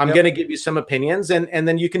 I'm going to give you some opinions, and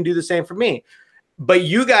then you can do the same for me. But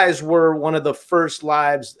you guys were one of the first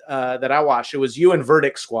lives that I watched. It was you and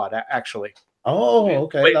Verdict Squad, actually. Oh,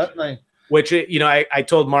 okay. That's nice. Which, I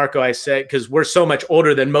told Marco, I said, because we're so much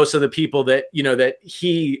older than most of the people that, that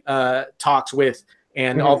he talks with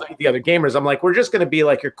and all the other gamers. I'm like, we're just going to be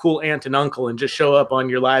like your cool aunt and uncle and just show up on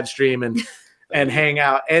your live stream and and hang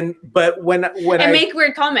out. But when and make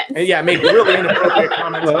weird comments. Yeah, make really inappropriate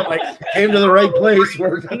comments. Well, like, came to the right place.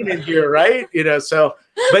 We're in here, right? You know, so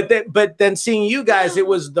but then seeing you guys, it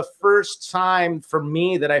was the first time for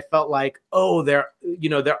me that I felt like, oh, there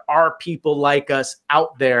are people like us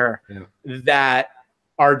out there that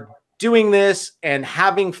are doing this and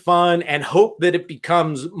having fun and hope that it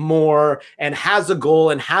becomes more and has a goal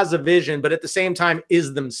and has a vision, but at the same time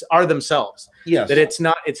are themselves. Yes. That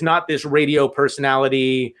it's not this radio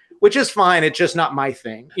personality, which is fine. It's just not my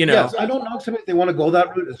thing, you know. Yes, I don't know if they want to go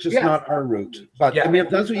that route. It's just not our route. But I mean, if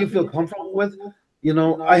that's what you feel comfortable with, you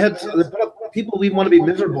know, I had people we want to be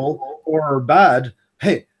miserable or bad.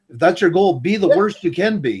 Hey, if that's your goal, be the worst you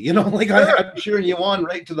can be. You know, like I'm cheering you on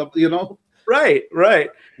right to the, you know. Right.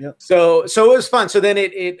 Yeah. So it was fun. So then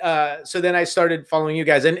so then I started following you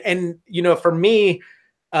guys, and you know, for me,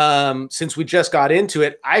 since we just got into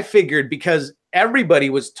it, I figured because everybody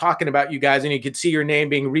was talking about you guys, and you could see your name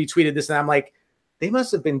being retweeted, this and that, I'm like, they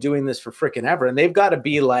must have been doing this for freaking ever, and they've got to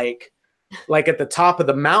be like at the top of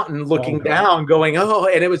the mountain, looking down, going, oh,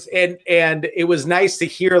 and it was nice to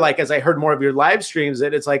hear, like, as I heard more of your live streams,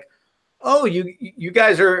 that it's like, oh, you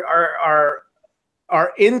guys are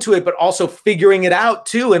into it, but also figuring it out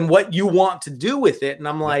too, and what you want to do with it. And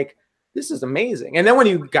I'm like, this is amazing. And then when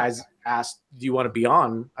you guys asked, do you want to be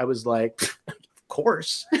on? I was like, of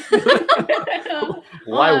course.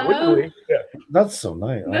 Why wouldn't we? Yeah. That's so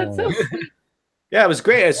nice. That's so yeah, it was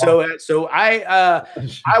great. So I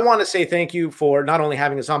want to say thank you for not only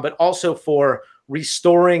having us on, but also for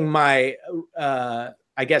restoring my,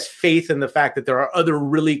 I guess, faith in the fact that there are other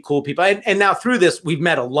really cool people. And now through this, we've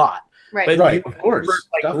met a lot. Right. But right, of course.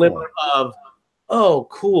 Like glimmer of, oh,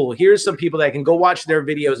 cool. Here's some people that can go watch their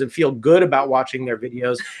videos and feel good about watching their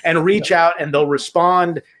videos and reach out, and they'll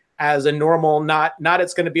respond as a normal, not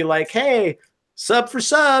it's going to be like, hey, sub for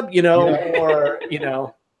sub, you know, or, you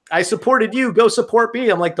know, I supported you, go support me.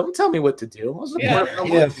 I'm like, don't tell me what to do.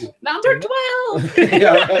 Number 12.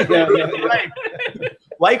 Right.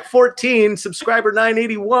 Like 14, subscriber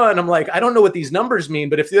 981. I'm like, I don't know what these numbers mean,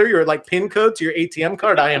 but if they're your like pin code to your ATM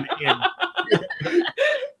card, I am in.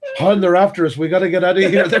 Han, they're after us. We got to get out of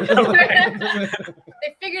here. They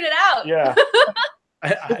figured it out. Yeah.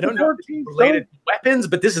 I don't know related weapons,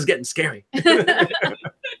 but this is getting scary.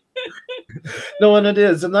 No, and it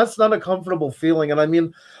is. And that's not a comfortable feeling. And I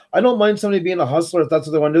mean, I don't mind somebody being a hustler if that's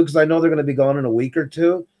what they want to do, because I know they're going to be gone in a week or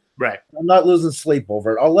two. Right. I'm not losing sleep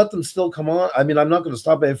over it. I'll let them still come on. I mean, I'm not going to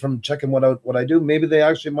stop them from checking what I do. Maybe they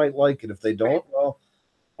actually might like it. If they don't, well,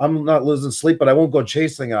 I'm not losing sleep, but I won't go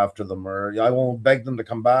chasing after them, or I won't beg them to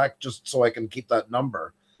come back just so I can keep that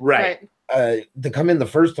number. Right. To come in the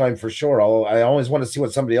first time for sure. I always want to see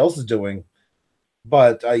what somebody else is doing.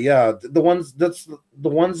 But yeah, the ones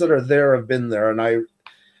that are there have been there, and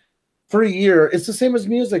for a year, it's the same as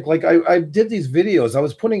music. Like I did these videos. I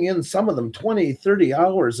was putting in some of them 20, 30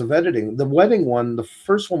 hours of editing. The wedding one, the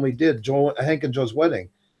first one we did, Hank and Joe's wedding,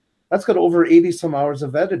 that's got over 80 some hours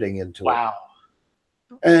of editing into it. Wow.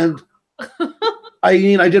 And I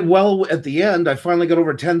mean, I did well at the end. I finally got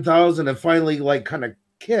over 10,000 and finally like kind of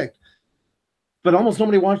kicked. But almost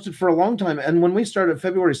nobody watched it for a long time. And when we started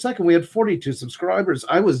February 2nd, we had 42 subscribers.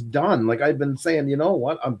 I was done. Like I'd been saying, you know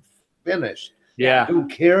what? I'm finished. Yeah. I don't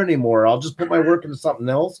care anymore. I'll just put my work into something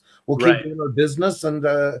else. We'll keep doing our business, and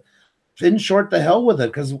in short, the hell with it.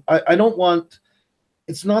 Because I don't want,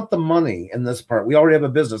 it's not the money in this part. We already have a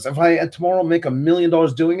business. If I tomorrow make $1 million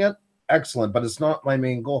doing it, excellent. But it's not my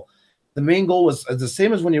main goal. The main goal was the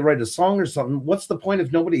same as when you write a song or something. What's the point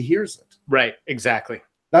if nobody hears it? Right. Exactly.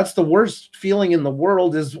 That's the worst feeling in the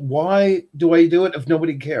world, is why do I do it if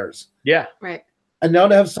nobody cares? Yeah. Right. And now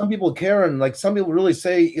to have some people care, and like some people really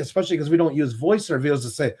say, especially because we don't use voice in our videos, to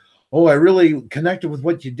say, oh, I really connected with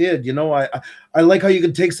what you did. You know, I like how you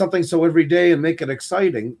can take something so everyday and make it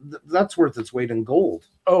exciting. That's worth its weight in gold.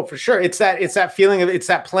 Oh, for sure. It's that feeling of, it's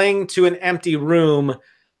that playing to an empty room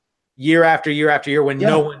year after year after year when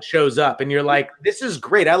no one shows up, and you're like, this is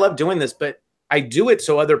great. I love doing this, but I do it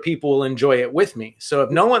so other people will enjoy it with me. So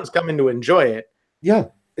if no one's coming to enjoy it,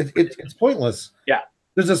 it's pointless. Yeah.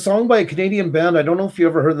 There's a song by a Canadian band. I don't know if you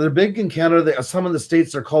ever heard. They're big in Canada. Some of the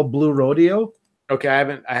states are called Blue Rodeo. Okay,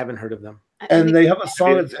 I haven't heard of them. And they have a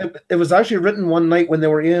song. It was actually written one night when they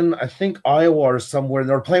were in, I think, Iowa or somewhere.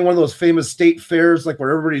 They were playing one of those famous state fairs, like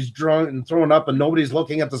where everybody's drunk and throwing up and nobody's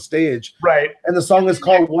looking at the stage. Right. And the song is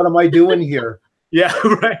called "What Am I Doing Here?" Yeah,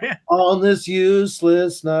 right. On this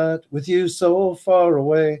useless night, with you so far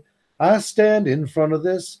away, I stand in front of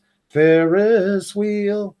this Ferris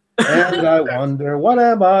wheel. And I wonder, what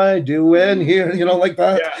am I doing here? You know, like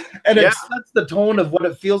that. Yeah. And it sets the tone of what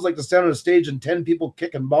it feels like to stand on a stage and 10 people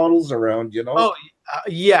kicking bottles around, you know? Oh,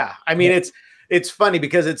 yeah. I mean, it's funny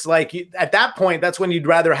because it's like at that point, that's when you'd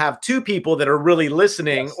rather have 2 people that are really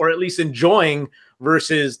listening or at least enjoying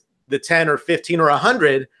versus the 10 or 15 or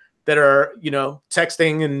 100 that are, you know,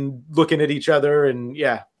 texting and looking at each other. And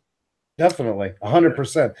Definitely,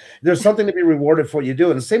 100%. There's something to be rewarded for what you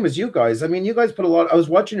do. And the same as you guys. I mean, you guys put a lot. I was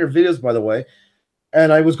watching your videos, by the way,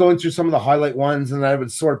 and I was going through some of the highlight ones, and I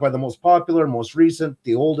would sort by the most popular, most recent,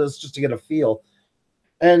 the oldest, just to get a feel.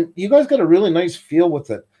 And you guys got a really nice feel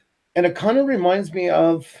with it. And it kind of reminds me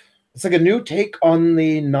of, it's like a new take on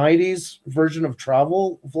the 90s version of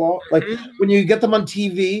travel vlog. Like when you get them on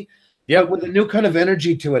TV, with a new kind of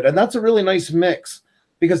energy to it. And that's a really nice mix.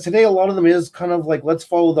 Because today a lot of them is kind of like, let's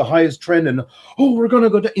follow the highest trend and, oh, we're going to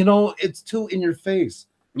go, you know, it's too in your face.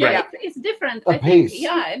 Yeah, it's different. I think,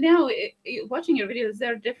 now watching your videos,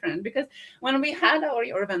 they're different because when we had our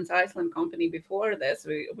Urban Iceland company before this,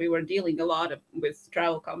 we were dealing a lot with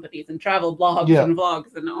travel companies and travel blogs and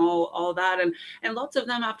vlogs and all that. And lots of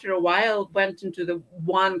them after a while went into the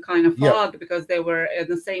one kind of vlog because they were in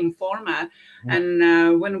the same format.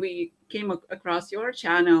 And when we came across your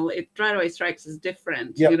channel, it right away strikes as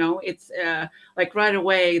different. You know, it's like right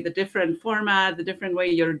away the different format, the different way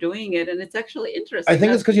you're doing it, and it's actually interesting. I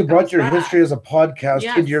think it's because you brought your history as a podcast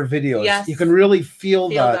into your videos. You can really feel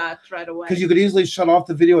that right away, because you could easily shut off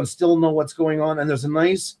the video and still know what's going on, and there's a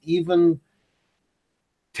nice even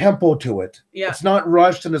tempo to it. It's not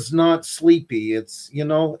rushed and it's not sleepy. It's, you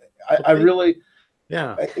know, I really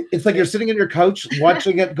it's like you're sitting in your couch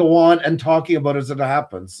watching it go on and talking about it as it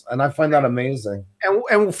happens, and I find that amazing. And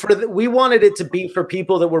we wanted it to be for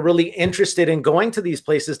people that were really interested in going to these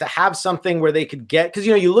places to have something where they could get, because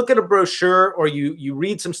you know, you look at a brochure or you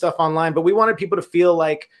read some stuff online, but we wanted people to feel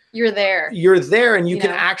like you're there and you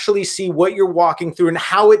can actually see what you're walking through and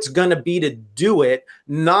how it's going to be to do it,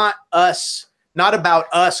 not about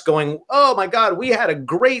us going, oh my God, we had a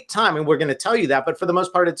great time. And we're going to tell you that. But for the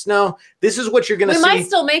most part, it's no, this is what you're going to see. We might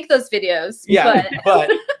still make those videos.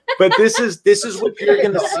 But this is what you're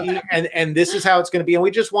going to see. And this is how it's going to be. And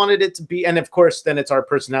we just wanted it to be. And of course, then it's our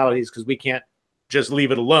personalities because we can't just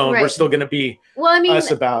leave it alone. We're still going to be us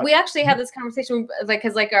about. We actually had this conversation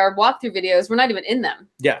because our walkthrough videos, we're not even in them.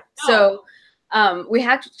 So we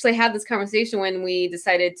actually had this conversation when we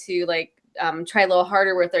decided to try a little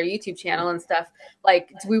harder with our YouTube channel and stuff. Like,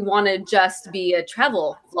 do we want to just be a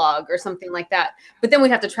travel vlog or something like that? But then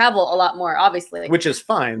we'd have to travel a lot more, obviously. Which is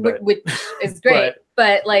fine. Which is great.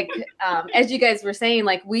 But as you guys were saying,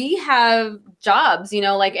 we have jobs, you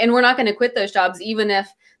know, and we're not going to quit those jobs, even if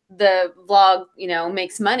the vlog, you know,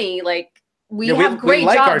 makes money. We have great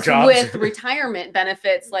jobs with retirement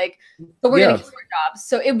benefits, but we're going to keep our jobs.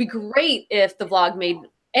 So it'd be great if the vlog made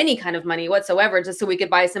any kind of money whatsoever, just so we could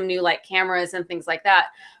buy some new cameras and things like that.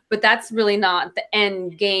 But that's really not the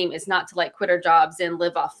end game, is not to quit our jobs and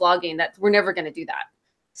live off vlogging. That we're never going to do that.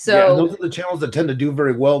 So those are the channels that tend to do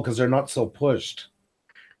very well because they're not so pushed.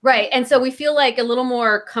 Right. And so we feel a little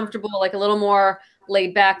more comfortable, a little more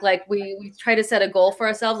laid back. We try to set a goal for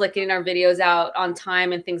ourselves, getting our videos out on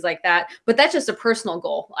time and things like that. But that's just a personal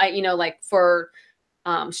goal, for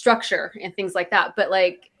structure and things like that. But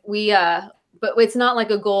but it's not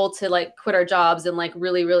a goal to quit our jobs and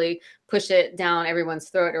really, really push it down everyone's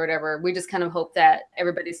throat or whatever. We just kind of hope that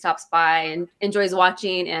everybody stops by and enjoys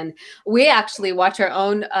watching. And we actually watch our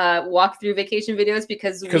own walkthrough vacation videos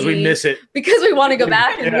because we miss it, because we want to go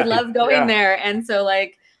back and we love going there. And so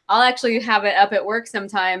I'll actually have it up at work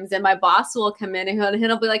sometimes, and my boss will come in and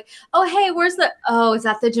he'll be like, "Oh, hey, is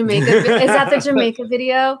that the Jamaica? Is that the Jamaica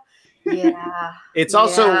video?" Yeah. It's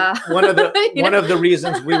also one of the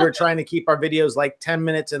reasons we were trying to keep our videos 10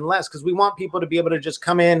 minutes and less, because we want people to be able to just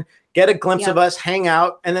come in, get a glimpse of us, hang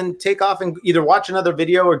out, and then take off and either watch another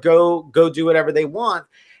video or go do whatever they want.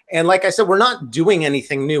 And like I said, we're not doing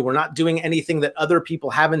anything new. We're not doing anything that other people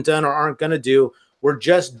haven't done or aren't going to do. We're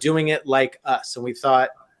just doing it like us. And we thought,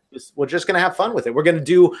 we're just going to have fun with it. We're going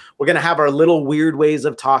to have our little weird ways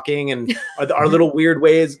of talking and our little weird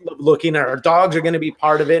ways of looking. Our dogs are going to be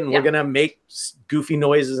part of it, and we're going to make goofy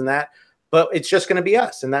noises and that. But it's just going to be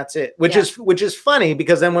us, and that's it. Which is funny,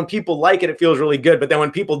 because then when people like it, it feels really good. But then when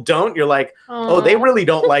people don't, you're like, oh, they really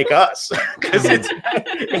don't like us, because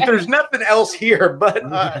there's nothing else here but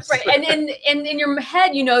us. Right, and in your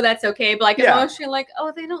head, you know that's okay, but emotionally,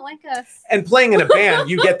 oh, they don't like us. And playing in a band,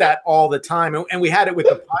 you get that all the time. And we had it with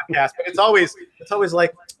the podcast, but it's always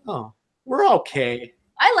like, oh, we're okay.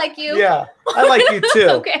 I like you. Yeah, I like you too.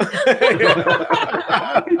 Okay.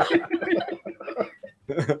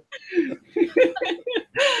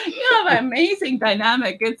 You have an amazing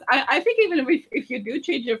dynamic. It's I think even if you do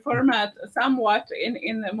change your format somewhat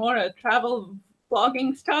in a more travel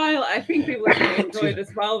vlogging style, I think people will enjoy it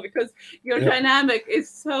as well, because your dynamic is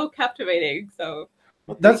so captivating. So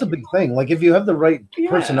that's a big thing. Like if you have the right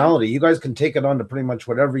personality, you guys can take it on to pretty much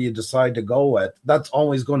whatever you decide to go with. That's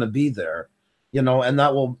always going to be there, you know, and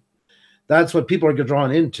that's what people are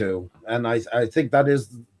drawn into. And I think that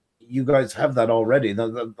is, you guys have that already. A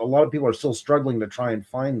lot of people are still struggling to try and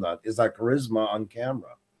find that. Is that charisma on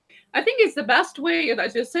camera? I think it's the best way,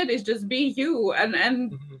 as you said, is just be you, and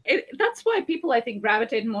that's why people, I think,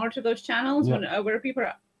 gravitate more to those channels where people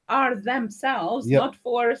are themselves, not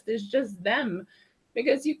forced. It's just them,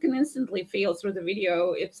 because you can instantly feel through the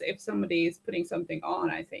video if somebody is putting something on.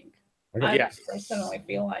 I think I personally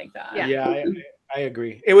feel like that. I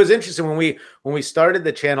agree. It was interesting when we started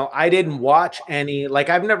the channel. I didn't watch any, like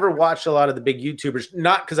I've never watched a lot of the big YouTubers,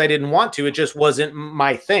 not because I didn't want to. It just wasn't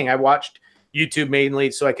my thing. I watched YouTube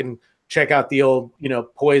mainly so I can check out the old, you know,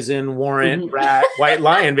 Poison, Warrant, Rat, White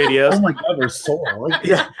Lion videos. Oh my God, they're so like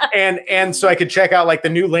and so I could check out like the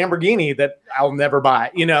new Lamborghini that I'll never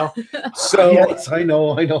buy, you know. So yes, I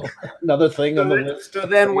know. Another thing on the list. So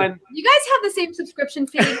then when you guys have the same subscription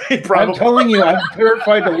feed, I'm telling you, I'm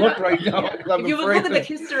terrified to look right now. You will look at the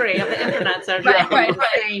history of the internet, so right.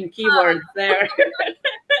 Same keywords there.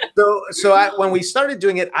 So when we started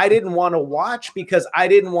doing it, I didn't want to watch because I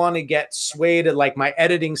didn't want to get swayed to like my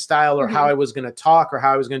editing style or how I was going to talk or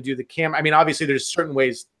how I was going to do the camera. I mean, obviously there's certain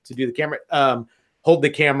ways to do the camera, hold the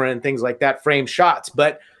camera and things like that, frame shots.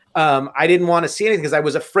 But I didn't want to see anything because I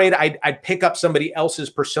was afraid I'd pick up somebody else's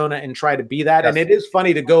persona and try to be that. Yes. And it is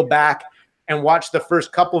funny to go back and watch the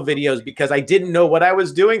first couple videos because I didn't know what I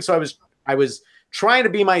was doing. So I was trying to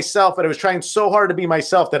be myself, but I was trying so hard to be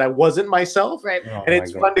myself that I wasn't myself. Right. Oh, and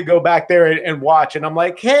it's fun to go back there and watch. And I'm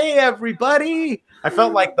like, hey, everybody. I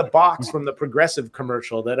felt like the box from the Progressive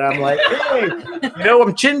commercial that I'm like, hey, you know,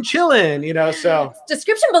 I'm chilling, you know, so.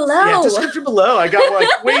 Description below. Yeah, description below. I got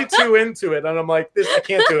like way too into it. And I'm like, I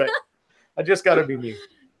can't do it. I just got to be me.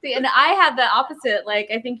 See, and I had the opposite.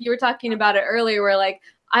 Like, I think you were talking about it earlier where like,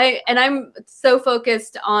 I'm so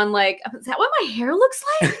focused on like, is that what my hair looks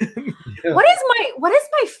like? What is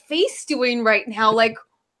my face doing right now? Like,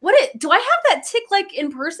 do I have that tick like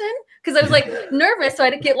in person? Because I was like nervous, so I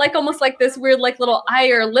get like almost like this weird like little eye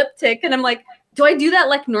or lip tick, and I'm like, do I do that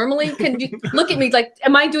like normally? Can you look at me like,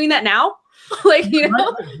 am I doing that now? Like, you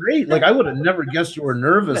know, great. Like I would have never guessed you were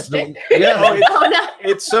nervous.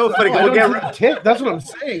 It's so funny. That's what I'm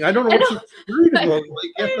saying. I don't know what you're worried about.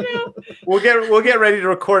 Like, we'll get ready to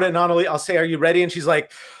record it, and I'll say, "Are you ready?" And she's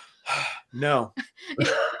like, "No."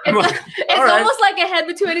 It's almost like a head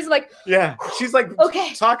between. He's like, yeah. She's like,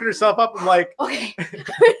 talking herself up. I'm like, okay.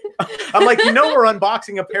 I'm like, you know, we're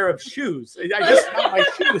unboxing a pair of shoes. I just got my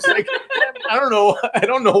shoes. Like, I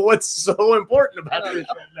don't know what's so important about this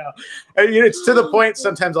right now. And, you know, it's to the point.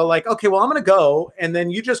 Sometimes I'll like, okay, well, I'm gonna go, and then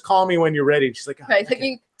you just call me when you're ready. And she's like, right, okay. Like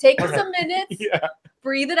you take some minutes,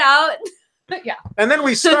 breathe it out. Yeah. And then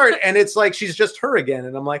we start, and it's like she's just her again,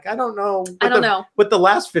 and I'm like, I don't know. What the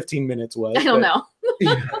last 15 minutes was. I don't know.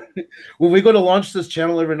 When we go to launch this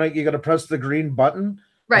channel every night, you got to press the green button.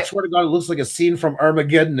 Right. I swear to God, it looks like a scene from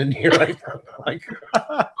Armageddon in here. Like,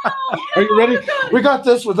 are you ready? We got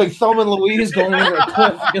this with like Thelma and Louise going over a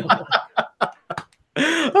cliff. You know?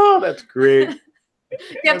 Oh, that's great.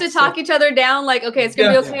 You have to talk each other down. Like, okay, it's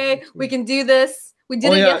gonna be okay. We can do this. We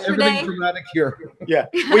did it yesterday. Everything's dramatic here. Yeah,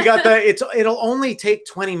 we got it'll only take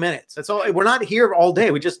 20 minutes. That's all. We're not here all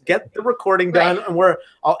day. We just get the recording done, and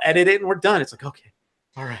I'll edit it, and we're done. It's like, okay,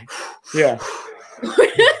 all right, yeah.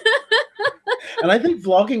 And I think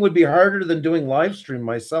vlogging would be harder than doing live stream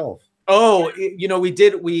myself. Oh, you know, we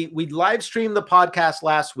live streamed the podcast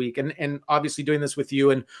last week, and obviously doing this with you,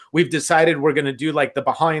 and we've decided we're going to do like the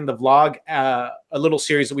behind the vlog, a little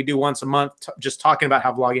series that we do once a month, just talking about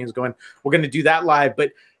how vlogging is going. We're going to do that live,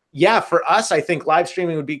 but yeah, for us, I think live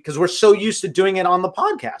streaming would be, because we're so used to doing it on the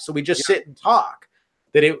podcast, so we just sit and talk.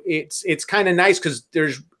 That it's kind of nice because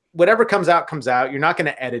there's whatever comes out. You're not going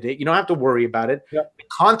to edit it. You don't have to worry about it. Yep. The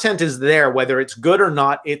content is there, whether it's good or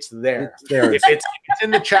not. It's there. If it's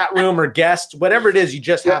in the chat room or guest, whatever it is, you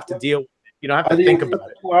just have to deal with it. You don't have to think about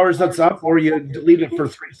it. 2 hours that's up, or you delete it for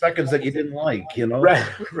 3 seconds that you didn't like. You know.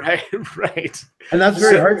 Right. And that's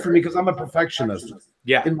very hard for me because I'm a perfectionist.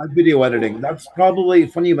 Yeah. In my video editing, that's probably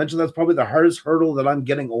funny you mentioned. That's probably the hardest hurdle that I'm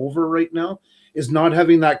getting over right now, is not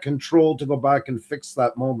having that control to go back and fix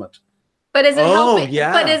that moment. But is it helping?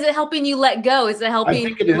 Yeah. But is it helping you let go? Is it helping I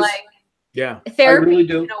think it is. Like therapy I really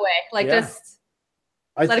do. in a way? Like just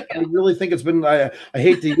I really think it's been, I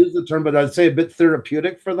hate to use the term, but I'd say a bit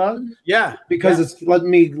therapeutic for that. Yeah. Because it's let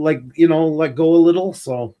me, like, you know, let go a little.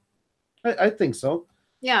 So I think so.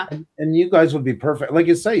 Yeah. And you guys would be perfect. Like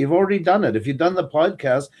you say, you've already done it. If you've done the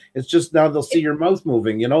podcast, it's just now they'll see your mouth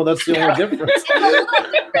moving. You know, that's the only difference. It's a little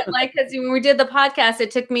different. Like, because when we did the podcast,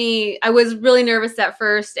 it took me, I was really nervous at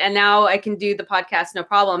first, and now I can do the podcast no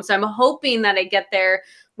problem. So I'm hoping that I get there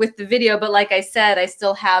with the video. But like I said, I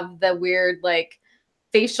still have the weird, like,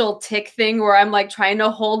 facial tick thing where I'm like trying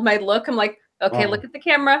to hold my look. I'm like, okay, look at the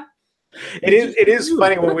camera. It is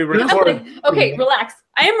funny when we record. Like, okay, relax.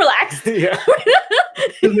 I am relaxed. Yeah.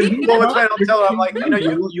 I'll tell her, I'm like,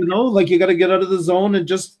 you know, like you got to get out of the zone and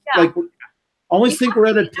just like always think we're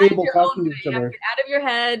at a table talking to each other. Get out of your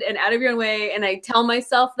head and out of your own way. And I tell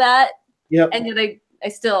myself that. Yep. And yet I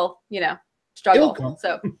still, you know, struggle.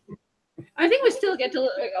 So I think we still get to,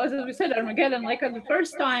 as we said, Armageddon. Like the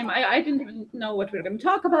first time, I didn't even know what we were going to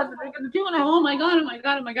talk about, what we were going to do, and oh my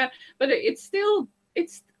god! But it's still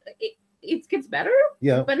it gets better.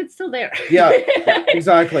 Yeah. But it's still there. Yeah,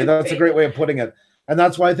 exactly. That's a great way of putting it, and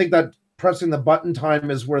that's why I think that pressing the button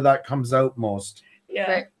time is where that comes out most.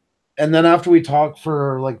 Yeah. Right. And then after we talk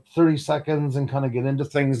for like 30 seconds and kind of get into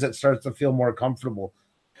things, it starts to feel more comfortable.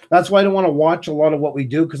 That's why I don't want to watch a lot of what we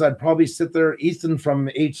do, because I'd probably sit there. Ethan from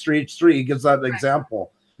H3H3 gives that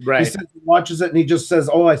example. Right. He watches it and he just says,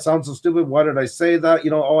 "Oh, I sound so stupid. Why did I say that? You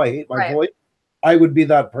know, oh, I hate my voice." I would be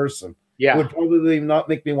that person. Yeah. It would probably not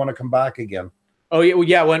make me want to come back again. Oh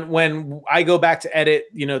yeah. When I go back to edit,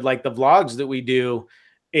 you know, like the vlogs that we do,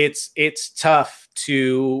 it's tough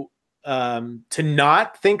to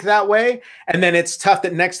not think that way. And then it's tough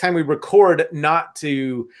that next time we record not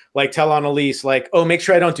to like tell Annalise like, oh, make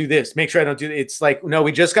sure I don't do this. Make sure I don't do that. It's like, no,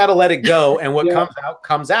 we just got to let it go. And what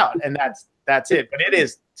comes out. And that's it. But it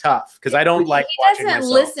is tough because I don't like watching myself. He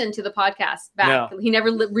doesn't listen to the podcast back. No. He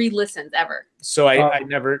never re-listens ever. So I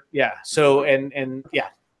never, So, and yeah,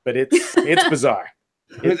 but it's bizarre.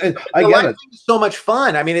 I get it. It's so much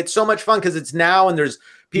fun. I mean, it's so much fun because it's now and there's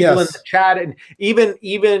people in the chat, and even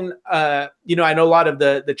you know, I know a lot of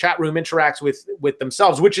the chat room interacts with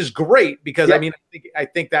themselves, which is great because I mean, I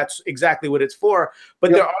think that's exactly what it's for.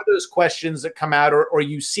 But there are those questions that come out, or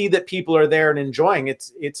you see that people are there and enjoying.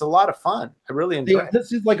 It's a lot of fun. I really enjoy it.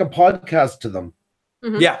 This is like a podcast to them.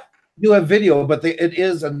 Mm-hmm. Yeah, you have video, but it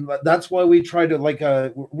is, and that's why we try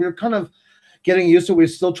to we're kind of getting used to. We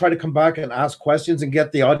still try to come back and ask questions and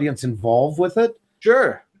get the audience involved with it.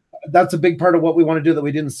 Sure. That's a big part of what we want to do that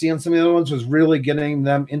we didn't see on some of the other ones, was really getting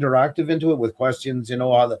them interactive into it with questions. You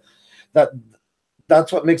know, how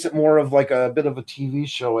that's what makes it more of like a bit of a TV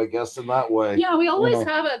show, I guess, in that way. Yeah, we always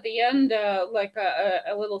have at the end like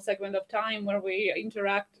a little segment of time where we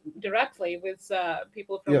interact directly with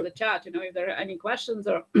people from the chat. You know, if there are any questions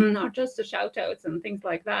or just the shout outs and things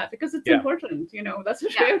like that, because it's important. You know, that's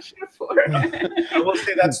what we're here for. I will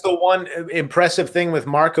say that's the one impressive thing with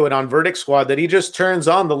Marco and on Verdict Squad, that he just turns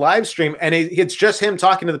on the live stream and it's just him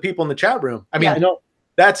talking to the people in the chat room. I mean, I know.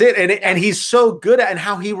 That's it. And he's so good at and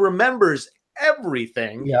how he remembers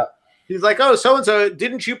everything. Yeah. He's like, oh, so-and-so,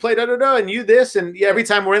 didn't you play da-da-da and you this? And every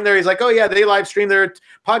time we're in there, he's like, oh yeah, they live streamed their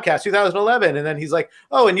podcast 2011. And then he's like,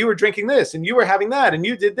 oh, and you were drinking this and you were having that and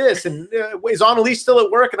you did this. And is Annalise still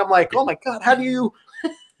at work? And I'm like, oh my God, how do you?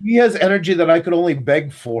 He has energy that I could only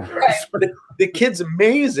beg for. Right. The kid's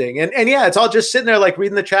amazing. And yeah, it's all just sitting there like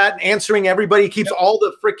reading the chat and answering everybody. He keeps all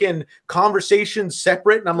the freaking conversations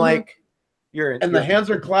separate. And I'm like, the hands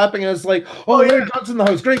are clapping, and it's like, oh, Larry Johnson in the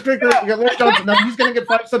house. Great. We got Larry Johnson. Now he's going to get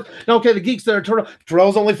 5 steps. No, okay, the geek's there.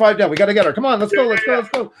 Terrell's only 5 down. We got to get her. Come on, let's go.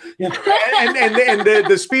 Yeah. and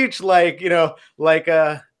the speech, like, you know, like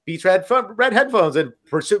Beats red headphones and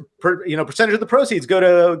percentage of the proceeds go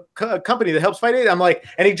to a company that helps fight AIDS. I'm like,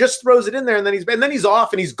 and he just throws it in there, and then he's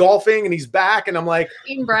off and he's golfing and he's back, and I'm like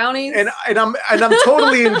eating brownies, and I'm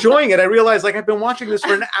totally enjoying it. I realize like I've been watching this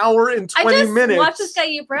for an hour and 20 minutes. Watch this guy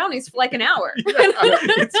eat brownies for like an hour.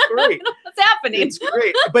 It's great. What's happening? It's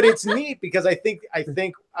great, but it's neat because I think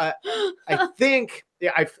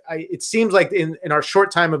it seems like in our short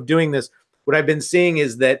time of doing this, what I've been seeing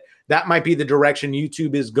is that might be the direction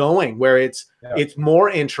YouTube is going, where it's more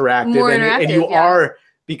interactive, and you are,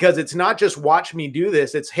 because it's not just watch me do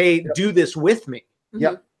this, it's hey, do this with me.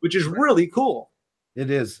 Yeah, which is really cool. It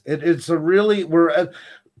is. It's a really,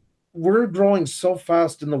 we're growing so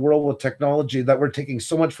fast in the world with technology that we're taking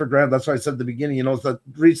so much for granted. That's why I said at the beginning, you know, that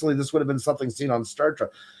recently this would have been something seen on Star Trek.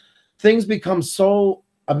 Things become so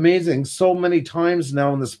amazing so many times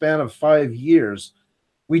now in the span of 5 years.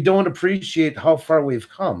 We don't appreciate how far we've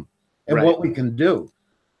come and what we can do.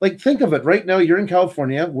 Like, think of it. Right now, you're in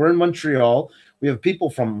California. We're in Montreal. We have people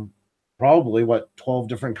from probably what 12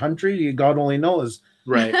 different countries. God only knows.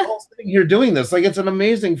 Right. You're doing this. Like, it's an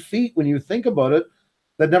amazing feat when you think about it.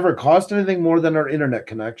 That never cost anything more than our internet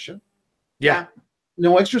connection. Yeah.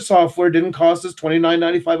 No extra software, didn't cost us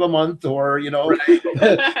 $29.95 a month, or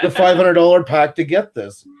the $500 pack to get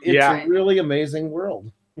this. It's a really amazing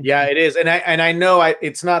world. Yeah, it is. And I know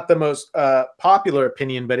it's not the most popular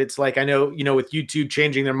opinion, but it's like, I know, with YouTube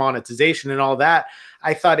changing their monetization and all that,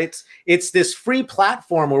 I thought it's this free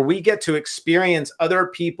platform where we get to experience other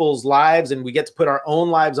people's lives and we get to put our own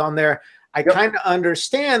lives on there. I kind of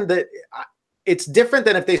understand that it's different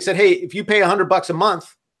than if they said, hey, if you pay $100 a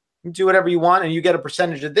month, you do whatever you want and you get a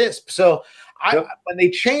percentage of this. So when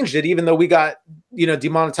they changed it, even though we got,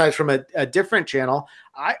 demonetized from a different channel,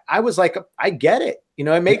 I was like, I get it.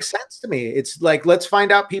 It makes sense to me. It's like, let's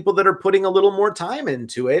find out people that are putting a little more time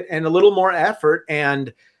into it and a little more effort.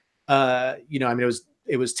 And,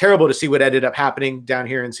 it was terrible to see what ended up happening down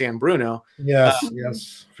here in San Bruno.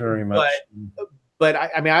 Yes, very much. But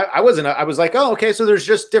I was like, oh, okay, so there's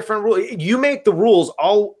just different rules. You make the rules.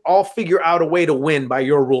 I'll figure out a way to win by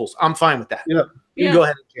your rules. I'm fine with that. You can go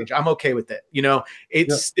ahead and change. I'm okay with it.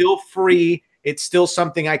 It's still free. It's still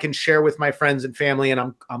something I can share with my friends and family,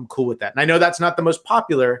 and I'm cool with that. And I know that's not the most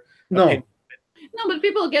popular opinion. No, but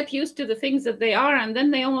people get used to the things that they are, and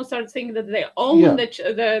then they almost start thinking that they own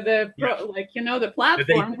the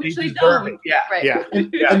platform, which they don't.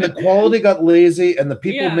 And the quality got lazy, and the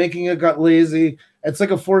people making it got lazy. It's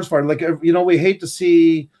like a forest fire. Like, we hate to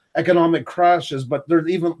see economic crashes, but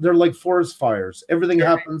they're like forest fires. Everything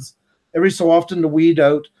happens every so often to weed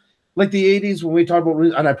out. Like the 80s, when we talk about,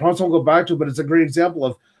 and I promise I won't go back to it, but it's a great example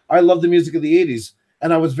of, I love the music of the 80s.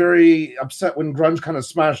 And I was very upset when grunge kind of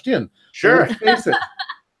smashed in. Sure. Let's face it.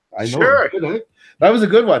 I know. Sure. That was a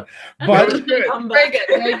good one. But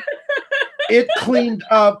it cleaned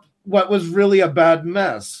up what was really a bad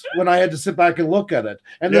mess when I had to sit back and look at it.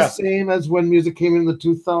 And the same as when music came in the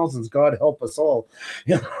 2000s. God help us all.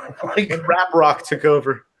 Like when rap rock took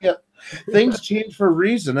over. Yeah. Things change for a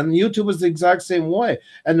reason. And YouTube was the exact same way.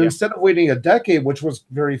 And instead of waiting a decade, which was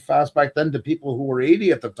very fast back then to people who were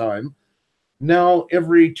 80 at the time, now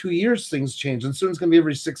every 2 years things change, and soon it's going to be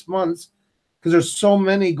every 6 months because there's so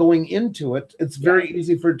many going into it. It's very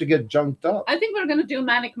easy for it to get junked up. I think we're going to do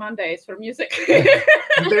Manic Mondays for music. There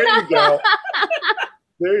you go.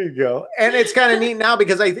 There you go. And it's kind of neat now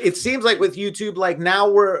because it seems like with YouTube, like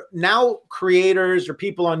now creators or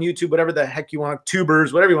people on YouTube, whatever the heck you want,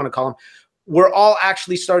 tubers, whatever you want to call them, we're all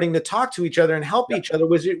actually starting to talk to each other and help each other,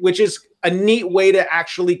 which is a neat way to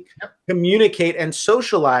actually communicate and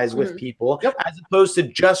socialize with people, as opposed to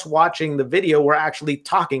just watching the video. We're actually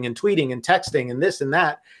talking and tweeting and texting and this and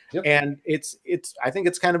that. And I think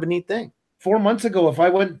it's kind of a neat thing. 4 months ago, if I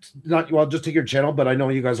went, I'll just take your channel, but I know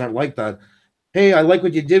you guys aren't like that. Hey, I like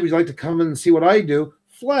what you did. Would you like to come and see what I do?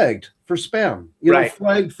 Flagged for spam,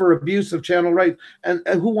 flagged for abuse of channel rights, and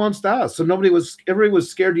who wants to ask? So everybody was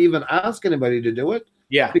scared to even ask anybody to do it,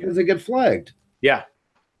 because they get flagged.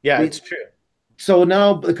 It's true. So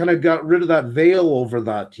now it kind of got rid of that veil over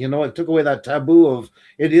that. It took away that taboo of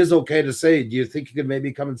it is okay to say, do you think you could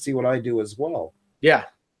maybe come and see what I do as well?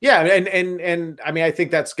 And I mean, I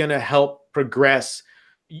think that's going to help progress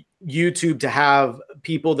YouTube to have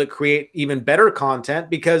people that create even better content,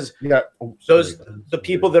 because the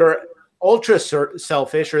people that are ultra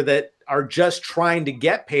selfish or that are just trying to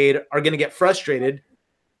get paid are going to get frustrated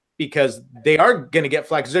because they are going to get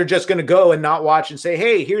flagged. They're just going to go and not watch and say,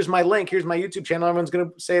 hey, here's my link, here's my YouTube channel. Everyone's going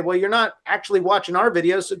to say, well, you're not actually watching our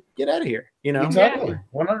videos, so get out of here. Exactly.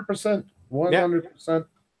 100%. 100%.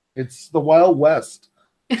 It's the Wild West.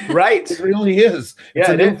 Right. It really is. It's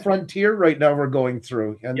a new frontier right now we're going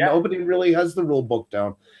through, and nobody really has the rule book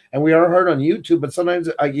down. And we are hard on YouTube, but sometimes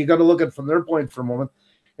you got to look at it from their point for a moment.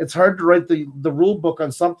 It's hard to write the rule book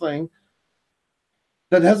on something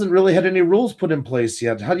that hasn't really had any rules put in place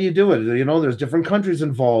yet. How do you do it? There's different countries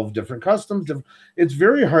involved, different customs. It's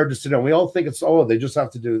very hard to sit down. We all think they just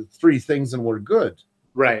have to do 3 things and we're good.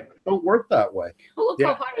 Right. Don't work that way. Well, look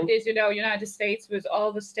how hard it is, United States with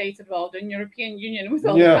all the states involved, in European Union with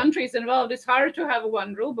all the countries involved. It's hard to have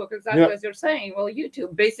one rule book, exactly as you're saying. Well,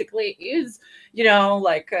 YouTube basically is,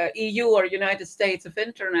 like EU or United States of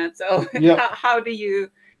internet. So how do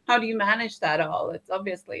you manage that all? It's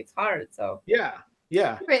hard. So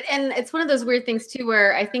Right. And it's one of those weird things too,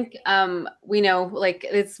 where I think we know, like,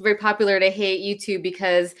 it's very popular to hate YouTube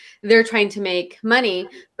because they're trying to make money.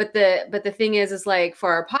 But the thing is like,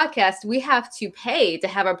 for our podcast, we have to pay to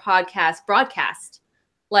have our podcast broadcast.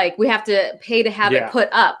 Like, we have to pay to have it put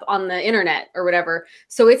up on the internet or whatever.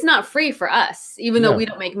 So it's not free for us, even though we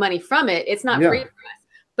don't make money from it. It's not free for us.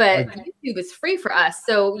 but YouTube is free for us.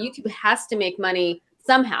 So YouTube has to make money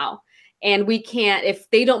somehow. And we can't, if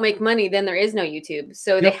they don't make money, then there is no YouTube.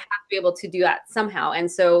 So they have to be able to do that somehow.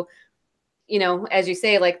 And so, you know, as you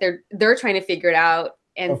say, like they're trying to figure it out,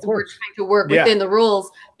 and we're trying to work within the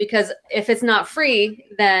rules, because if it's not free,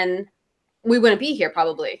 then we wouldn't be here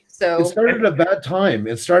probably. So it started at a bad time.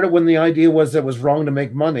 It started when the idea was that it was wrong to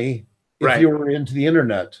make money if you were into the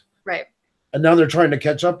internet. Right. And now they're trying to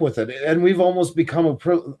catch up with it. And we've almost become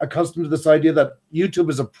accustomed to this idea that YouTube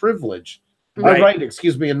is a privilege.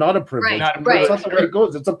 Excuse me, and not a privilege. Not a privilege. That's not the way it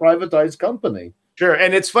goes. It's a privatized company. Sure.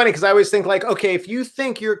 And it's funny because I always think like, okay, if you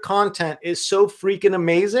think your content is so freaking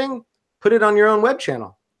amazing, put it on your own web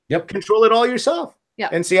channel. Yep. Control it all yourself. Yeah.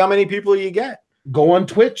 And see how many people you get. Go on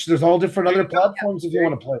Twitch. There's all different other platforms if you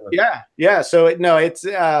want to play with. Yeah. Yeah. So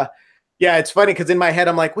it's funny because in my head,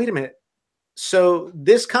 I'm like, wait a minute. So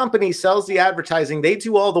this company sells the advertising. They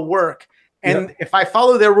do all the work. And if I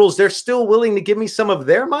follow their rules, they're still willing to give me some of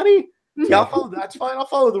their money. Yeah, I'll follow. That's fine. I'll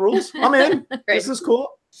follow the rules. I'm in. This is cool.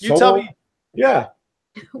 You tell me. Yeah.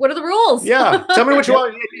 What are the rules? Yeah. Tell me what you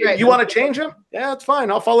want. You want to change them? Yeah, that's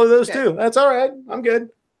fine. I'll follow those too. That's all right. I'm good.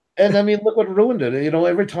 And I mean, look what ruined it. You know,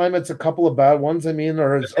 every time it's a couple of bad ones. I mean,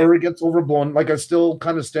 or it gets overblown. Like I still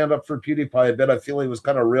kind of stand up for PewDiePie a bit. I feel he was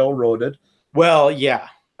kind of railroaded. Well, yeah.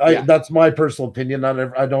 That's my personal opinion. I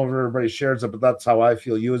don't know if everybody shares it, but that's how I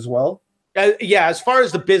feel. You as well? Yeah. As far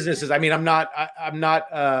as the businesses, I mean, I'm not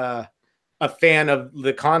a fan of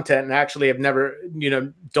the content, and actually have never,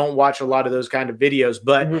 don't watch a lot of those kind of videos.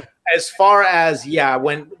 But as far as,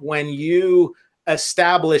 when you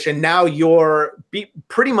establish, and now you're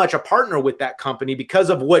pretty much a partner with that company because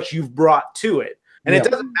of what you've brought to it. And it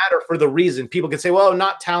doesn't matter for the reason. People can say, well,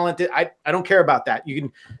 not talented. I don't care about that.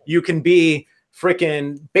 You can be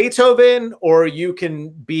freaking Beethoven, or you can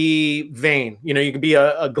be vain. You can be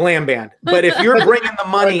a glam band. But if you're bringing the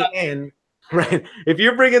money in, right? If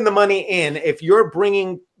you're bringing the money in, if you're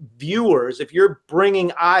bringing viewers, if you're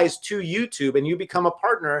bringing eyes to YouTube and you become a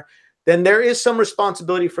partner, then there is some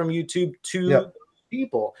responsibility from YouTube to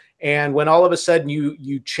people. And when all of a sudden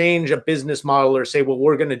you change a business model or say, well,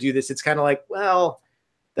 we're going to do this, it's kind of like, well,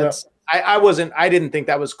 that's I didn't think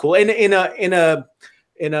that was cool. And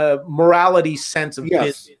in a morality sense of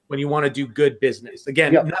business, when you want to do good business.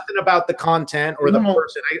 Again, nothing about the content or the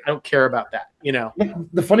person. I don't care about that,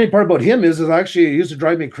 The funny part about him is actually it used to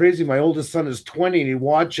drive me crazy. My oldest son is 20 and he'd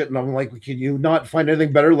watch it and I'm like, can you not find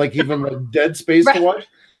anything better? Like even like Dead Space to watch?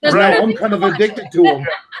 Now I'm kind of addicted to him.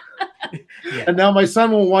 And now my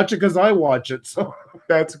son won't watch it because I watch it. So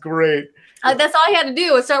that's great. That's all you had to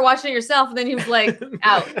do was start watching it yourself, and then he was like,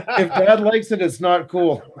 out. If Dad likes it, it's not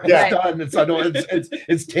cool. It's done.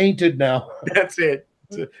 It's tainted now. That's it.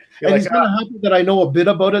 And he's kind of happy that I know a bit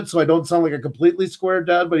about it, so I don't sound like a completely square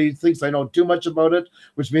dad, but he thinks I know too much about it,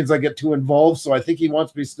 which means I get too involved. So I think he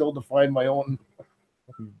wants me still to find my own.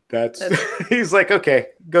 That's he's like, okay,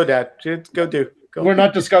 go, Dad. Go do. Go. We're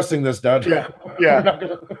not discussing this, Dad. Yeah.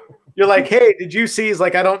 You're like, hey, did you see? He's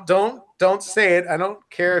like, don't say it. I don't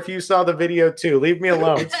care if you saw the video too. Leave me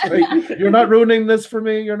alone. You're not ruining this for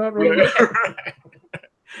me. You're not ruining it.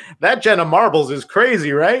 That Jenna Marbles is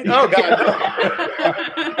crazy, right? Oh God.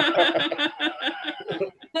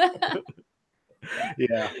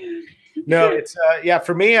 Yeah. No, it's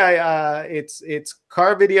for me, it's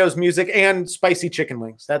car videos, music, and spicy chicken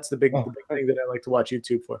wings. That's the big thing that I like to watch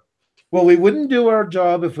YouTube for. Well, we wouldn't do our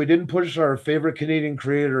job if we didn't push our favorite Canadian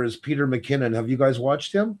creator is Peter McKinnon. Have you guys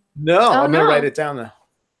watched him? No, I'm gonna write it down though.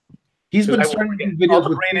 He's been starting to do videos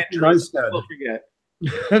with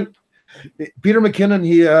Peter McKinnon.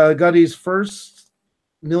 He got his first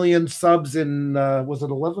 1 million subs in was it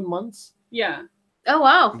 11 months? Yeah. Oh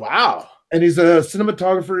wow. Wow. And he's a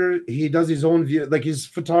cinematographer. He does his own view, like his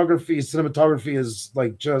photography, his cinematography is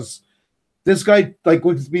like just. This guy like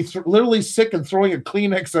would be literally sick and throwing a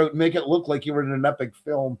Kleenex out and make it look like you were in an epic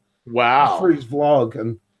film. Wow! For his vlog,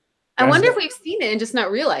 and I wonder if we've seen it and just not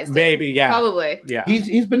realized. Maybe, yeah, probably. Yeah,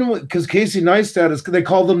 he's been because Casey Neistat is. They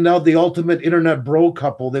call them now the ultimate internet bro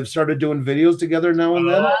couple. They've started doing videos together now and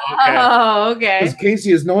then. Oh, okay. Because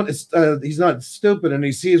Casey is known. He's not stupid, and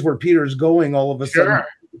he sees where Peter's going. All of a sudden,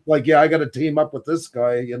 like, I got to team up with this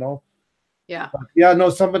guy. Yeah. Yeah, no,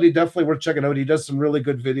 somebody definitely worth checking out. He does some really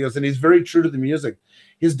good videos, and he's very true to the music.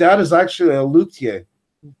 His dad is actually a luthier.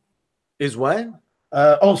 Is what?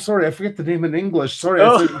 Oh, sorry, I forget the name in English. Sorry,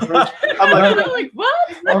 I said it in French. I'm like,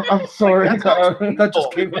 what? I'm sorry. That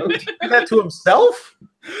just came out. He did that to himself?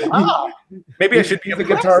 Wow. Maybe I should be a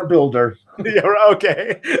guitar builder. Yeah,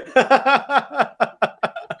 okay.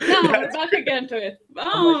 No, we're back again to it.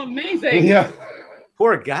 Oh, amazing. Yeah.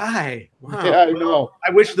 Poor guy. Wow. Yeah, I know. I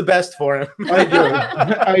wish the best for him. I do.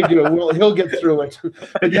 I do. Well, he'll get through it.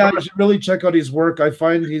 But yeah, you should really check out his work. I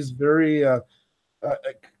find he's very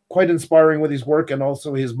quite inspiring with his work and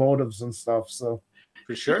also his motives and stuff. So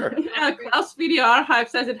for sure. Klaus Video Archive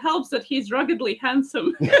says it helps that he's ruggedly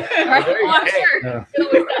handsome. Yeah.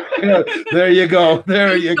 There you go.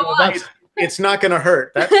 There you go. It's not going to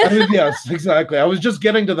hurt. Yes, exactly. I was just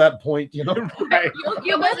getting to that point, you know. Right.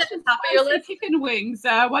 You mentioned chicken wings.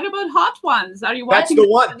 What about hot ones? Are you That's watching? the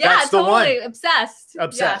one. Yeah, That's the totally. one. Obsessed.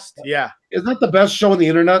 Obsessed. Yeah. Isn't that the best show on the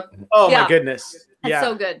internet? Oh Yeah. my goodness. That's Yeah.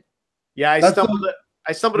 so good. Yeah. I stumbled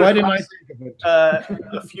Why didn't across I think of it?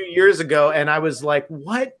 a few years ago, and I was like,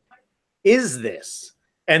 "What is this?"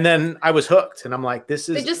 And then I was hooked, and I'm like, "This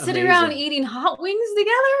is." They just sit amazing. around eating hot wings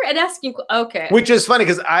together and asking. Okay. Which is funny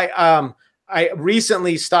because I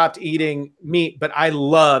recently stopped eating meat, but I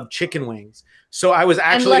love chicken wings. So I was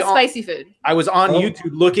actually and less spicy food. I was on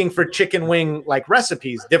YouTube looking for chicken wing like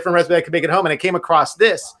recipes, different recipes I could make at home, and I came across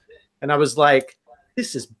this, and I was like,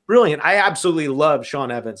 "This is brilliant!" I absolutely love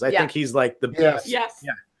Sean Evans. I think he's like the best. Yes.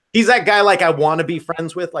 Yeah. He's that guy like I want to be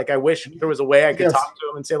friends with. Like I wish there was a way I could talk to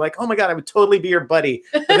him and say like, "Oh my God, I would totally be your buddy."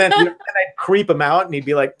 And then and I'd creep him out, and he'd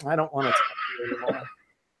be like, "I don't want to talk to you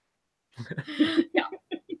anymore." Yeah.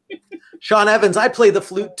 Sean Evans, I play the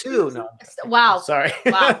flute too. No, Wow. sorry.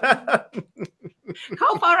 Wow.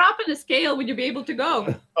 How far up in the scale would you be able to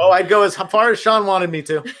go? Oh, I'd go as far as Sean wanted me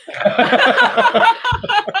to. Could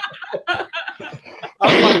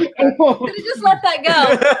have just let that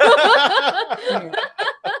go.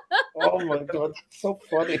 Oh my God, that's so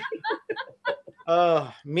funny.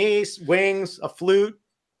 Me, wings, a flute.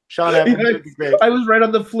 Sean Evans would be great. I was right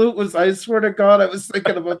on the flute. I swear to God, I was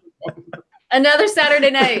thinking about Another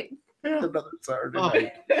Saturday night. another Saturday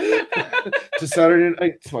night. To Saturday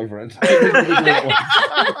nights, my friend.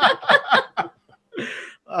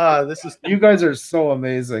 This is You guys are so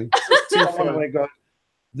amazing. too Oh fun. my God.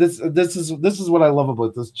 This is what I love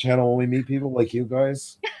about this channel when we meet people like you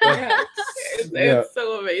guys. It's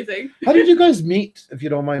so amazing. How did you guys meet, if you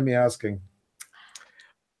don't mind me asking?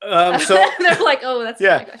 So They're like, oh, that's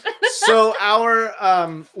yeah. my gosh. So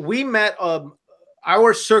we met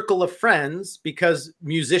our circle of friends because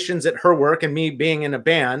musicians at her work and me being in a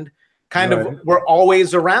band kind of were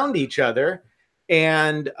always around each other.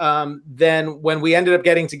 And then when we ended up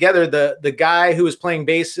getting together, the guy who was playing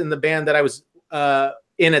bass in the band that I was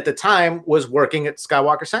in at the time was working at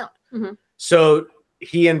Skywalker Sound. Mm-hmm. So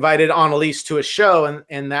he invited Annalise to a show,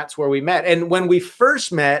 and that's where we met. And when we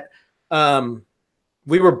first met,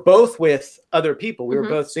 we were both with other people. We were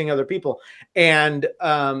both seeing other people. And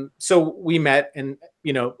so we met, and,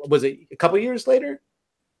 was it a couple years later?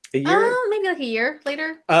 A year? Maybe like a year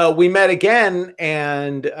later. We met again,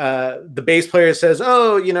 and the bass player says,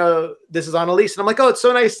 "Oh, this is Annalise." And I'm like, "Oh, it's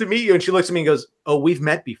so nice to meet you." And she looks at me and goes, "Oh, we've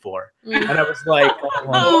met before." And I was like,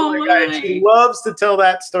 "Oh my God." And she loves to tell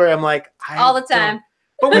that story. I'm like, All the time.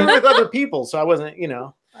 But we were with other people, so I wasn't, I mean,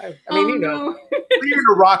 No. when you're in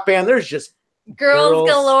a rock band, there's just Girls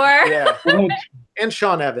galore. Yeah. And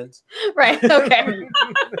Sean Evans. Right. Okay.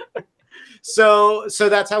 So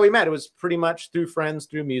that's how we met. It was pretty much through friends,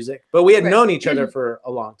 through music, but we had known each other for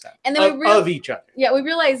a long time. And then of each other. Yeah, we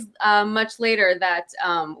realized much later that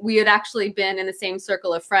we had actually been in the same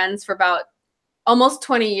circle of friends for about almost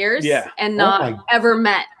 20 years. Yeah. And not ever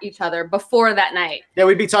met each other before that night. Yeah,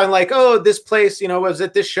 we'd be talking like, "Oh, this place, was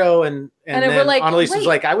at this show," and then then we're like, Annalise was "Wait,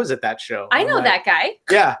 like, "I was at that show." I know that guy.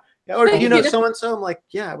 Yeah. Or But, you know so and so. I'm like,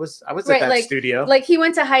 "Yeah, I was at that studio." Like he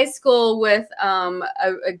went to high school with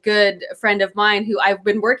a good friend of mine who I've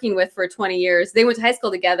been working with for 20 years. They went to high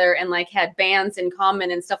school together and like had bands in common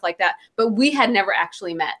and stuff like that. But we had never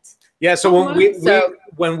actually met. Yeah. So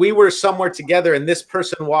when we were somewhere together and this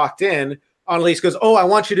person walked in, Annalise goes, "Oh, I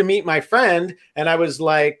want you to meet my friend." And I was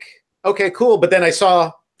like, "Okay, cool." But then I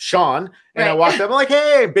saw Sean and I walked up. I'm like,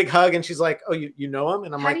 "Hey," big hug. And she's like, "Oh, you know him?"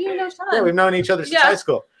 And I'm How like, do you know Sean? "Yeah, we've known each other since high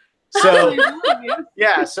school." So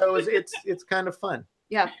yeah, so it's kind of fun.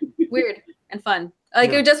 Yeah, weird and fun.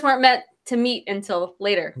 Like we just weren't meant to meet until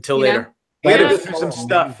later. We had to go through some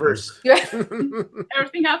stuff first.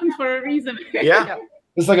 Everything happens for a reason. Yeah.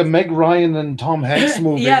 It's like a Meg Ryan and Tom Hanks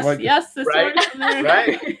movie. Yes, like, yes. Right.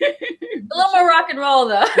 Right. A little more rock and roll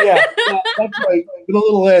though. Yeah, that's right. With a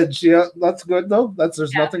little edge. Yeah, that's good though.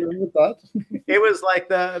 There's nothing wrong with that. It was like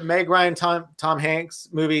the Meg Ryan Tom Hanks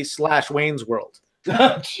movie / Wayne's World.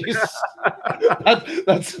 Jeez.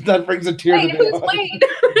 That brings a tear Wait, to who's the eye. Wayne?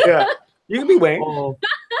 Yeah, you can be Wayne. Oh,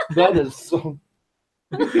 that is so.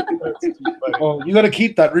 Oh, you got to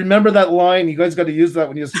keep that. Remember that line. You guys got to use that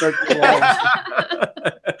when you start your lines.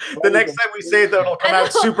 The next time we say it, though, it'll come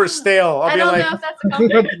out super stale. I don't know if that's a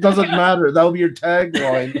compliment. It doesn't matter. That'll be your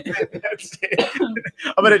tagline.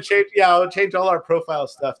 I'm gonna change. Yeah, I'll change all our profile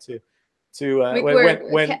stuff to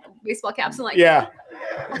when baseball caps and like yeah.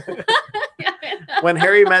 When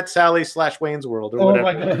Harry met Sally / Wayne's World or whatever.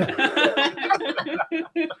 My God.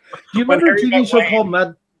 Do you remember a TV show called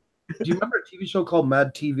Mad? Do you remember a TV show called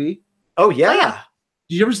Mad TV? Oh yeah.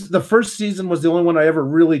 Did you ever? The first season was the only one I ever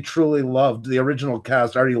really truly loved. The original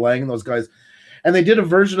cast, Artie Lang and those guys, and they did a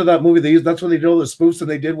version of that movie. They used that's when they did all the spoofs, and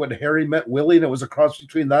they did When Harry Met Willie, and it was a cross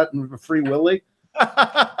between that and Free Willy.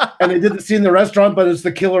 And they did the scene in the restaurant, but it's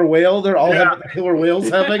the killer whale. They're all having the killer whales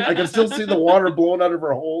having. I can still see the water blowing out of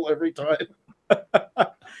her hole every time.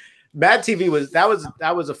 Mad TV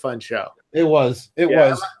was a fun show. It was. It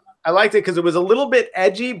was. I liked it because it was a little bit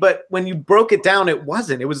edgy, but when you broke it down, it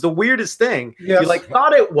wasn't. It was the weirdest thing. Yes. You like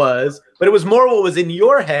thought it was, but it was more what was in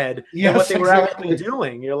your head than what they were actually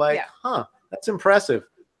doing. You're like, huh, that's impressive.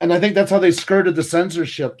 And I think that's how they skirted the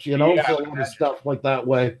censorship, you know, for a lot of stuff like that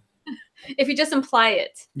way. If you just imply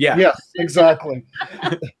it. Yeah. Yes, exactly.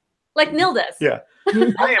 Like Neil does. Yeah.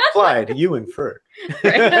 I implied, you inferred.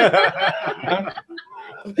 They're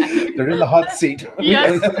in the hot seat.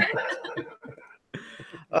 Yes.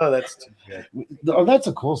 Oh, that's too good. Oh, that's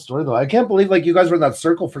a cool story, though. I can't believe like you guys were in that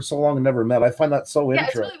circle for so long and never met. I find that so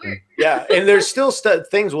interesting. It's really weird. Yeah, and there's still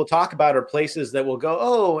things we'll talk about or places that we'll go,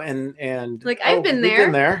 oh, and like I've been there.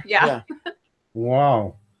 Been there. Yeah.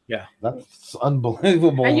 Wow. Yeah. That's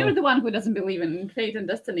unbelievable. And you're the one who doesn't believe in fate and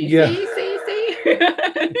destiny. Yeah. See.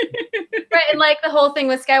 Right, and like the whole thing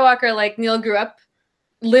with Skywalker, like Neil grew up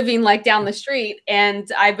living like down the street, and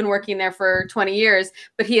I've been working there for 20 years,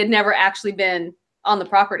 but he had never actually been on the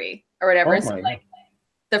property or whatever. So like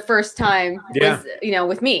the first time was, you know,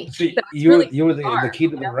 with me. So you were the key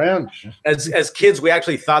to the ranch. As kids, we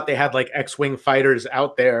actually thought they had like X-Wing fighters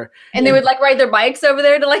out there, and they would like ride their bikes over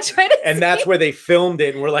there to like try to. And that's where they filmed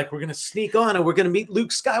it. And we're like, we're gonna sneak on, and we're gonna meet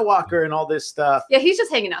Luke Skywalker and all this stuff. Yeah, he's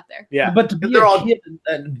just hanging out there. Yeah, but to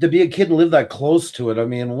be a kid and live that close to it, I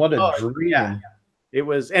mean, what a dream. Yeah. It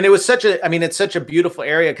was such a, I mean, it's such a beautiful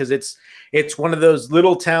area because it's one of those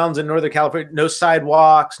little towns in Northern California, no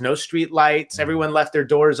sidewalks, no street lights. Everyone left their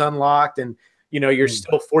doors unlocked, and you know, you're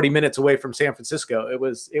still 40 minutes away from San Francisco. It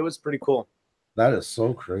was pretty cool. That is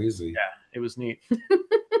so crazy. Yeah, it was neat.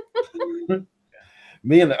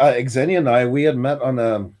 Me and Xenia and I, we had met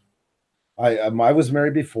on I was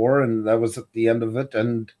married before, and that was at the end of it.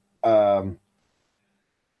 And there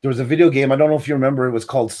was a video game. I don't know if you remember. It was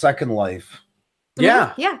called Second Life.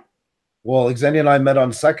 Yeah. Yeah. Well, Xenia and I met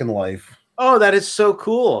on Second Life. Oh, that is so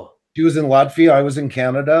cool. She was in Latvia. I was in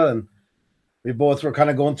Canada, and we both were kind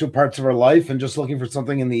of going through parts of our life and just looking for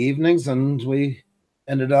something in the evenings, and we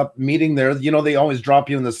ended up meeting there. You know, they always drop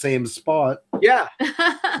you in the same spot. Yeah.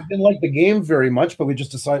 I didn't like the game very much, but we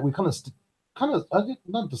just decided we I did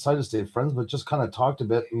not decide to stay friends, but just kind of talked a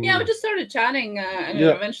bit. Yeah, we just started chatting and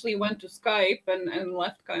eventually went to Skype and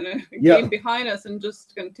left kind of game behind us and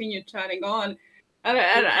just continued chatting on. And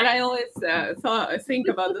I always think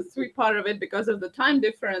about the sweet part of it because of the time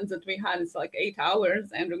difference that we had. It's like 8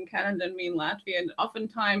 hours, Andrew in Canada and me in Latvia, and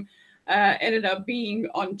oftentimes ended up being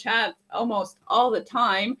on chat almost all the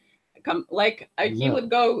time. He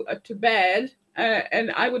would go to bed.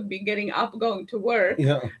 And I would be getting up, going to work,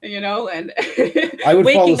 you know, and I would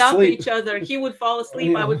waking up each other. He would fall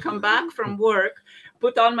asleep. I would come back from work,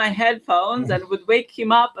 put on my headphones, and would wake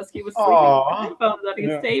him up as he was sleeping with headphones at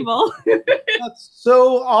his table. That's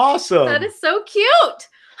so awesome. That is so cute.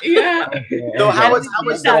 Yeah. So how was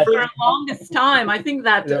that for the longest time? I think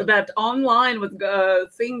that that online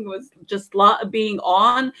thing was just being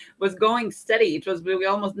on was going steady. It was we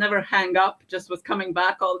almost never hang up. Just was coming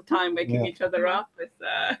back all the time, waking each other up. With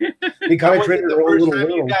he kind of created the first time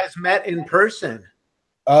you guys met in person.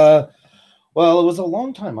 Well, it was a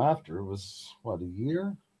long time after. It was what, a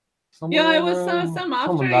year? Somewhere, it was some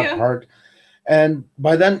after that part. And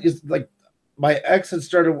by then, it's like. My ex had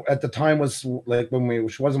started at the time was like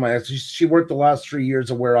she wasn't my ex. She worked the last 3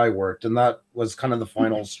 years of where I worked, and that was kind of the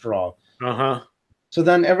final straw. So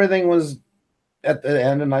then everything was at the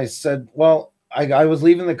end, and I said, well, I was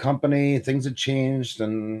leaving the company. Things had changed,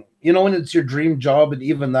 and you know, when it's your dream job, and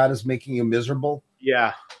even that is making you miserable.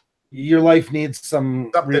 Yeah, your life needs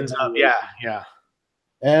something's up. Yeah.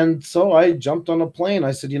 And so I jumped on a plane.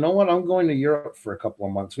 I said, you know what? I'm going to Europe for a couple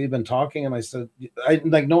of months. We've been talking, and I said,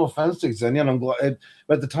 no offense to Xenia, and I'm glad.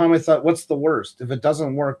 But at the time, I thought, what's the worst? If it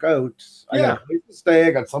doesn't work out, I got a place to stay.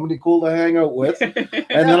 I got somebody cool to hang out with, and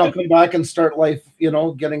then I'll come back and start life, you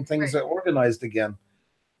know, getting things organized again.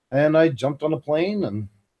 And I jumped on a plane and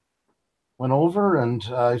went over, and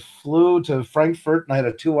I flew to Frankfurt, and I had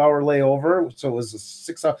a 2-hour layover. So it was a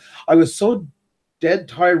 6 hour. I was so dead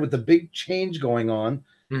tired with the big change going on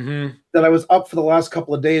that I was up for the last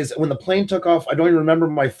couple of days. When the plane took off, I don't even remember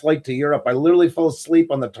my flight to Europe. I literally fell asleep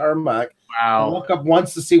on the tarmac. Wow. I woke up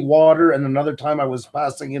once to see water, and another time I was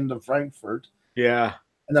passing into Frankfurt. Yeah.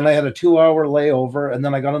 And then I had a 2-hour layover, and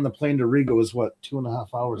then I got on the plane to Riga. It was, what, 2.5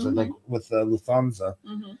 hours, I think, with Lufthansa.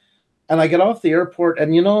 And I get off the airport,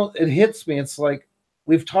 and, you know, it hits me. It's like,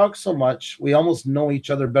 we've talked so much. We almost know each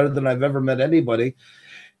other better than I've ever met anybody.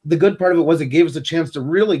 The good part of it was it gave us a chance to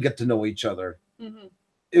really get to know each other.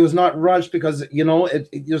 It was not rushed because, you know,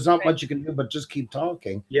 there's not much you can do but just keep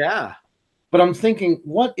talking. Yeah. But I'm thinking,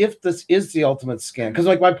 what if this is the ultimate scam? Because,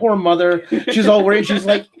 like, my poor mother, she's all worried. She's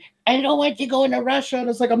like, I don't want you going to Russia. And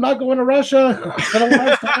it's like, I'm not going to Russia. For the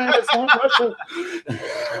last time, it's not Russia.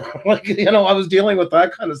 Like, you know, I was dealing with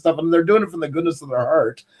that kind of stuff. And they're doing it from the goodness of their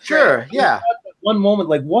heart. Sure, yeah. One moment,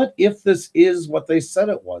 like, what if this is what they said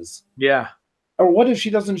it was? Yeah. Or what if she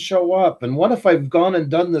doesn't show up? And what if I've gone and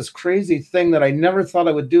done this crazy thing that I never thought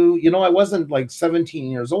I would do? You know, I wasn't like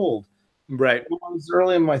 17 years old. Right. I was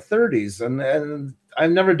early in my 30s, and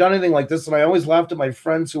I've never done anything like this. And I always laughed at my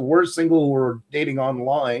friends who were single, who were dating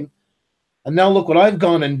online. And now look what I've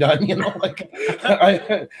gone and done, you know, like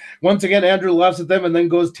once again, Andrew laughs at them and then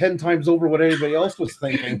goes 10 times over what anybody else was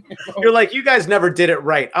thinking. You know? You're like, you guys never did it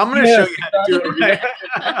right. I'm going to show you how to do it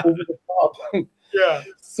right. Over the top. Yeah.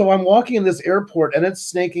 So I'm walking in this airport, and it's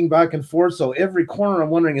snaking back and forth. So every corner I'm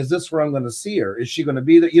wondering, is this where I'm going to see her? Is she going to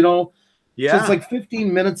be there? You know? Yeah. So it's like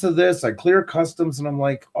 15 minutes of this. I clear customs, and I'm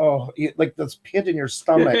like, oh, like this pit in your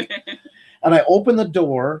stomach. And I open the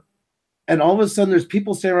door, and all of a sudden there's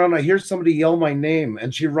people standing around. I hear somebody yell my name,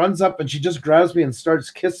 and she runs up and she just grabs me and starts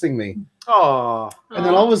kissing me. Oh. And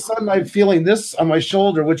then all of a sudden I'm feeling this on my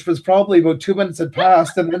shoulder, which was probably about 2 minutes had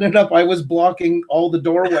passed, and ended up I was blocking all the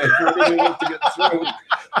doorway for anyone else to get through.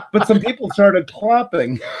 But some people started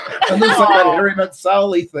clapping, and there's like that Harry Met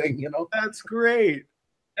Sally thing, you know. That's great.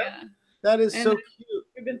 Yeah. That is And so cute.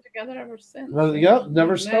 We've been together ever since. Well, yeah,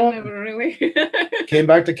 never stopped. Never really. Came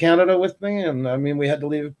back to Canada with me, and I mean, we had to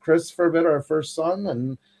leave Chris for a bit, our first son,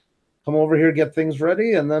 and come over here, get things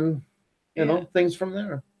ready, and then, you know, things from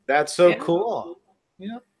there. That's so cool.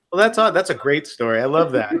 Yeah. Well, that's a great story. I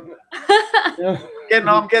love that.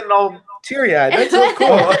 I'm getting all teary-eyed. That's so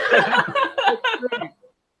cool.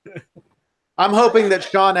 I'm hoping that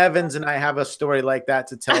Sean Evans and I have a story like that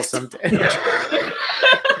to tell someday.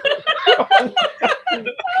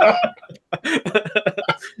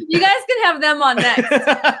 You guys can have them on next.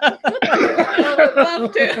 I would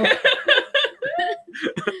love to.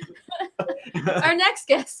 Our next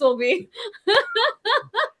guest will be.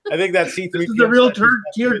 I think that's C3. This is the real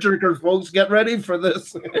tearjerker, folks. Get ready for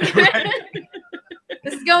this.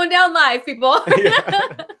 This is going down live, people.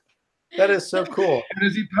 Yeah. That is so cool. And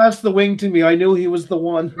as he passed the wing to me, I knew he was the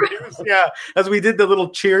one. Yeah, as we did the little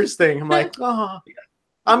cheers thing, I'm like, oh,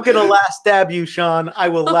 I'm going to last stab you, Sean. I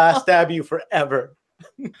will last stab you forever.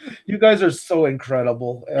 You guys are so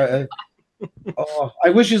incredible. Oh, I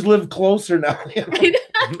wish he's lived closer now.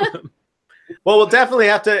 Well, we'll definitely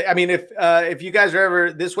have to. I mean, if you guys are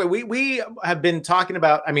ever this way, we have been talking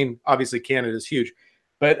about. I mean, obviously Canada is huge,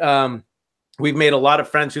 but we've made a lot of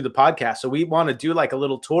friends through the podcast. So we want to do like a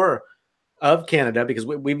little tour of Canada because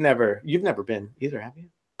you've never been either, have you?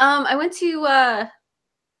 I went to.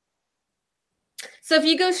 So if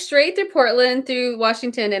you go straight through Portland, through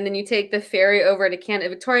Washington, and then you take the ferry over to Canada,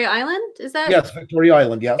 Victoria Island, is that? Yes, Victoria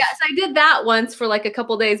Island, yes. Yes, I did that once for like a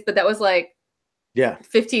couple days, but that was like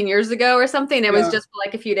 15 years ago or something. It was just for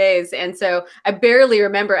like a few days. And so I barely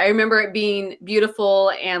remember. I remember it being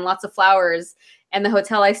beautiful and lots of flowers. And the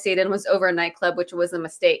hotel I stayed in was over a nightclub, which was a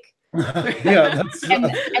mistake. Yeah, and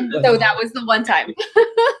so that was the one time.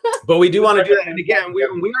 But we do want to do that. And again,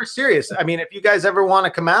 we are serious. I mean, if you guys ever want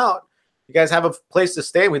to come out, you guys have a place to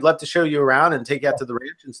stay. We'd love to show you around and take you out to the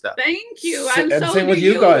ranch and stuff. Thank you. And same with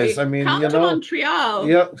you guys. I mean, come you to know, Montreal.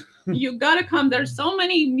 Yep. You gotta come. There's so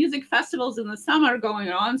many music festivals in the summer going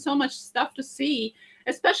on. So much stuff to see,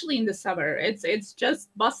 especially in the summer. It's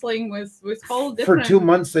just bustling with whole different. For 2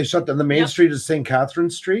 months, they shut down the main street is St. Catherine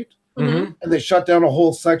Street, and they shut down a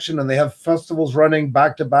whole section, and they have festivals running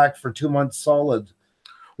back to back for 2 months solid.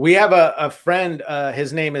 We have a friend,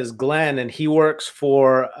 his name is Glenn, and he works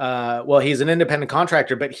for, well, he's an independent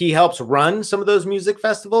contractor, but he helps run some of those music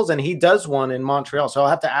festivals, and he does one in Montreal. So I'll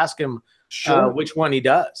have to ask him which one he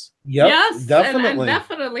does. Yep, yes, definitely. And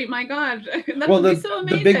definitely, my God. That well, would be so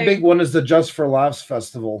amazing. the big one is the Just for Laughs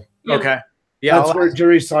Festival. Yeah. Okay. Yeah, that's where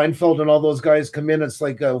Jerry Seinfeld and all those guys come in. It's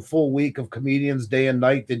like a full week of comedians, day and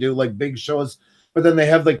night. They do like big shows, but then they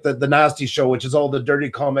have like the nasty show, which is all the dirty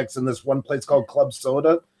comics in this one place called Club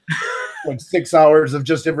Soda. Like 6 hours of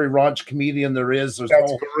just every raunch comedian there is.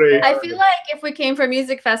 That's great. I feel like if we came for a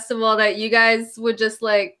music festival, that you guys would just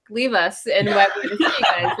like leave us and what we would see you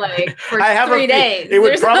guys like for 3 days. It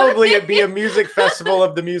would probably be a music festival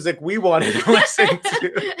of the music we wanted to listen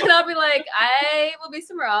to. And I'll be like, I will be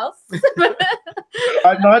somewhere else.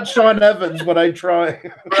 I'm not Sean Evans, but I try.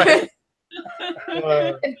 Right.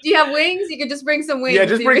 If you have wings, you could just bring some wings. Yeah,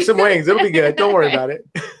 just bring some wings. It'll be good. Don't worry about it.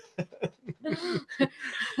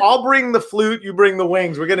 I'll bring the flute, you bring the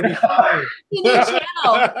wings. We're gonna be fine. New channel.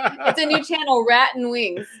 It's a new channel, Rat and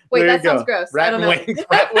Wings. Wait, that sounds gross. Rat and Wings.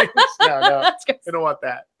 Rat Wings. No. That's gross. I don't want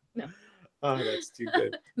that. No. Oh, that's too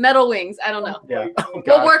good. Metal wings. I don't know. Yeah.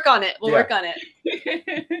 We'll work on it. We'll work on it.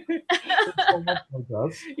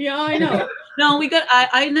 Yeah, I know. No,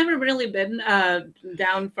 I never really been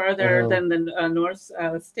down further than the North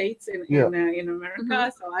States in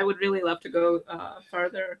America. So I would really love to go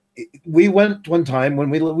further. We went one time when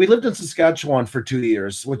we lived in Saskatchewan for 2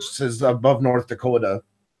 years, which is above North Dakota.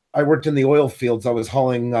 I worked in the oil fields. I was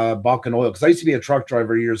hauling Bakken oil because I used to be a truck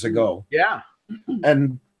driver years ago. Yeah.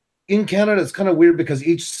 And in Canada, it's kind of weird because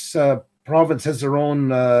each province has their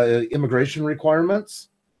own immigration requirements.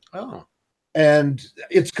 Oh. And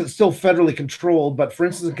it's still federally controlled. But for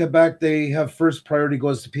instance, in Quebec, they have first priority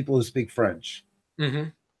goes to people who speak French. Mm-hmm.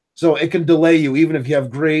 So it can delay you, even if you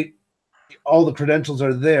have all the credentials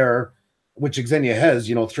are there, which Xenia has,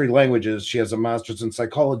 3 languages. She has a master's in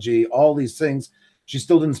psychology, all these things. She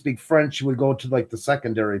still didn't speak French. She would go to like the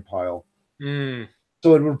secondary pile. Mm.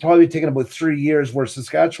 So it would probably take about 3 years, where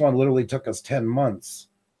Saskatchewan literally took us 10 months.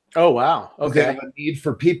 Oh, wow. Okay. They have a need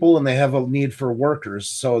for people and they have a need for workers.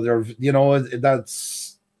 So they're,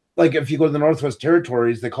 that's like if you go to the Northwest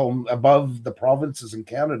Territories, they call them above the provinces in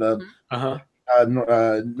Canada.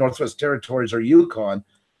 Northwest Territories or Yukon.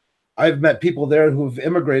 I've met people there who've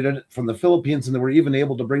immigrated from the Philippines and they were even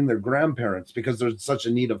able to bring their grandparents because there's such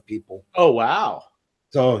a need of people. Oh, wow.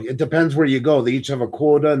 So it depends where you go. They each have a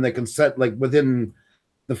quota and they can set like within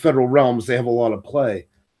the federal realms, they have a lot of play.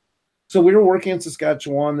 So we were working in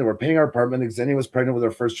Saskatchewan. They were paying our apartment. Xenia was pregnant with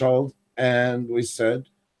our first child. And we took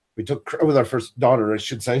with our first daughter, I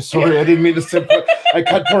should say. Sorry, I didn't mean to say, I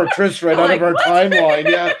cut poor Chris right out of our timeline.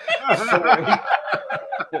 Yeah.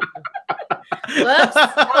 Whoops,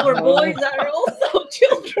 our boys are also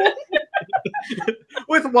children.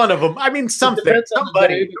 With one of them. I mean, somebody.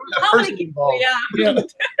 How many people? Yeah.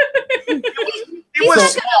 It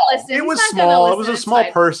was small. It was small. It was a small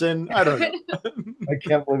person. I don't know. I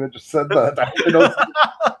can't believe I just said that.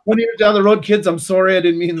 When you're down the road, kids, I'm sorry. I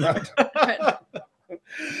didn't mean that.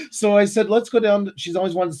 So I said, let's go down. She's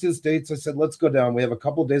always wanted to see the States. I said, let's go down. We have a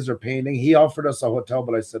couple of days of painting. He offered us a hotel,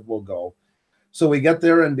 but I said, we'll go. So we get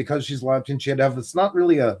there, and because she's Latvian, she had to have, it's not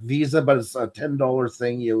really a visa, but it's a $10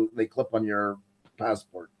 thing they clip on your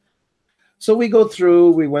passport. So we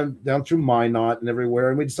went down through Minot and everywhere,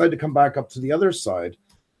 and we decided to come back up to the other side,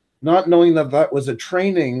 not knowing that was a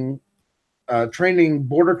training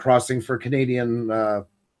border crossing for the Canadian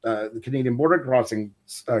border crossing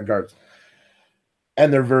guards.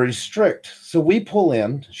 And they're very strict. So we pull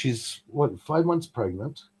in. She's, 5 months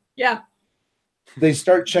pregnant? Yeah. They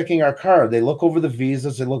start checking our car. They look over the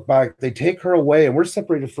visas. They look back. They take her away, and we're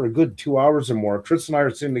separated for a good 2 hours or more. Chris and I are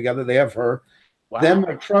sitting together. They have her. Wow. Then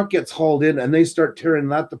my truck gets hauled in, and they start tearing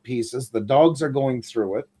that to pieces. The dogs are going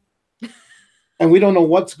through it. And we don't know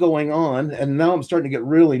what's going on. And now I'm starting to get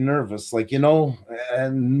really nervous,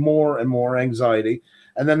 and more anxiety.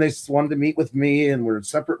 And then they wanted to meet with me, and we're in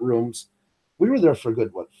separate rooms. We were there for a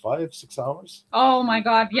good, 5-6 hours? Oh my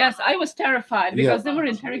God. Yes, I was terrified because they were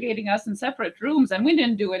interrogating us in separate rooms and we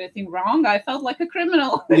didn't do anything wrong. I felt like a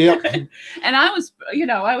criminal. Yeah. And I was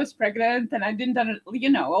pregnant and I didn't,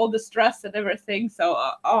 all the stress and everything. So,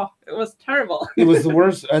 it was terrible. It was the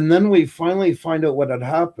worst. And then we finally find out what had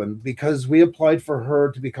happened because we applied for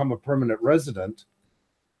her to become a permanent resident.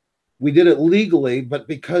 We did it legally, but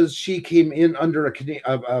because she came in under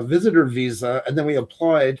a visitor visa and then we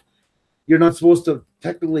applied, you're not supposed to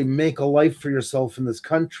technically make a life for yourself in this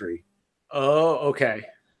country. Oh, okay.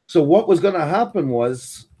 So what was going to happen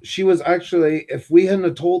was she was actually, if we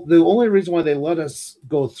hadn't told, the only reason why they let us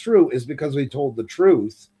go through is because we told the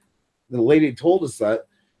truth. The lady told us that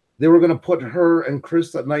they were going to put her and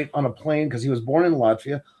Chris that night on a plane because he was born in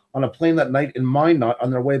Latvia, on a plane that night in Minot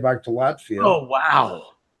on their way back to Latvia. Oh,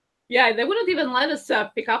 wow. Yeah, they wouldn't even let us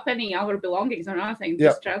pick up any our belongings or nothing.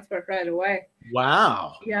 Just transfer right away.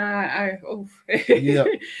 Wow. Yeah. Yeah.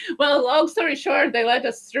 Well, long story short, they let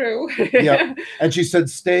us through. Yeah. And she said,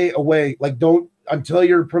 stay away. Like, don't, until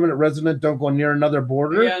you're a permanent resident, don't go near another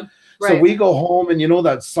border. Yeah. So we go home, and you know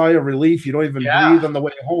that sigh of relief. You don't even breathe on the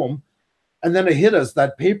way home. And then it hit us,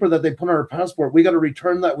 that paper that they put on our passport, we got to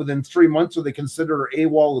return that within 3 months, or they consider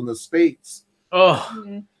AWOL in the States.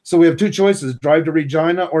 Oh. So we have two choices: drive to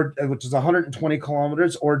Regina, or which is 120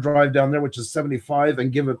 kilometers, or drive down there, which is 75,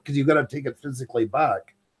 and give it, because you got to take it physically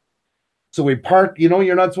back. So we park. You know,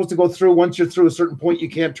 you're not supposed to go through. Once you're through a certain point, you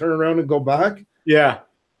can't turn around and go back. Yeah.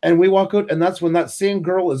 And we walk out, and that's when that same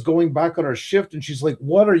girl is going back on our shift, and she's like,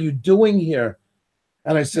 "What are you doing here?"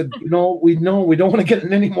 And I said, we don't want to get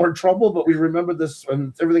in any more trouble, but we remember this,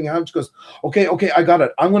 and everything happened. She goes, okay, I got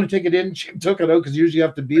it. I'm going to take it in. She took it out, because usually you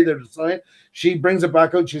have to be there to sign. She brings it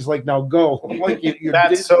back out. She's like, now go. I'm like,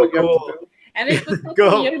 that's so cool. And it was a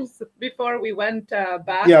couple years before we went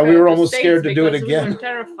back. Yeah, we were almost scared to do it again. We were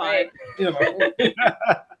terrified. You know.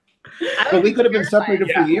 But we could have been separated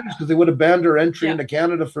for years, because they would have banned her entry into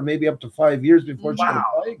Canada for maybe up to 5 years before she could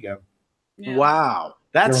apply again. Yeah. Wow.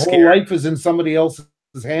 That's your whole life is in somebody else's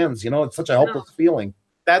hands. You know, it's such a helpless feeling.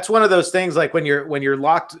 That's one of those things, like when you're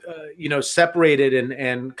locked, separated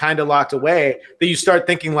and kind of locked away, that you start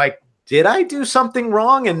thinking like, did I do something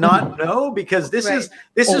wrong and not know? Because this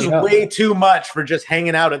is way too much for just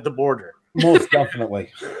hanging out at the border. Most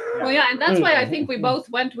definitely. Well, yeah, and that's why I think we both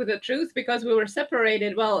went with the truth, because we were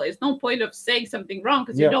separated. Well, it's no point of saying something wrong,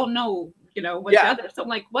 because you don't know, what the other. So I'm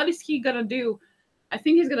like, what is he gonna do? I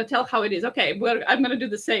think he's going to tell how it is. Okay, I'm going to do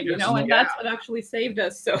the same, and that's what actually saved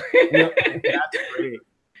us. So that's great.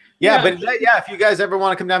 Yeah, but if you guys ever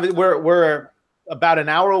want to come down, we're about an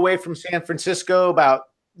hour away from San Francisco, about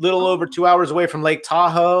little over 2 hours away from Lake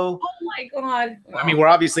Tahoe. Oh my God! I mean, we're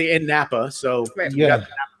obviously in Napa, so we got the Napa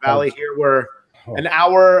Valley here. We're an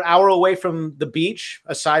hour away from the beach,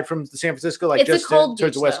 aside from the San Francisco, like it's just a cold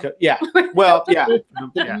towards beach, the west coast. Yeah, well,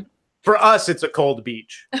 yeah. For us, it's a cold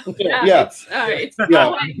beach. It's snowing.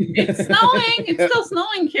 It's snowing. It's still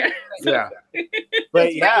snowing here. Yeah. But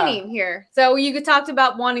it's raining here. So you talked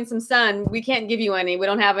about wanting some sun. We can't give you any. We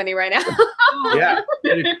don't have any right now. Yeah.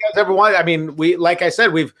 And if you guys ever want, I mean, like I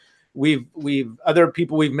said, we've other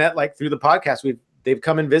people we've met, like through the podcast, they've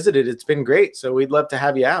come and visited. It's been great. So we'd love to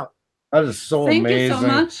have you out. That is so amazing. Thank you so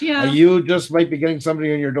much. Yeah. You just might be getting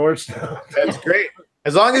somebody on your doorstep. That's great.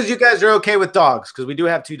 As long as you guys are okay with dogs, because we do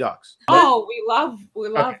have 2 dogs. Oh, we love.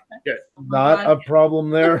 Okay, good. Not a problem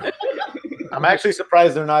there. I'm actually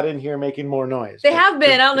surprised they're not in here making more noise. They have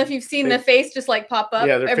been. I don't know if you've seen the face just like pop up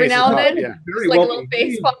every now and then. Yeah. Just like a little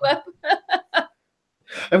face pop up.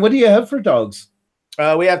 And what do you have for dogs?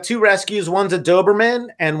 We have 2 rescues. One's a Doberman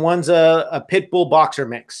and one's a Pit Bull Boxer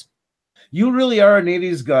mix. You really are an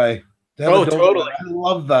 80s guy. Oh, totally. I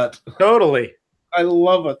love that. Totally. I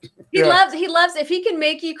love it. He loves if he can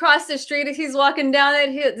make you cross the street as he's walking down it,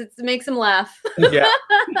 it makes him laugh. Yeah.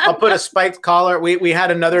 I'll put a spiked collar. We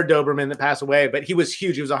had another Doberman that passed away, but he was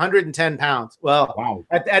huge. He was 110 pounds. Well, wow.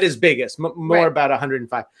 At his biggest, more about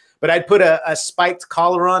 105. But I'd put a spiked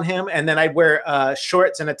collar on him, and then I'd wear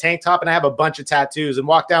shorts and a tank top, and I have a bunch of tattoos, and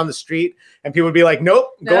walk down the street, and people would be like,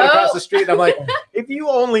 nope, going across the street. And I'm like, if you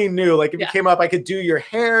only knew, like if you came up, I could do your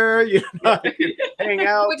hair, I could hang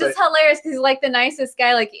out. Which is hilarious, because he's like the nicest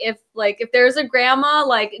guy. Like if there's a grandma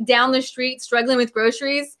like down the street struggling with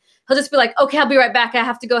groceries, he'll just be like, okay, I'll be right back. I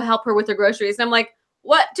have to go help her with her groceries. And I'm like,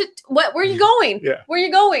 what, where are you going? Yeah. Where are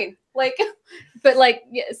you going? Like, but like,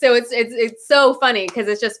 so it's so funny, because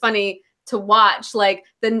it's just funny to watch like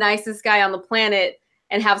the nicest guy on the planet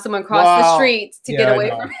and have someone cross the street to get away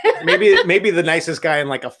from him. maybe the nicest guy in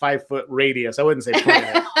like a 5-foot radius. I wouldn't say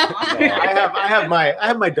planet. I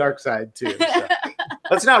have my dark side too. So.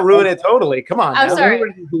 Let's not ruin it totally. Come on. I'm sorry.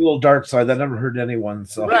 The little dark side that never hurt anyone.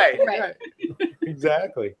 So right.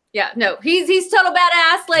 Exactly. Yeah, no, he's total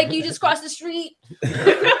badass. Like, you just crossed the street.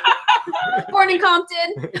 Born in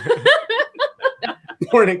Compton.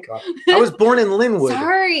 I was born in Linwood.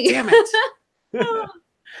 Sorry. Damn it.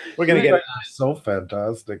 We're gonna get it. So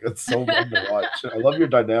fantastic. It's so fun to watch. I love your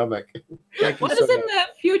dynamic. What is in the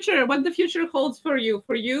future? What the future holds for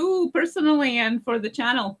you personally and for the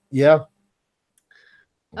channel? Yeah.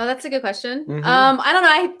 Oh, that's a good question. I don't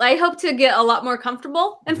know. I hope to get a lot more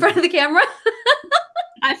comfortable in front of the camera.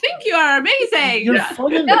 I think you are amazing. You're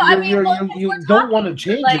funny. No, you don't want to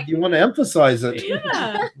change it. You want to emphasize it.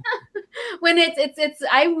 Yeah. When it's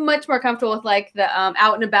I'm much more comfortable with like the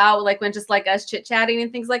out and about, like when just like us chit chatting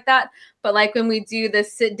and things like that. But like when we do the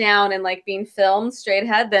sit down and like being filmed straight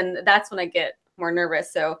ahead, then that's when I get more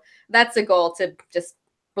nervous. So that's a goal, to just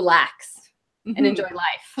relax and enjoy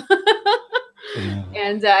life.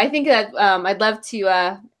 And I think that I'd love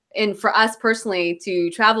to, and for us personally, to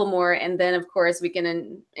travel more. And then, of course, we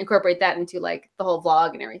can incorporate that into like the whole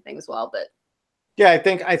vlog and everything as well. But yeah, I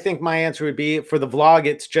think my answer would be for the vlog,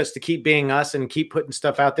 it's just to keep being us and keep putting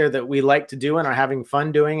stuff out there that we like to do and are having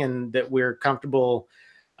fun doing and that we're comfortable,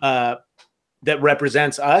 that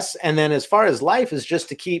represents us. And then as far as life is just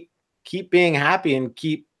to keep being happy and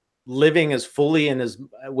keep living as fully and as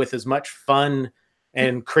with as much fun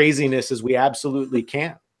and craziness as we absolutely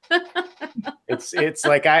can. It's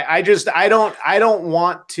like, I don't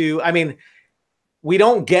want to, I mean, we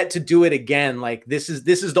don't get to do it again. Like this is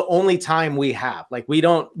the only time we have, like, we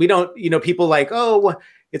don't, you know, people like, oh,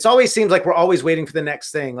 it's always seems like we're always waiting for the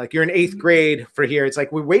next thing. Like you're in 8th grade for here. It's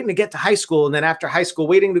like, we're waiting to get to high school. And then after high school,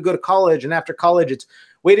 waiting to go to college. And after college, it's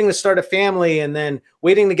waiting to start a family and then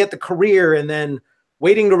waiting to get the career and then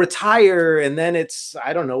waiting to retire. And then it's,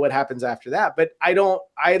 I don't know what happens after that, but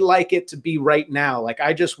I like it to be right now. Like,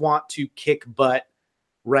 I just want to kick butt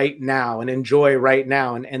right now and enjoy right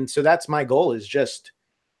now. And so that's my goal, is just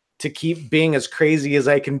to keep being as crazy as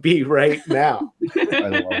I can be right now. I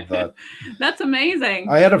love that. That's amazing.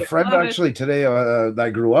 I had a friend actually today that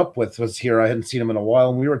I grew up with was here. I hadn't seen him in a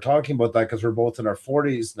while. And we were talking about that because we're both in our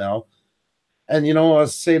 40s now. And, you know, I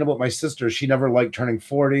was saying about my sister, she never liked turning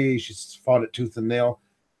 40. She's fought it tooth and nail.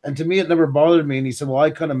 And to me, it never bothered me. And he said, well,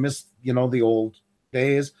 I kind of miss, you know, the old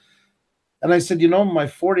days. And I said, you know, my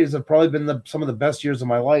 40s have probably been some of the best years of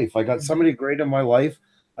my life. I got somebody great in my life.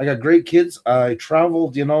 I got great kids. I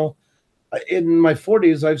traveled, you know. In my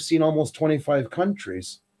 40s, I've seen almost 25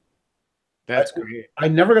 countries. That's great. I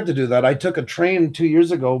never got to do that. I took a train 2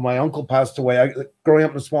 years ago. My uncle passed away. Growing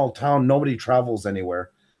up in a small town, nobody travels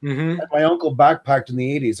anywhere. And my uncle backpacked in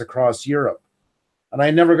the 80s across Europe. And I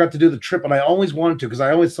never got to do the trip, and I always wanted to because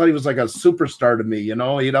I always thought he was like a superstar to me. You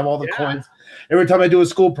know, he'd have all the coins. Every time I do a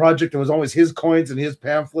school project, it was always his coins and his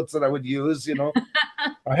pamphlets that I would use. You know,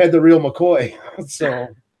 I had the real McCoy. So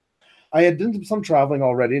I had done some traveling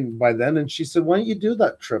already by then. And she said, why don't you do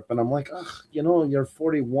that trip? And I'm like, oh, you know, you're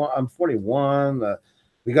 41. I'm 41.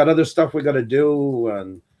 We got other stuff we got to do.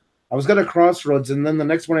 And I was going to Crossroads. And then the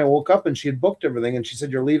next morning I woke up and she had booked everything. And she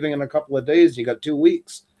said, you're leaving in a couple of days. You got 2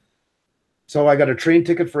 weeks. So I got a train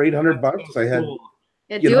ticket for $800. I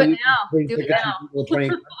had, do it now. Do it now. 20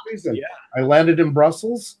 countries, and I landed in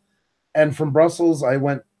Brussels, and from Brussels I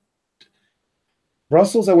went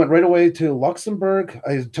right away to Luxembourg.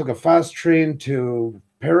 I took a fast train to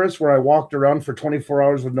Paris, where I walked around for 24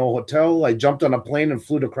 hours with no hotel. I jumped on a plane and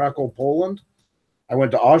flew to Krakow, Poland. I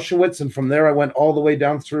went to Auschwitz, and from there I went all the way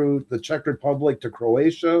down through the Czech Republic to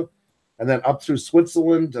Croatia. And then up through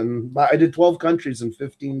Switzerland, and I did 12 countries in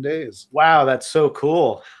 15 days. Wow, that's so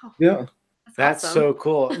cool. Yeah, that's awesome. So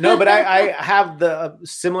cool. No, but I have the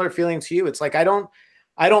similar feeling to you. It's like I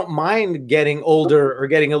don't mind getting older or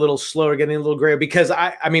getting a little slower, getting a little grayer, because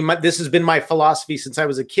I mean, this has been my philosophy since I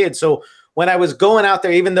was a kid. So when I was going out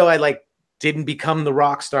there, even though I like didn't become the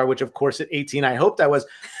rock star, which of course at 18 I hoped I was,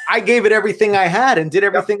 I gave it everything I had and did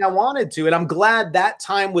everything I wanted to, and I'm glad that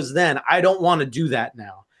time was then. I don't want to do that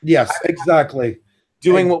now. Yes, exactly.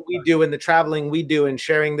 Doing what we do and the traveling we do and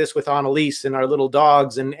sharing this with Annalise and our little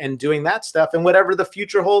dogs and doing that stuff, and whatever the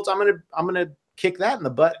future holds, I'm gonna kick that in the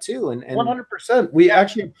butt too. And 100%. We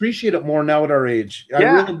actually appreciate it more now at our age. I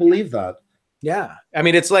really believe that. Yeah. I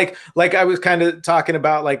mean, it's like I was kind of talking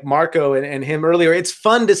about like Marco and him earlier. It's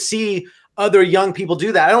fun to see other young people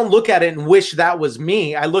do that. I don't look at it and wish that was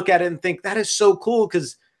me. I look at it and think that is so cool,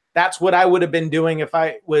 because that's what I would have been doing if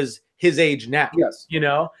I was his age now. Yes, you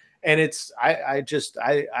know, and it's I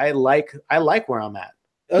like where I'm at.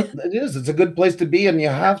 It is. It's a good place to be, and you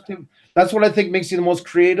have to. That's what I think makes you the most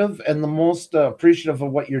creative and the most appreciative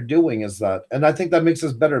of what you're doing. Is that, and I think that makes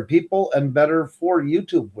us better people and better for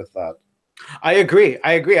YouTube with that. I agree.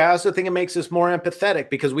 I also think it makes us more empathetic,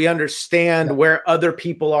 because we understand where other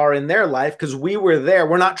people are in their life, because we were there.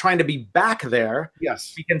 We're not trying to be back there.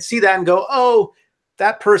 Yes, we can see that and go, oh,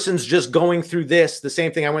 that person's just going through this, the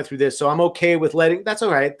same thing I went through this. So I'm okay with that's all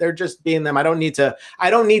right. They're just being them. I don't need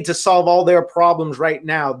to solve all their problems right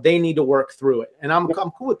now. They need to work through it. And I'm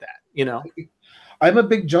cool with that, you know. I'm a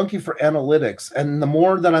big junkie for analytics. And the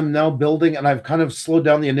more that I'm now building, and I've kind of slowed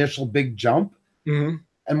down the initial big jump,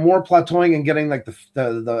 and more plateauing and getting like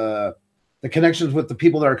the connections with the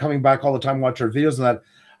people that are coming back all the time, watch our videos, and that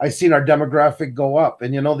I've seen our demographic go up.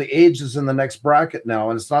 And, you know, the age is in the next bracket now.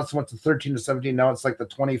 And it's not so much the 13 to 17. Now it's like the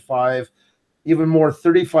 25, even more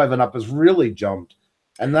 35 and up has really jumped.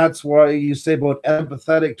 And that's why you say about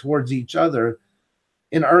empathetic towards each other.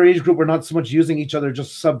 In our age group, we're not so much using each other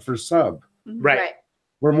just sub for sub. Right.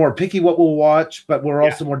 we're more picky what we'll watch, but we're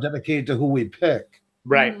also more dedicated to who we pick.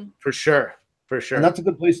 Right. For sure. For sure. And that's a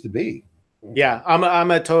good place to be. Yeah. I'm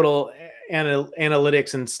a total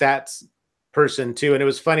analytics and stats person too. And it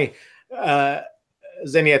was funny.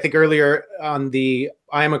 Zenny, I think earlier on the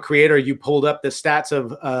I Am a Creator, you pulled up the stats of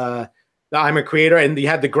the I'm a Creator and you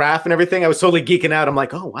had the graph and everything. I was totally geeking out. I'm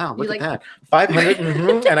like, oh, wow, look at that.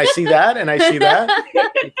 500, and I see that, and I see that.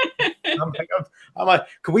 I'm like,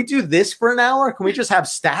 can we do this for an hour? Can we just have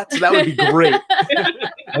stats? That would be great.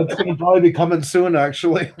 That's going to probably be coming soon,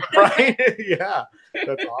 actually. Right? Yeah.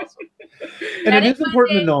 That's awesome. And it is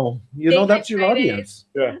important to know, that's your audience.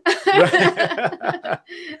 Yeah.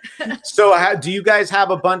 So do you guys have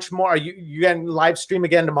a bunch more? Are you getting live stream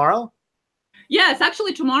again tomorrow? Yes,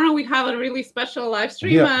 actually tomorrow we have a really special live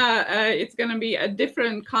stream. It's going to be a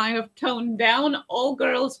different kind of toned down all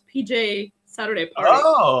girls PJ Saturday party.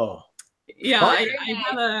 Oh. Yeah, I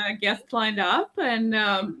have a guest lined up, and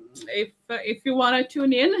if you want to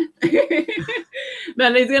tune in,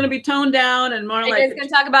 then it's going to be toned down and more like. You guys going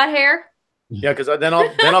to talk about hair? Yeah, because then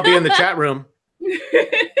I'll be in the chat room.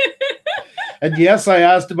 And yes, I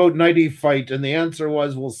asked about Nighty Fight, and the answer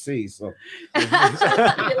was we'll see. So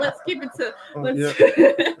let's keep it to.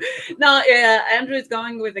 No, Andrew is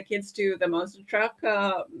going with the kids to the monster truck.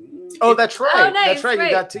 Oh, that's right. Oh, nice, that's right. great.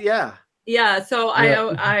 You got to Yeah, so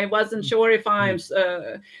I wasn't sure if I'm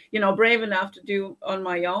brave enough to do on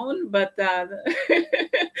my own, but then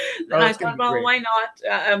I thought, well, why not?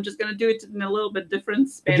 I'm just gonna do it in a little bit different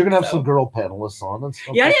spin. But you're gonna have some girl panelists on and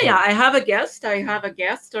stuff. Yeah. I have a guest.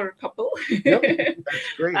 or a couple. Yep,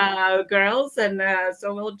 that's great. Girls, and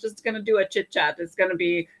so we're just gonna do a chit chat. It's gonna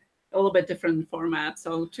be a little bit different format.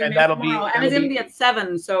 So tune in tomorrow, and it's gonna be at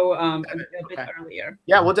 7, so a bit earlier.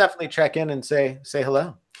 Yeah, we'll definitely check in and say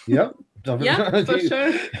hello. Yep. Yeah, for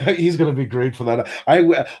sure. He's going to be great for that.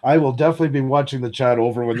 I will definitely be watching the chat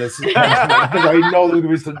over when this is because I know there's going to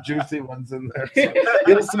be some juicy ones in there. So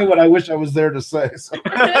you'll see what I wish I was there to say. So.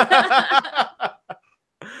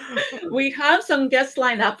 We have some guests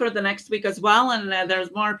lined up for the next week as well, and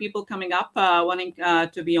there's more people coming up wanting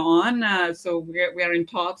to be on. So we're in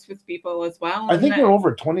talks with people as well. I think we're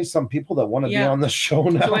over 20 some people that want to be on the show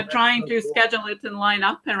now. So we're trying to schedule it and line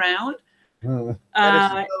up around. So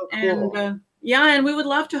cool. And we would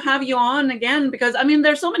love to have you on again, because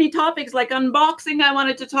there's so many topics like unboxing I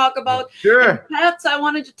wanted to talk about, sure, pets I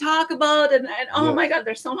wanted to talk about, and oh my god,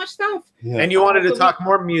 there's so much stuff. And you wanted to talk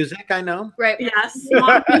more music, I know, right? Yes,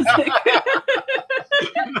 more music.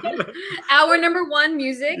 Hour number 1,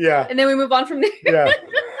 music, and then we move on from there.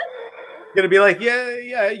 Gonna be like,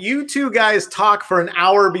 you two guys talk for an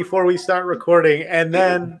hour before we start recording, and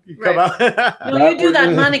then you come out. Well, you do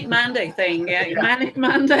that Manic Monday thing. Manic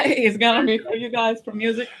Monday is gonna be for you guys for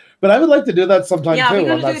music. But I would like to do that sometime too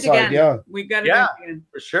on that side. Again. Yeah, we got to do it again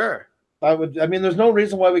for sure. There's no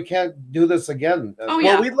reason why we can't do this again.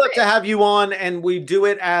 Well, we'd love to have you on, and we do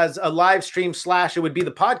it as a live stream / it would be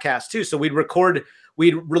the podcast too. So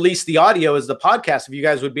we'd release the audio as the podcast if you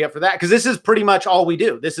guys would be up for that, because this is pretty much all we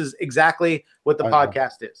do. This is exactly what the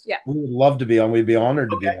podcast is. Yeah, we would love to be on. We'd be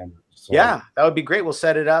honored to be on. So. Yeah, that would be great. We'll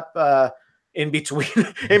set it up in between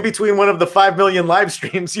one of the 5 million live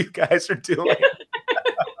streams you guys are doing.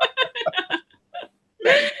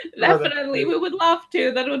 Definitely, we would love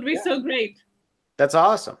to. That would be so great. That's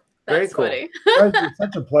awesome. Very cool. It's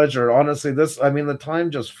such a pleasure. Honestly, the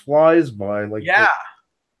time just flies by.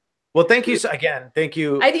 Well, thank you again. Thank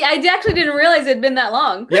you. I actually didn't realize it'd been that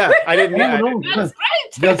long. Yeah, I didn't. That's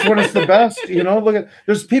great. That's when it's the best. Look at,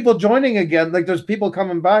 there's people joining again. Like there's people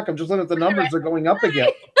coming back. I'm just looking at the numbers; they're going up again.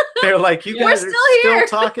 They're like, you guys are still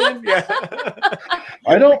talking. Yeah.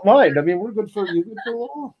 I don't mind. We're good for you. Good for a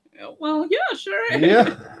little. Well, yeah, sure.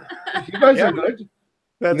 Yeah, you guys are good.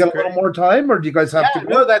 That's you got a little more time, or do you guys have to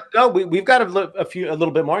go? No, we've got a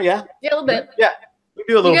little bit more. Yeah. Yeah, a little bit. Yeah. We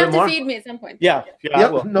do a little bit more. You have to feed me at some point. Yeah.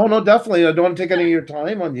 No, definitely. I don't want to take any of your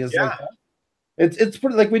time on you. Like that. It's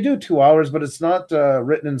pretty like we do 2 hours, but it's not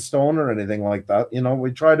written in stone or anything like that.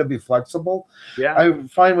 We try to be flexible. Yeah. I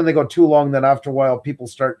find when they go too long, then after a while, people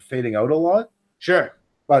start fading out a lot. Sure.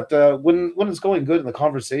 But when it's going good and the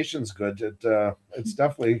conversation's good, it's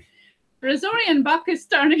definitely. Razori and Buck is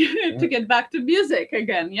starting to get back to music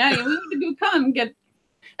again. Yeah, we need to come get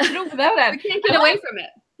through without that. We can't get away from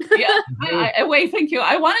it. Thank you.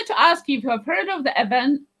 I wanted to ask you if you have heard of the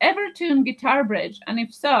Evertune guitar bridge, and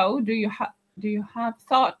if so, do you have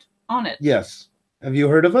thought on it? Yes. Have you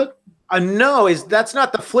heard of it? No, that's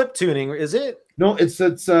not the flip tuning, is it? No, it's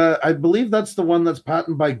I believe that's the one that's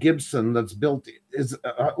patented by Gibson. That's built.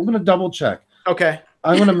 I'm going to double check. Okay.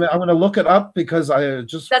 I'm gonna look it up because I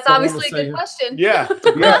just That's obviously a good question. Yeah.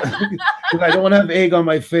 Yeah, because I don't want to have egg on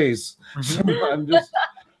my face. So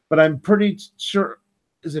but I'm pretty sure.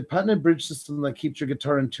 Is it patented bridge system that keeps your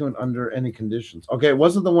guitar in tune under any conditions? Okay, it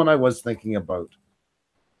wasn't the one I was thinking about.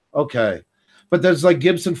 Okay, but there's like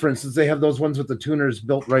Gibson, for instance. They have those ones with the tuners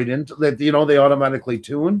built right into that. You know, they automatically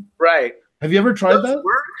tune. Right. Have you ever tried Those that?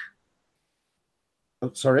 work?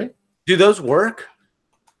 Oh, sorry. Do those work?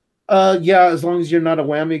 Yeah, as long as you're not a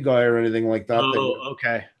whammy guy or anything like that. Oh,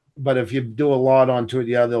 okay. But if you do a lot onto it,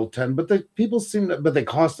 yeah, they'll tend. But people seem to, but they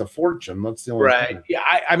cost a fortune. That's the only thing. Yeah,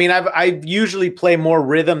 I mean, I usually play more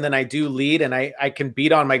rhythm than I do lead, and I can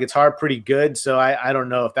beat on my guitar pretty good. So I don't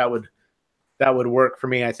know if that would work for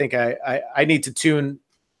me. I think I need to tune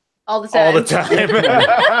all the time. All the time.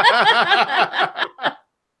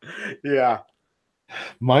 Yeah.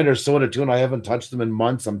 Mine are so out of tune. I haven't touched them in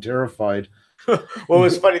months. I'm terrified. What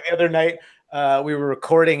was funny the other night, we were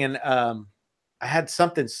recording and I had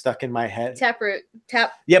something stuck in my head. Taproot.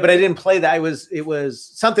 Yeah, but I didn't play that. It was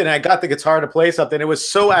something. I got the guitar to play something. It was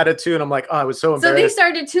so out of tune. I'm like, oh, I was so embarrassed. So they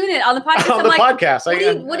started to tune it on the podcast. On the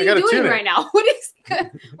podcast. What are you doing right now?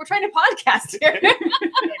 We're trying to podcast here.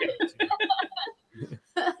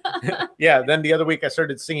 Yeah. Then the other week I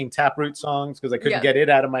started singing Taproot songs because I couldn't get it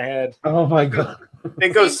out of my head. Oh my God. It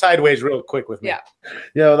goes sideways real quick with me. Yeah.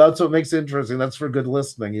 Yeah, well, that's what makes it interesting. That's for good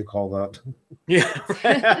listening, you call that. Yeah. See,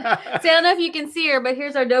 I don't know if you can see her, but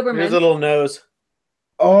here's our Doberman. Here's a little nose.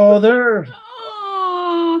 Oh, there.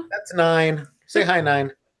 Oh. That's 9. Say hi,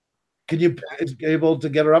 9. Can you able to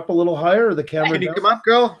get her up a little higher, or the camera? Can you come up,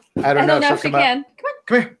 girl? I don't know if she can.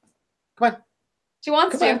 Come here. Come on. She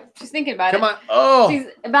wants to. She's thinking about it. Come on. Oh. She's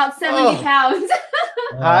about 70 pounds.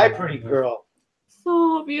 Hi, pretty girl.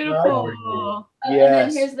 So beautiful.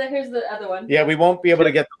 Yes. And then here's the other one. Yeah, we won't be able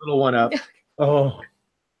to get the little one up. Oh.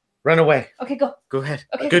 Run away. Okay, go. Go ahead.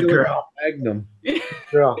 Okay. Good girl. Magnum.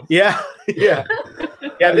 Girl. Yeah. Yeah.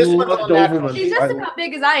 Yeah, this one's all natural. She's just about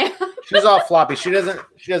big as I am. She's all floppy. She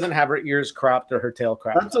doesn't have her ears cropped or her tail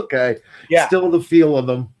cropped. That's okay. Yeah. Still the feel of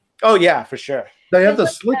them. Oh yeah, for sure. They have the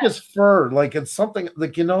slickest fur. Like it's something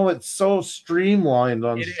like, you know, it's so streamlined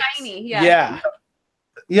on shiny. Yeah. Yeah.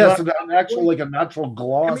 Yes, an actual like a natural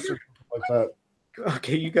gloss or something like that.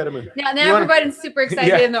 Okay, you gotta move. Yeah, now everybody's super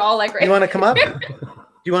excited and they're all like, You want to come up? Do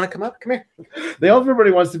you want to come up? Come here.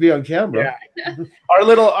 Everybody wants to be on camera. Yeah. Our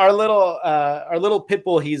little pit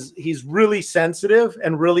bull, he's really sensitive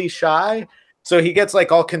and really shy. So he gets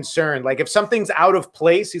like all concerned. Like if something's out of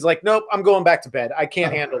place, he's like, nope, I'm going back to bed. I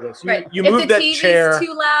can't handle this. Right. You move that TV's chair.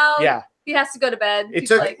 Too loud. Yeah. He has to go to bed.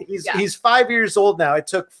 He's 5 years old now. It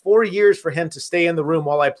took 4 years for him to stay in the room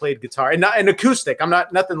while I played guitar, and not an acoustic. I'm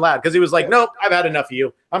not nothing loud because he was like, nope, I've had enough of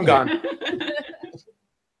you. I'm gone.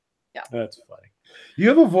 Yeah. That's funny. You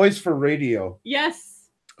have a voice for radio. Yes.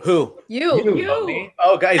 Who? You. Me?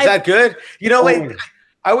 Oh, God, is that good? You know, like,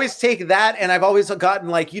 I always take that, and I've always gotten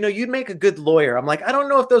like, you know, you'd make a good lawyer. I'm like, I don't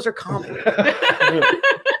know if those are compliments.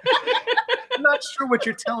 I'm not sure what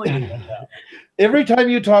you're telling me. Every time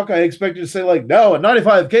you talk, I expect you to say like, no, at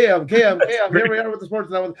 95 KM. Here we are with the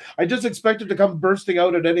sports. Now, I just expect it to come bursting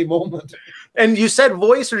out at any moment. And you said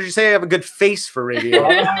voice, or did you say I have a good face for radio?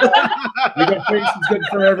 You got face is good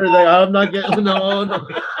for everything. I'm not getting no.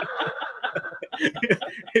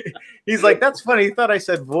 He's like, that's funny. He thought I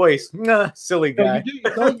said voice. Nah, silly guy.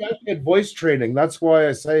 No, you do get voice training. That's why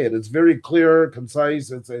I say it. It's very clear,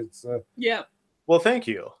 concise. It's yeah. Well, thank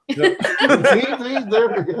you. I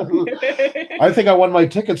think I won my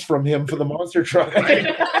tickets from him for the monster truck.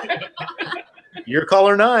 You're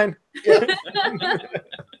caller 9.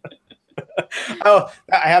 Oh,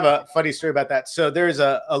 I have a funny story about that. So there's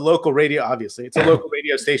a local radio, obviously. It's a local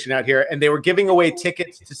radio station out here, and they were giving away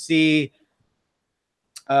tickets to see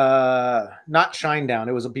not Shinedown.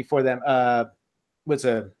 It was before them. Was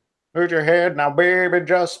a hurt your head now, baby,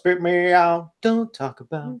 just spit me out. Don't talk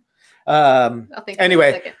about.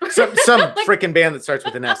 Anyway, some freaking band that starts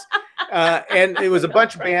with an S. And it was a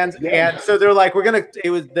bunch of bands, and so they're like,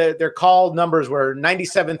 their call numbers were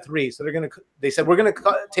 97.3. So they said we're gonna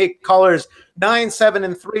take callers 9, 7,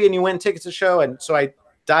 and 3, and you win tickets to show. And so I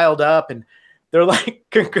dialed up, and they're like,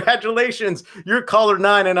 congratulations, you're caller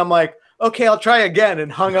 9. And I'm like, okay, I'll try again,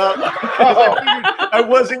 and hung up. I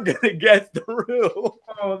wasn't gonna get through.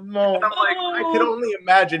 Oh no! And I'm like, I could only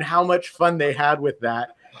imagine how much fun they had with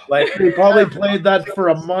that. Like they probably played that for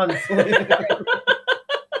a month.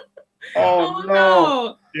 Oh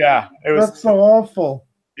no! Yeah, it was. That's so awful.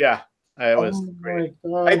 Yeah, it was. Great.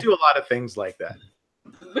 I do a lot of things like that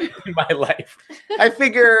in my life. I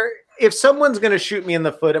figure if someone's gonna shoot me in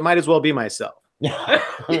the foot, it might as well be myself.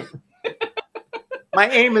 My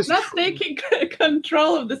aim is not taking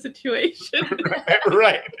control of the situation.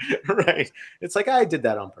 right. It's like I did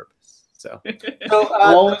that on purpose. So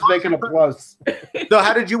always making a plus. So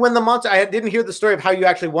how did you win the monster? I didn't hear the story of how you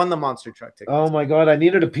actually won the monster truck ticket. Oh my God, I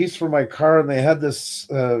needed a piece for my car, and they had this,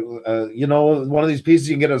 you know, one of these pieces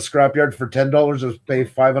you can get at a scrapyard for $10 or pay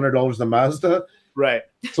 $500 to Mazda. Right.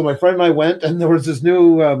 So my friend and I went, and there was this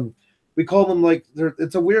new, we call them like,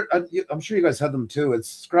 it's a weird, I'm sure you guys had them too.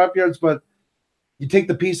 It's scrapyards, but you take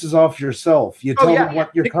the pieces off yourself. You tell them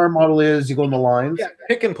what your car model is. You go in the lines. Yeah,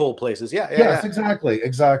 pick and pull places. Yes, exactly.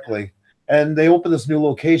 And they opened this new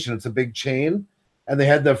location. It's a big chain, and they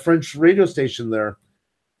had the French radio station there.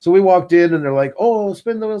 So we walked in, and they're like, "Oh,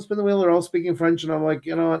 spin the wheel." They're all speaking French, and I'm like,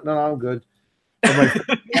 "You know what? No, I'm good." And my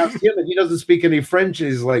friend asked him, and he doesn't speak any French. And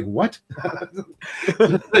he's like, "What?"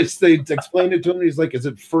 They explained it to him. And he's like, "Is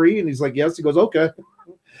it free?" And he's like, "Yes." He goes, "Okay."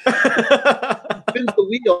 Spins the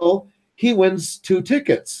wheel. He wins 2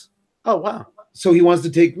 tickets. Oh wow. So he wants to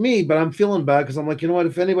take me, but I'm feeling bad because I'm like, you know what?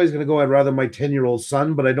 If anybody's going to go, I'd rather my 10-year-old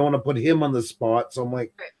son, but I don't want to put him on the spot. So I'm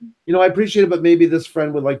like, you know, I appreciate it, but maybe this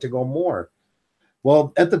friend would like to go more.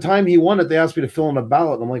 Well, at the time he won it, they asked me to fill in a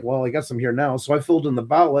ballot. And I'm like, well, I guess I'm here now. So I filled in the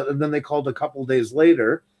ballot, and then they called a couple days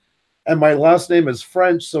later. And my last name is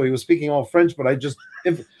French, so he was speaking all French. But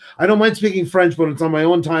if I don't mind speaking French, but it's on my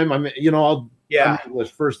own time. I'm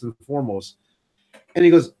English first and foremost. And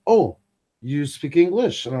he goes, "Oh, you speak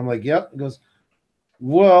English?" And I'm like, "Yep." He goes,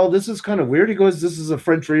 "Well, this is kind of weird." He goes, "This is a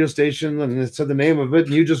French radio station, and it said the name of it,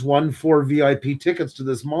 and you just won 4 VIP tickets to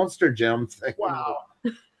this Monster Jam thing." Wow.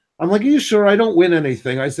 I'm like, "Are you sure I don't win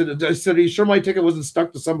anything?" I said, "Are you sure my ticket wasn't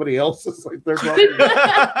stuck to somebody else's?" Like, they're probably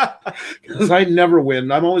because I never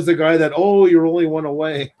win. I'm always the guy that, "Oh, you're only one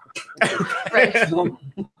away." Right. So,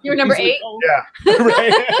 you're number 8. Yeah.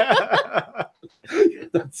 Right.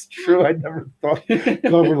 That's true. I never thought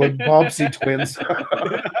we're like Bobsy twins.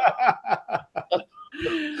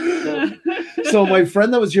 So my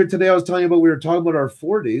friend that was here today, I was telling you about, we were talking about our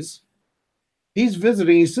 40s. He's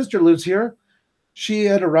visiting. His sister lives here. She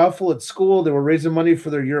had a raffle at school. They were raising money for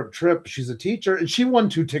their Europe trip. She's a teacher, and she won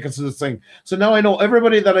 2 tickets to this thing. So now I know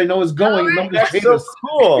everybody that I know is going. Oh, right. That's so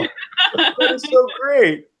cool. That is so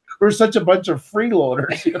great. We're such a bunch of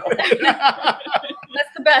freeloaders, you know.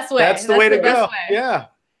 That's the best way. That's the way to go. Yeah.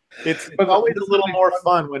 It's always a little more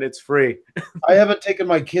fun when it's free. I haven't taken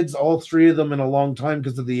my kids, all 3 of them, in a long time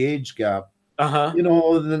because of the age gap. You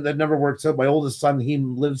know, that never works out. My oldest son, he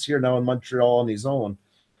lives here now in Montreal on his own.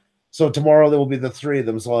 So tomorrow there will be the 3 of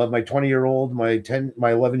them. So I'll have my 20-year-old, my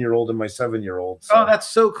 11-year-old, and my 7-year-old. So. Oh, that's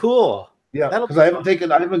so cool. Yeah, because I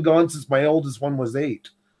haven't gone since my oldest one was 8.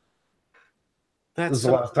 This is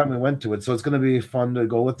the last time we went to it, so it's going to be fun to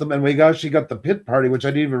go with them. And we actually got the pit party, which I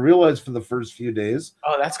didn't even realize for the first few days.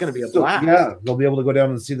 Oh, that's going to be a blast. Yeah, they'll be able to go down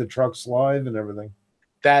and see the trucks live and everything.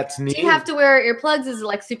 That's neat. Do you have to wear earplugs? Is it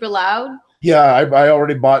like super loud? Yeah, I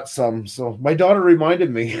already bought some. So my daughter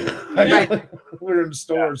reminded me. We were in the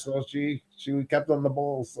store, so she kept on the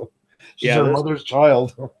ball. So she's her mother's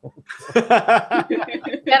child.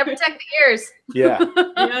 Gotta protect the ears. Yeah.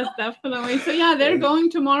 Yes, definitely. So yeah, they're going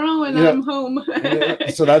tomorrow, and I'm home.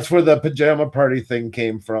 So that's where the pajama party thing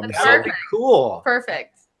came from. That's so. perfect. Cool.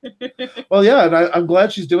 Perfect. Well, yeah, and I'm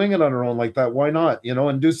glad she's doing it on her own like that. Why not? You know,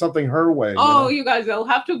 and do something her way. Oh, you guys will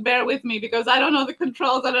have to bear with me because I don't know the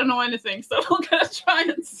controls. I don't know anything. So we're gonna try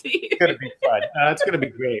and see. It's gonna be fun. It's gonna be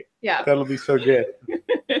great. Yeah, that'll be so good.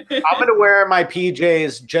 I'm gonna wear my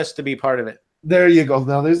PJs just to be part of it. There you go.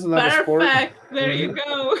 Now there's another sport. Perfect. There you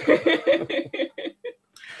go.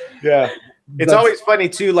 Yeah, it's always funny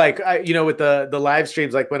too. Like you know, with the live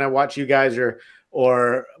streams, like when I watch you guys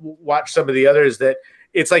or watch some of the others, that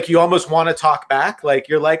it's like you almost want to talk back. Like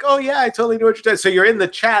you're like, oh yeah, I totally know what you're doing. So you're in the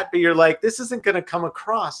chat, but you're like, this isn't going to come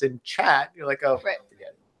across in chat. You're like, oh,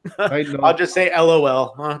 right. I'll just say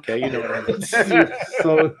LOL. Okay, you know what I mean.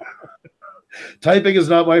 So typing is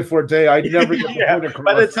not my forte. I never get the point across.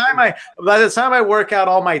 By the time I work out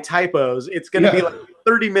all my typos, it's going to be like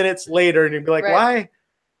 30 minutes later, and you'll be like,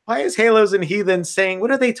 why is Halos and Heathens saying,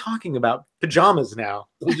 what are they talking about? Pajamas now.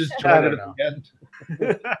 We'll just try it again.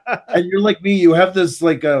 And you're like me, you have this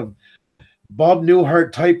like a Bob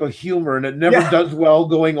Newhart type of humor, and it never does well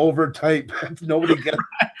going over type. Nobody gets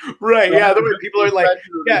it. Right. Yeah. The way people are like,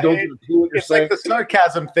 it's like the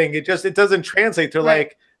sarcasm thing. It doesn't translate. They're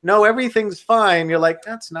like, no, everything's fine. You're like,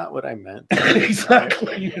 that's not what I meant.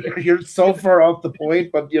 Exactly. You're so far off the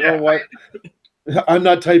point, but you know what? I'm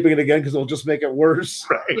not typing it again because it'll just make it worse.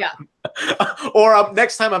 Right. Yeah. Or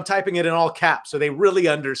next time I'm typing it in all caps so they really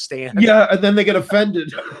understand. Yeah, and then they get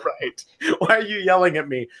offended. Right. Why are you yelling at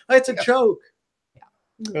me? It's a joke.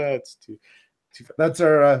 Yeah. That's too. That's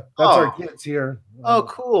our kids here. Oh,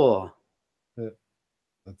 cool.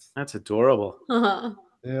 That's adorable.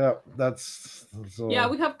 Yeah, that's yeah.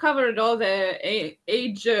 We have covered all the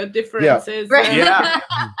age differences. Yeah.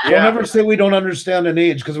 Don't ever say we don't understand an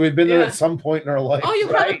age because we've been there at some point in our life. Oh, you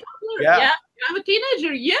have a toddler? Yeah. You have a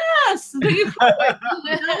teenager? Yes. You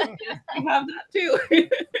have that too.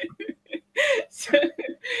 So,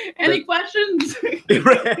 any questions?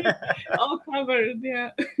 All covered.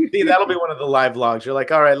 Yeah. See, that'll be one of the live vlogs. You're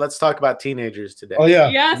like, all right, let's talk about teenagers today. Oh yeah.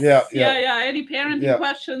 Yes. Yeah. Any parenting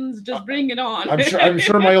questions? Just bring it on. I'm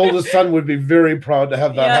sure my oldest son would be very proud to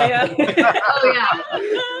have that happen.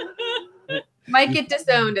 Oh yeah. Might get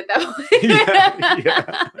disowned at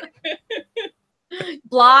that point.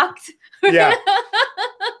 Blocked. Yeah.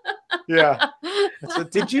 Yeah. So,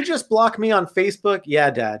 did you just block me on Facebook? Yeah,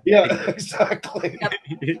 Dad. Yeah, exactly.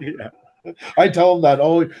 Yeah. I tell him that,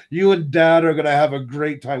 oh, you and Dad are going to have a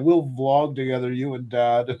great time. We'll vlog together, you and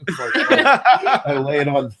Dad. It's like, oh, I lay it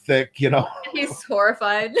on thick, you know. He's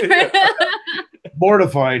horrified.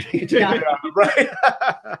 Mortified. Yeah, right.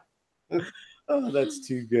 Oh, that's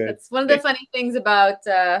too good. That's one of the funny things about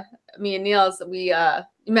me and Neil's. We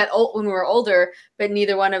met when we were older, but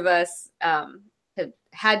neither one of us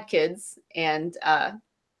had kids. And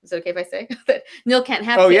is it okay if I say that Neil can't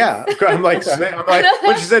have kids? Oh yeah. I'm like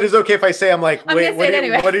when she said it's okay if I say, I'm like, wait,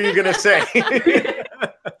 what are you gonna say?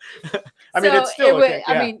 I mean, it's still okay.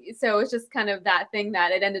 I mean, so it's just kind of that thing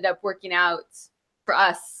that it ended up working out for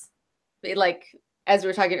us. Like, as we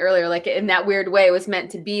were talking earlier, like in that weird way, it was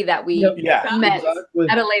meant to be that we met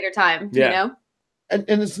at a later time, you know? And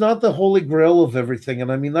it's not the holy grail of everything.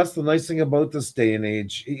 And I mean, that's the nice thing about this day and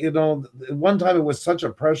age. You know, one time it was such a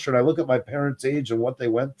pressure. And I look at my parents' age and what they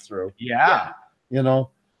went through. Yeah. You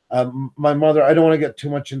know, my mother, I don't want to get too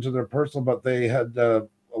much into their personal, but they had a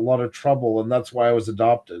lot of trouble. And that's why I was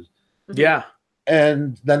adopted. Yeah.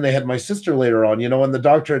 And then they had my sister later on, you know, and the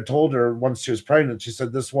doctor had told her once she was pregnant, she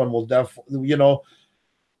said, this one will definitely, you know,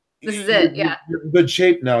 this is it. Yeah. You're in good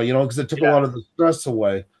shape now, you know, because it took a lot of the stress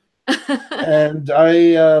away. And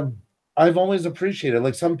I've always appreciated,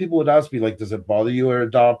 like, some people would ask me, like, does it bother you or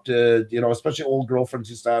adopted? You know, especially old girlfriends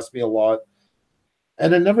used to ask me a lot.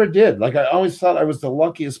 And it never did. Like, I always thought I was the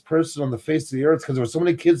luckiest person on the face of the earth because there were so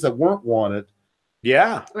many kids that weren't wanted.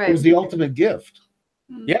 Yeah. Right. It was the ultimate gift.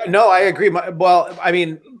 Yeah, no, I agree. Well, I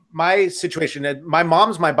mean, my situation, my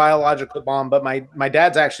mom's my biological mom, but my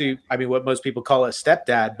dad's actually, I mean, what most people call a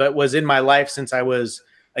stepdad, but was in my life since I was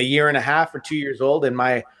a year and a half or 2 years old. And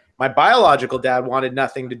my biological dad wanted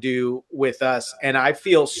nothing to do with us. And I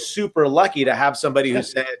feel super lucky to have somebody who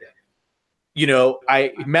said, you know,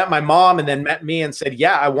 I met my mom and then met me and said,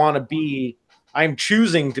 yeah, I'm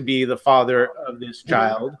choosing to be the father of this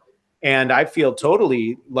child. And I feel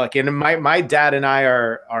totally lucky. And my dad and I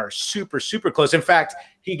are super, super close. In fact,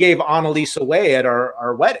 he gave Annalise away at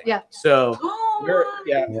our wedding. Yeah. So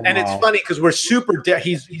and it's funny because we're super,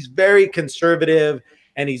 he's very conservative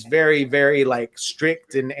and he's very, very like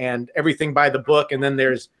strict and everything by the book. And then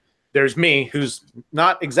there's me who's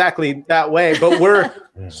not exactly that way, but we're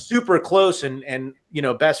super close and you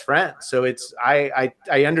know, best friends. So it's, I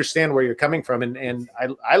understand where you're coming from. And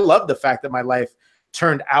I love the fact that my life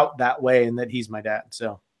turned out that way and that he's my dad.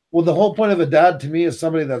 So, well, the whole point of a dad to me is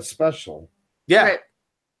somebody that's special. Yeah. Right.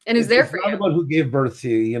 And who's there for you. It's not about who gave birth to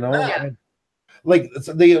you, you know? Like,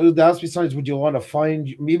 they would ask me sometimes, would you want to find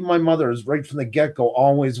you? Even my mother is right from the get-go,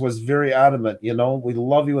 always was very adamant, you know, we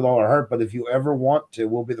love you with all our heart, but if you ever want to,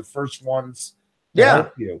 we'll be the first ones to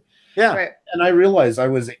help you. Yeah. Right. And I realized I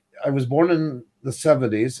was born in the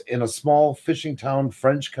 70s in a small fishing town,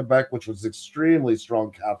 French Quebec, which was extremely strong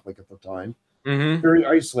Catholic at the time. Very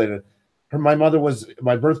isolated. My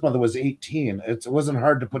birth mother was 18. It wasn't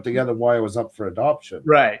hard to put together why I was up for adoption.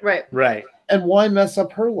 Right. And why mess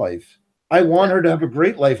up her life? I want her to have a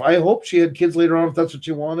great life. I hope she had kids later on if that's what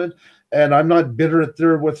she wanted. And I'm not bitter at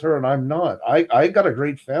there with her, and I'm not. I got a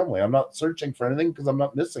great family. I'm not searching for anything because I'm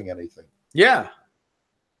not missing anything. Yeah.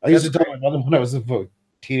 I used to tell my mother when I was in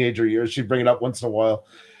teenager years, she'd bring it up once in a while.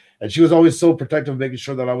 And she was always so protective, making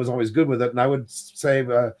sure that I was always good with it. And I would say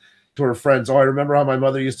to her friends, oh, I remember how my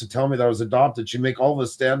mother used to tell me that I was adopted. She'd make all of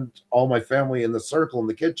us stand, all my family in the circle in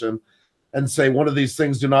the kitchen and say, one of these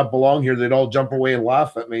things do not belong here. They'd all jump away and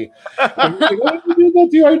laugh at me. I'm like, why did you do that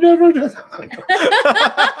to you? I never did.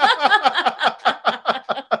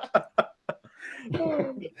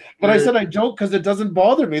 But I said I joke because it doesn't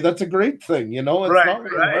bother me. That's a great thing, you know? It's not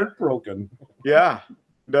really heartbroken. Yeah.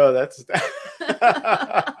 No, that's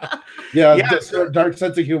dark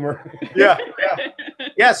sense of humor. Yeah.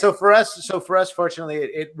 So for us, fortunately,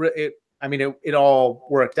 it all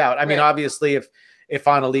worked out. I mean, obviously, if if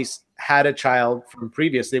Annalise had a child from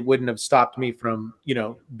previous, it wouldn't have stopped me from, you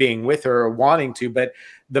know, being with her or wanting to. But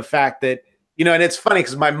the fact that, you know, and it's funny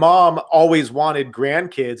because my mom always wanted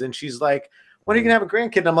grandkids, and she's like, when are you gonna have a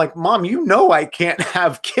grandkid? And I'm like, Mom, you know I can't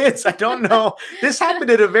have kids. I don't know. This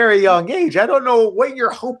happened at a very young age. I don't know what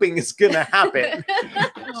you're hoping is gonna happen.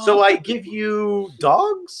 So I give you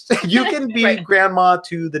dogs. You can be grandma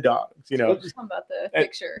to the dogs, you know. How about the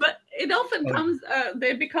picture? But it often comes,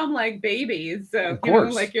 they become like babies, you know,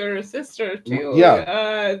 like your sister too.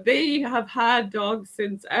 Yeah. They have had dogs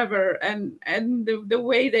since ever, and the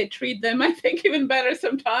way they treat them, I think, even better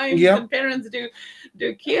sometimes than parents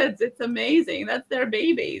do kids. It's amazing. That's their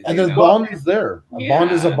babies. And the bond is there. A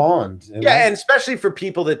bond is a bond. You know? Yeah, and especially for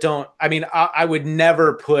people that don't, I mean, I would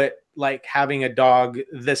never put like having a dog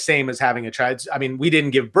the same as having a child. I mean, we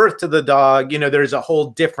didn't give birth to the dog, you know, there's a whole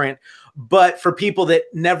different, but for people that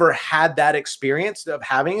never had that experience of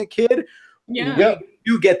having a kid,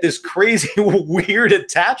 you get this crazy weird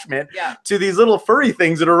attachment to these little furry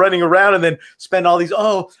things that are running around, and then spend all these,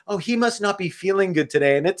 oh, he must not be feeling good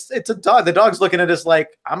today. And it's a dog. The dog's looking at us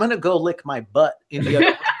like, I'm going to go lick my butt in the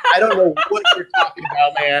other. I don't know what you're talking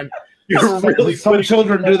about, man. You're really some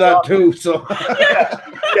children do that too. So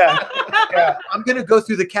yeah. I'm going to go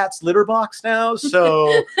through the cat's litter box now.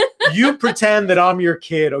 So you pretend that I'm your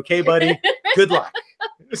kid. Okay, buddy? Good luck.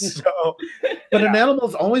 So, but an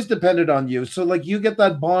animal's always depended on you. So like you get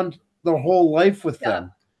that bond their whole life with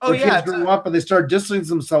them. Oh, kids grow up and they start distancing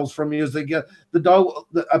themselves from you as they get the dog.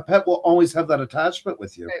 A pet will always have that attachment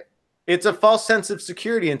with you. Right. It's a false sense of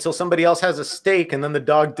security until somebody else has a steak and then the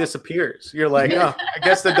dog disappears. You're like, oh, I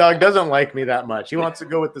guess the dog doesn't like me that much. He wants to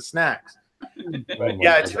go with the snacks. But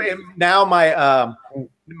it's now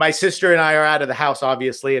my sister and I are out of the house,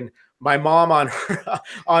 obviously, and my mom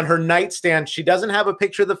on her nightstand, she doesn't have a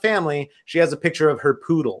picture of the family. She has a picture of her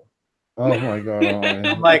poodle. Oh my God.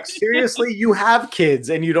 I'm like, seriously, you have kids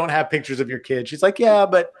and you don't have pictures of your kids? She's like, yeah,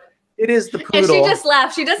 but it is the poodle. And she just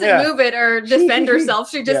laughs. She doesn't move it or defend herself.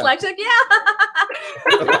 She just likes it. Yeah.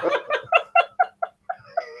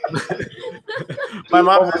 My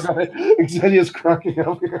mom Xenia's cracking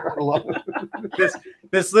up here. I love it.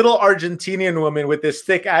 This little Argentinian woman with this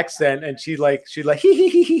thick accent, and she like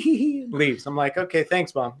he leaves. I'm like, okay,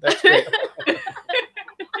 thanks, Mom. That's great.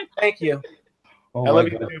 Thank you. Oh, I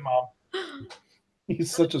love you too, Mom.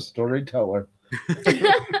 He's such a storyteller.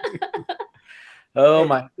 Oh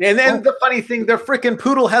my! And then the funny thing, their freaking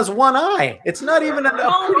poodle has one eye. It's not even a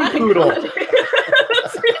pretty poodle.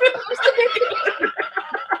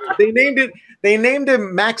 They named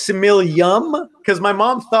him Maximilian because my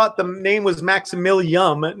mom thought the name was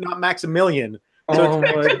Maximilian, not Maximilian. So oh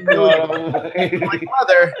my God! My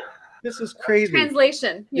mother, this is crazy.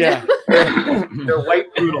 Translation. Yeah, they're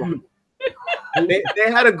white poodle. They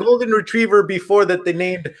had a golden retriever before that they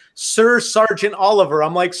named Sir Sergeant Oliver.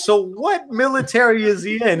 I'm like, so what military is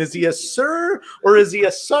he in? Is he a sir or is he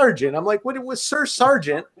a sergeant? I'm like, what was Sir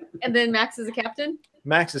Sergeant? And then Max is a captain?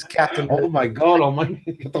 Max is captain. Oh my God, almighty.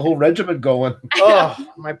 Get the whole regiment going. Oh,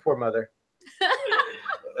 my poor mother.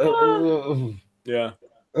 Yeah.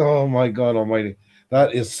 Oh my God almighty.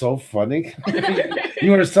 That is so funny.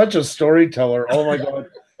 You are such a storyteller. Oh my God.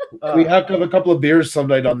 We have to have a couple of beers some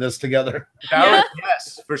night on this together.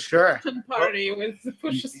 Yes, for sure. Party with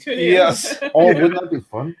Puša Studios. Yes. Oh, wouldn't that be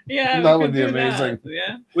fun? Yeah, that would be amazing.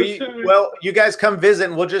 Yeah. Well, you guys come visit,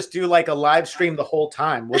 and we'll just do like a live stream the whole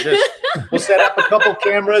time. We'll set up a couple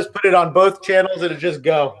cameras, put it on both channels, and it'll just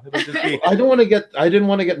go. It'll just be. I didn't want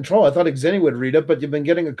to get in trouble. I thought Xenia would read it, but you've been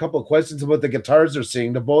getting a couple of questions about the guitars they're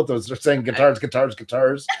seeing. The both of us are saying guitars,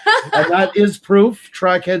 and that is proof.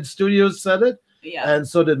 Trackhead Studios said it. Yeah. And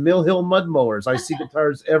so did Mill Hill Mud Mowers. I see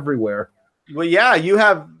guitars everywhere. Well, yeah, you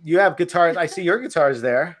have guitars. I see your guitars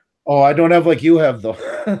there. Oh, I don't have like you have though.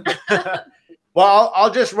 Well, I'll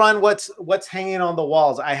just run what's hanging on the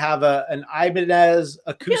walls. I have an Ibanez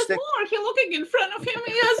acoustic. He has more. You're looking in front of him.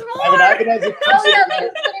 He has more. I have an Ibanez acoustic. Oh yeah,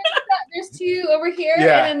 there's two over here, and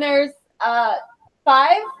then there's 5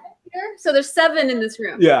 here. So there's 7 in this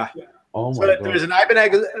room. Yeah. Oh my God. There's an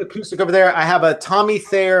Ibanez acoustic over there. I have a Tommy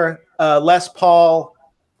Thayer Les Paul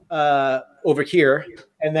over here,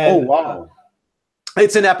 and then oh wow,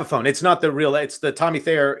 it's an Epiphone. It's not the real. It's the Tommy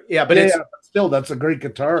Thayer. Yeah, but still that's a great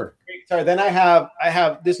guitar. Great guitar. Then I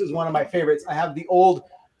have this is one of my favorites. I have the old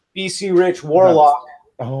BC Rich Warlock.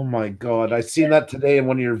 Oh my God, I seen that today in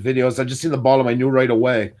one of your videos. I just seen the bottom. I knew right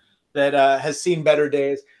away. That has seen better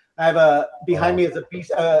days. I have behind me is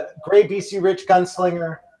a gray BC Rich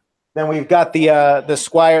Gunslinger. Then we've got the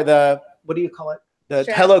Squire, what do you call it? The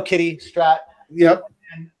Strat. Hello Kitty Strat. Yep.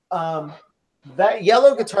 And that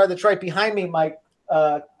yellow guitar that's right behind me, my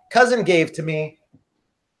cousin gave to me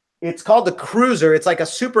It's called the Cruiser. It's like a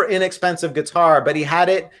super inexpensive guitar, but he had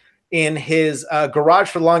it in his garage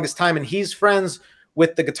for the longest time, and he's friends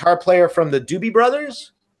with the guitar player from the Doobie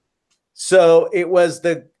Brothers. So it was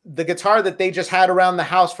the guitar that they just had around the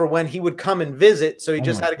house for when he would come and visit. So he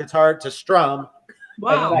just had a guitar to strum.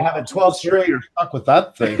 Wow. And I have a 12-string. You're stuck with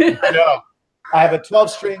that thing. No, I have a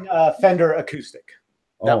 12-string Fender acoustic.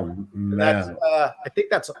 Oh man, I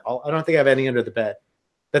think that's all. I don't think I have any under the bed.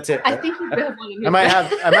 That's it. I think you have one.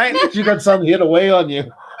 I might. You got something hit away on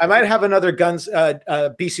you. I might have another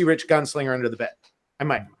BC Rich gunslinger under the bed. I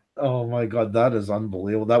might. Oh my God, that is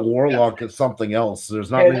unbelievable. That Warlock is something else.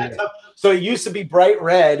 There's not many. So it used to be bright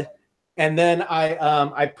red, and then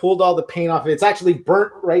I pulled all the paint off. It's actually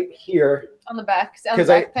burnt right here on the back because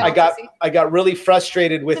I got really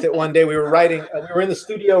frustrated with it one day. We were in the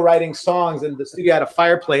studio writing songs, and the studio had a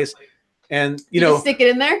fireplace, and you know, stick it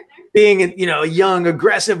in there. Being a young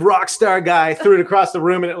aggressive rock star guy, threw it across the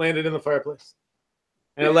room, and it landed in the fireplace.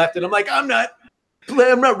 And I left it. I'm like, I'm not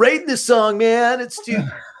writing this song, man. It's too.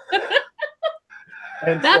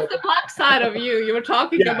 That's the black side of you. You were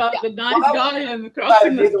talking about the nice guy and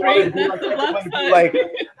crossing the street. That's the black side.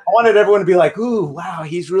 I wanted everyone to be like, ooh, wow,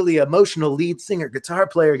 he's really emotional lead singer, guitar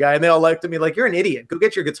player guy. And they all looked at me like, you're an idiot. Go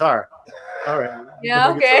get your guitar. All right.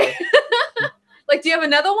 Yeah, okay. Like, do you have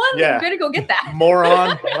another one? Yeah. I'm going to go get that.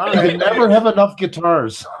 Moron. You never have enough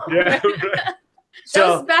guitars. Yeah. That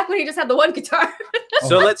was back when he just had the one guitar.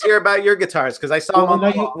 So let's hear about your guitars, because I saw them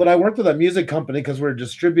when I worked with a music company, because we're a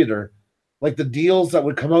distributor, like the deals that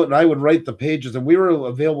would come out and I would write the pages and we were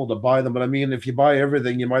available to buy them. But I mean, if you buy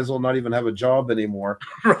everything, you might as well not even have a job anymore.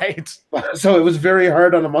 Right. So it was very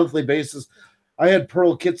hard on a monthly basis. I had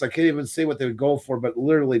Pearl kits. I can't even say what they would go for, but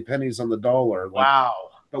literally pennies on the dollar. Like, wow.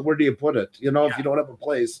 But where do you put it? If you don't have a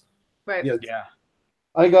place. Right. Yeah. Yeah.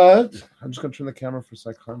 I'm just going to turn the camera for a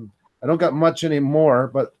second. I don't got much anymore,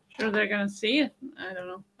 but. Sure, they're going to see it. I don't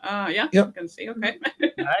know. Yeah. Yep. I can see. Okay.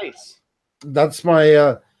 Nice. That's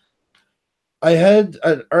my, I had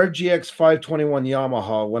an RGX 521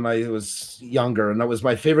 Yamaha when I was younger, and that was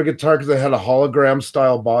my favorite guitar because it had a hologram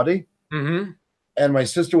style body. Mm-hmm. And my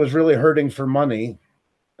sister was really hurting for money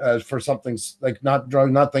for something like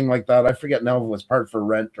nothing like that. I forget now if it was part for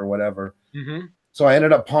rent or whatever. Mm-hmm. So I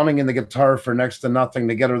ended up pawning in the guitar for next to nothing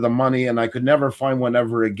to get her the money, and I could never find one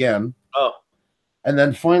ever again. Oh. And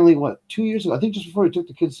then finally, 2 years ago, I think just before we took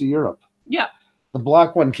the kids to Europe. Yeah. The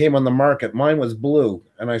black one came on the market. Mine was blue.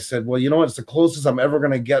 And I said, well, you know what? It's the closest I'm ever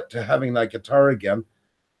going to get to having that guitar again.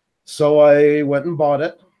 So I went and bought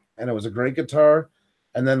it, and it was a great guitar.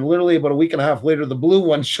 And then literally about a week and a half later, the blue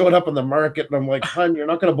one showed up on the market. And I'm like, hon, you're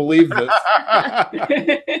not going to believe this.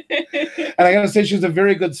 And I got to say, she was a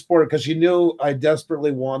very good sport because she knew I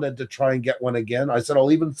desperately wanted to try and get one again. I said,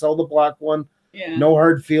 I'll even sell the black one. Yeah. No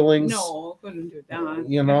hard feelings. No, couldn't do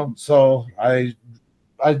that. So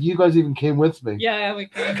you guys even came with me. Yeah, we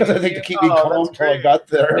came. Because I think to keep me calm until I got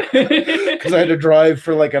there. Because I had to drive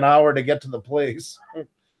for like an hour to get to the place.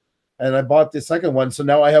 And I bought the second one. So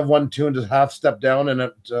now I have one tuned to half step down and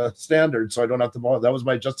at standard. So I don't have to buy. That was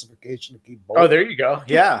my justification to keep both. Oh, there you go.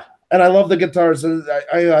 Yeah. And I love the guitars.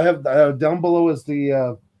 I have down below is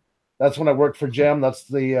the, that's when I worked for Jam. That's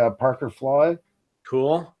the Parker Fly.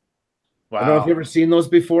 Cool. Wow. I don't know if you've ever seen those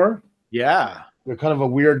before. Yeah. They're kind of a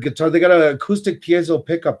weird guitar. They got an acoustic piezo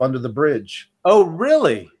pickup under the bridge. Oh,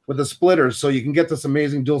 really? With a splitter, so you can get this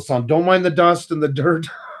amazing dual sound. Don't mind the dust and the dirt.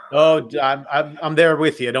 Oh, I'm there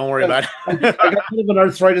with you. Don't worry about it. I got kind of an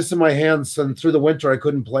arthritis in my hands, and through the winter I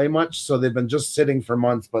couldn't play much, so they've been just sitting for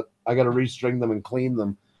months. But I got to restring them and clean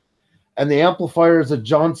them. And the amplifier is a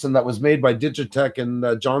Johnson that was made by Digitech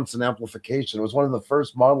and Johnson Amplification. It was one of the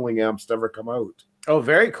first modeling amps to ever come out. Oh,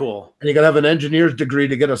 very cool. And you got to have an engineer's degree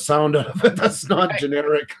to get a sound out of it. That's not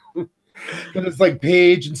generic. Because it's like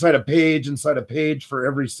page inside a page inside a page for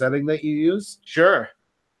every setting that you use. Sure.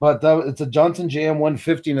 But it's a Johnson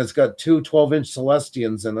JM150, and it's got two 12-inch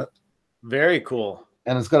Celestians in it. Very cool.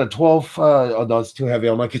 And it's got a 12. Oh, no, it's too heavy.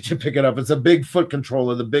 I'll not get you to pick it up. It's a big foot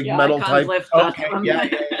controller, the big metal type. Okay. Yeah.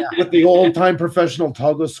 With the old-time professional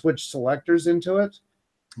toggle switch selectors into it.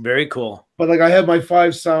 Very cool. But like I have my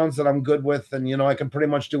 5 sounds that I'm good with, and I can pretty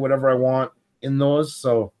much do whatever I want in those.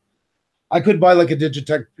 So I could buy like a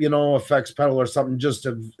Digitech, effects pedal or something just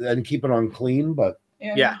and keep it on clean. But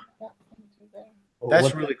yeah.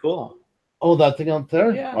 That's really cool. Oh, that thing out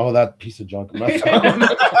there? Yeah. Oh, that piece of junk. Oh,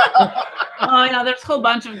 yeah, there's a whole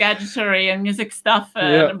bunch of gadgetry and music stuff.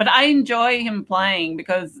 But I enjoy him playing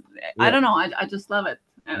because, I don't know, I just love it.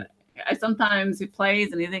 Sometimes he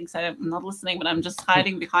plays and he thinks I'm not listening, but I'm just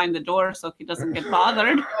hiding behind the door so he doesn't get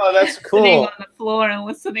bothered. Oh, that's cool. Sitting on the floor and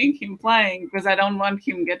listening to him playing because I don't want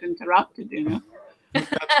him to get interrupted,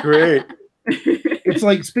 That's great. It's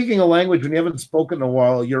like speaking a language when you haven't spoken in a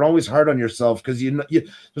while. You're always hard on yourself because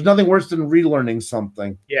there's nothing worse than relearning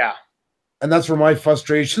something. Yeah. And that's where my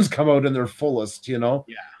frustrations come out in their fullest, you know?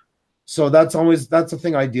 Yeah. So that's a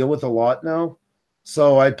thing I deal with a lot now.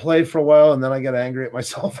 So I play for a while and then I get angry at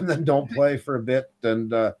myself and then don't play for a bit.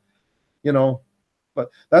 And, you know, but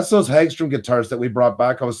that's those Hagstrom guitars that we brought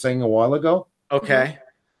back. I was saying a while ago. Okay.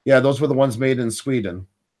 Yeah, those were the ones made in Sweden.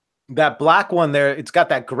 That black one there, it's got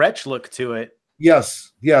that Gretsch look to it.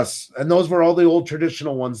 Yes, yes. And those were all the old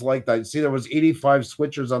traditional ones like that. You see, there was 85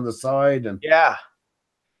 switchers on the side. And yeah,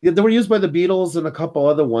 they were used by the Beatles and a couple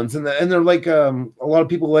other ones. And they're like a lot of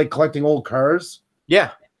people like collecting old cars.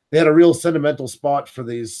 Yeah. They had a real sentimental spot for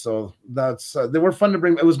these. So that's they were fun to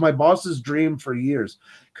bring. It was my boss's dream for years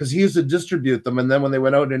because he used to distribute them. And then when they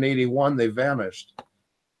went out in 81, they vanished.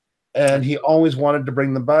 And he always wanted to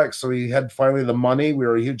bring them back. So he had finally the money. We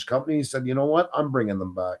were a huge company. He said, you know what? I'm bringing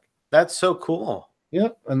them back. That's so cool. Yeah.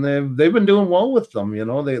 And they've been doing well with them. You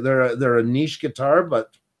know, they're a niche guitar,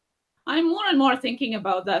 but I'm more and more thinking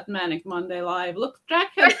about that Manic Monday Live. Look,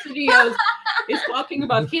 Puša Studios is talking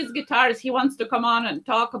about his guitars. He wants to come on and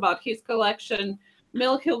talk about his collection.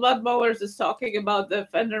 Mill Hill Bud Mowers is talking about the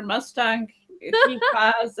Fender Mustang he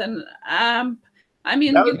has an amp. I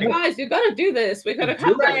mean, you guys, you got to do this. We got to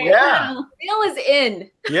come right. Yeah. Bill is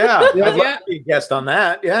in. Yeah. I'd love to be a guest on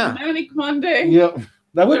that. Yeah. Manic Monday. Yeah.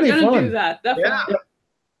 That would be fun. Do that. Definitely.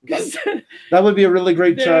 Yeah. That would be a really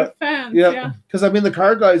great chat. Fans, yeah. Because I mean, the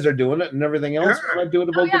car guys are doing it and everything else. Sure. I do it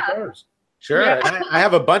about guitars. Sure. Yeah. I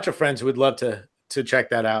have a bunch of friends who would love to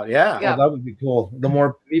check that out. Yeah. Oh, that would be cool. The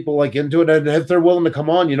more people like into it, and if they're willing to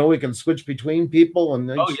come on, you know, we can switch between people.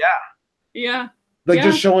 And yeah. Like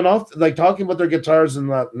just showing off, like talking about their guitars and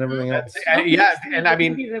that and everything else. Yeah, and I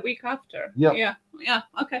mean the week after. Yeah.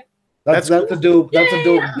 Okay. That's cool. That's a do.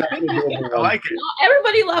 I like it.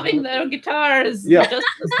 Everybody loving their guitars. Yeah. Just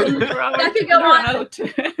that could go on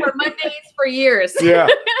for Mondays for years. Yeah.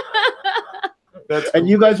 And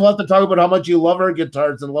you guys will have to talk about how much you love our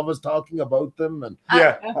guitars and love us talking about them. And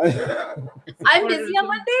yeah, I'm busy on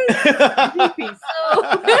Mondays.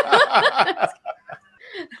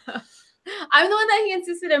 I'm the one that he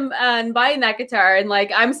insisted on buying that guitar, and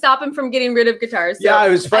like I'm stopping from getting rid of guitars. So yeah,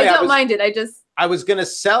 it was funny. I don't mind it. I was gonna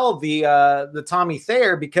sell the Tommy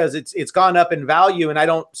Thayer because it's gone up in value,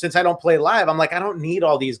 and since I don't play live, I'm like I don't need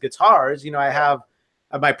all these guitars. You know, I have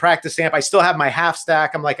my practice amp. I still have my half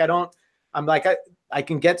stack. I'm like I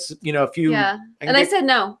can get a few. Yeah, and I said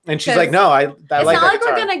no. And she's like, no, I like that. It's not like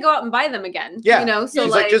we're gonna go out and buy them again. Yeah, you know, so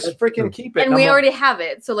she's like just freaking keep it. And we already have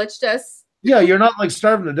it, so let's just. Yeah, you're not like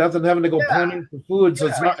starving to death and having to go planning for food, so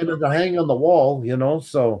it's not to hang on the wall, you know.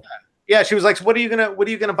 So yeah, she was like, so what are you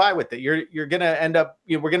gonna buy with it? You're gonna end up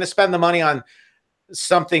we're gonna spend the money on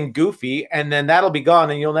something goofy, and then that'll be gone,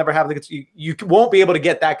 and you'll never have you won't be able to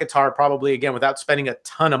get that guitar probably again without spending a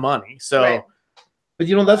ton of money. So. Right. But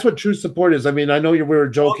you know that's what true support is. I mean, I know we were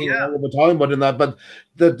joking and we were talking about in that, but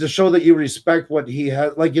to show that you respect what he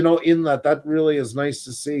has, like in that really is nice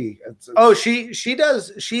to see. She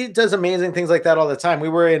does amazing things like that all the time. We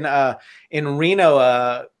were in Reno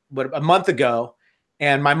a month ago,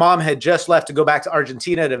 and my mom had just left to go back to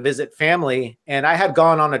Argentina to visit family, and I had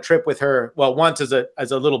gone on a trip with her. Well, once as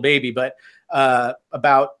a little baby, but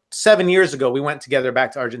about 7 years ago we went together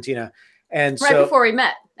back to Argentina. And right before we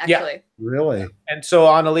met, actually. Yeah, really. And so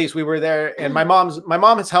Annalise, we were there, and my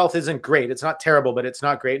mom's health isn't great. It's not terrible, but it's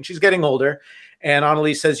not great. And she's getting older. And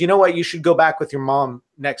Annalise says, you know what? You should go back with your mom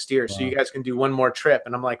next year so you guys can do one more trip.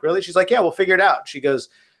 And I'm like, really? She's like, yeah, we'll figure it out. She goes,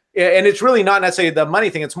 and it's really not necessarily the money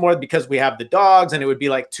thing. It's more because we have the dogs, and it would be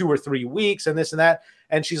like 2 or 3 weeks and this and that.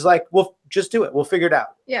 And she's like, well, just do it. We'll figure it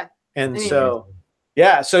out. Yeah. And so,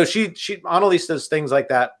 yeah. So Annalise does things like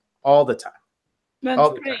that all the time.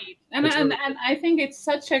 That's great. And I think it's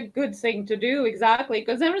such a good thing to do, exactly,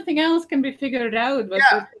 because everything else can be figured out. But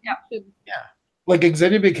like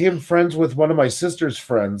Xenia became friends with one of my sister's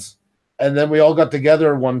friends, and then we all got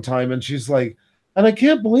together one time, and she's like, and I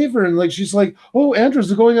can't believe her, and like she's like, oh,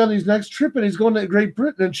 Andrew's going on his next trip, and he's going to Great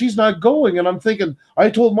Britain, and she's not going. And I'm thinking, I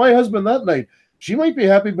told my husband that night, she might be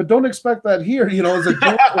happy, but don't expect that here, as a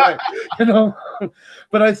joke,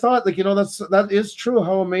 But I thought, like, that is true.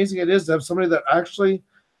 How amazing it is to have somebody that actually,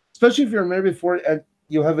 especially if you're married before, and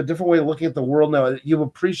you have a different way of looking at the world now. You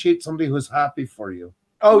appreciate somebody who's happy for you.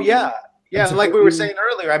 Oh yeah, yeah. And like we were saying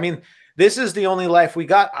earlier, I mean, this is the only life we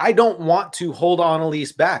got. I don't want to hold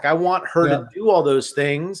Annalise back. I want her to do all those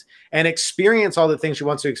things and experience all the things she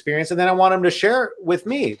wants to experience. And then I want him to share with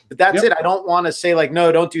me. But that's it. I don't want to say like,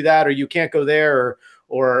 no, don't do that, or you can't go there,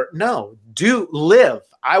 or no, live.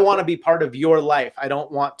 I want to be part of your life. I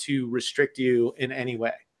don't want to restrict you in any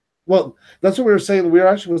way. Well, that's what we were saying. We were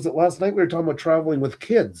actually, was it last night? We were talking about traveling with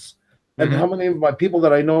kids. And how many of my people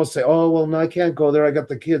that I know say, oh, well, no, I can't go there. I got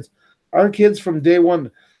the kids. Our kids from day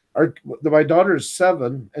one, my daughter is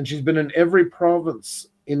 7, and she's been in every province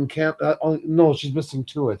in Canada. No, she's missing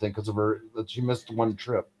 2, I think, because of she missed 1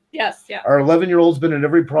 trip. Yes, yeah. Our 11-year-old's been in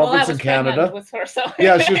every province in Canada. With her, so.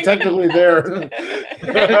 Yeah, she was technically there.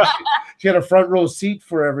 She had a front row seat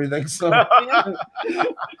for everything. So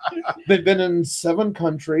they've been in 7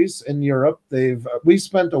 countries in Europe. We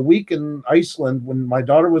spent a week in Iceland when my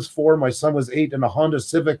daughter was 4, my son was 8, in a Honda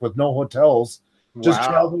Civic with no hotels, just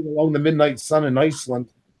traveling along the midnight sun in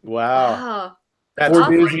Iceland. Wow. That's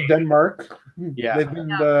 4 days in Denmark.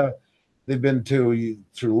 Yeah. They've been through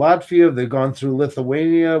Latvia. They've gone through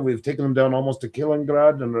Lithuania. We've taken them down almost to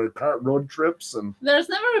Kaliningrad on our road trips. And there's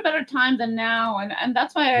never a better time than now, and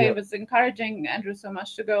that's why I was encouraging Andrew so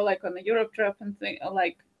much to go like on the Europe trip and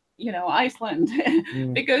like Iceland,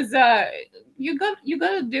 because you got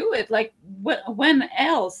to do it. Like when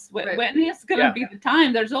else? When is gonna be the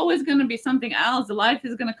time? There's always gonna be something else. The life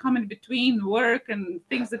is gonna come in between work and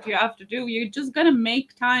things that you have to do. You just gotta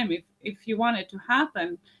make time if you want it to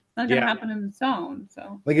happen. It's not going to happen in the zone.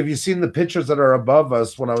 So, like, if you've seen the pictures that are above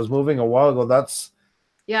us when I was moving a while ago, that's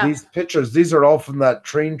these pictures. These are all from that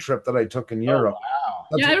train trip that I took in Europe. Wow.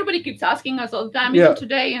 Everybody keeps asking us all the time. Even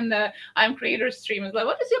today in the I'm Creator stream, is like,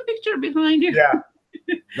 what is your picture behind you? Yeah.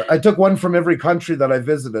 I took one from every country that I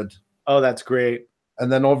visited. Oh, that's great.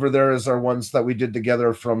 And then over there is our ones that we did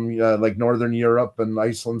together from like Northern Europe and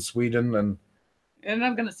Iceland, Sweden, and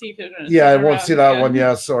I'm going to see if you're going to. Yeah, I won't see that one.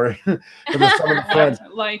 Yeah, sorry.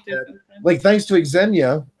 Like, thanks to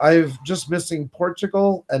Xenia, I've just missing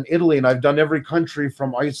Portugal and Italy, and I've done every country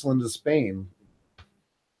from Iceland to Spain.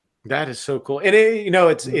 That is so cool. And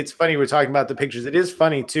it's funny we're talking about the pictures. It is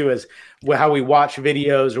funny too, as how we watch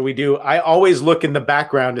videos or we do. I always look in the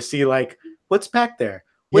background to see like what's back there.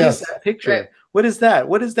 What is that picture? Right. What is that?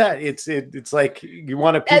 What is that? It's like you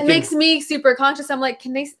want to. It makes me super conscious. I'm like,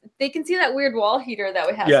 they can see that weird wall heater that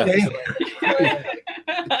we have. Yeah.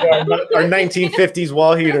 Our 1950s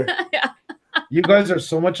wall heater. Yeah. You guys are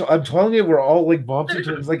so much. I'm telling you, we're all like Bob's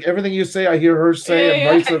twins. Like everything you say, I hear her say,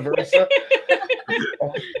 and vice versa.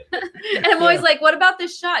 And I'm always like, what about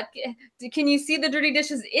this shot? Can you see the dirty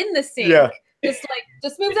dishes in the sink? Yeah.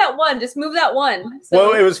 Just move that one. Just move that one. So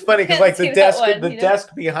well, it was funny because like the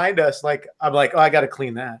desk behind us, like I'm like, oh, I got to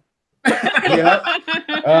clean that. We gotta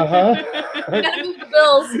move the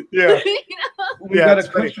bills. Yeah. We got a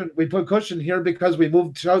cushion. We put cushion here because we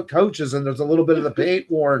moved couches and there's a little bit of the paint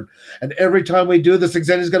worn. And every time we do this,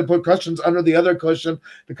 Xenia's got to put cushions under the other cushion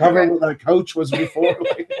to cover where the couch was before.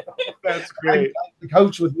 That's great. The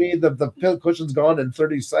couch with me, the cushion's gone in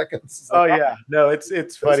 30 seconds. Oh yeah, no, it's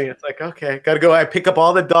funny. It's like, okay, gotta go. I pick up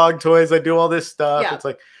all the dog toys. I do all this stuff. Yeah. It's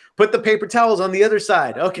like, put the paper towels on the other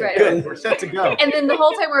side. Okay, good. We're set to go. And then the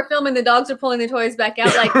whole time we're filming, the dogs are pulling the toys back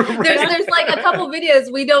out. Like there's like a couple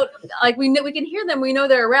videos we don't like. We can hear them. We know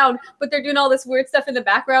they're around, but they're doing all this weird stuff in the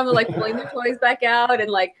background. They're like pulling their toys back out and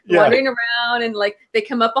like wandering around, and like they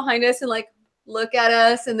come up behind us and like look at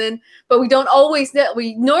us, and then but we don't always.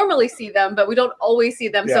 We normally see them, but we don't always see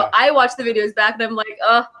them. So I watch the videos back, and I'm like,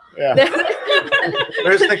 oh. Yeah.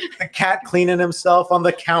 There's the cat cleaning himself on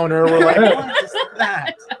the counter. We're like, what is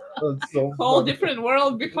that? So whole different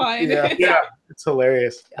world behind. Yeah, it's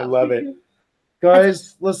hilarious. I love it.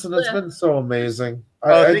 Guys, listen, it's been so amazing.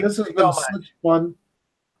 This has been such fun.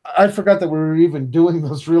 I forgot that we were even doing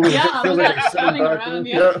this. Really,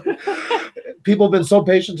 people have been so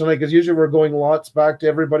patient tonight because usually we're going lots back to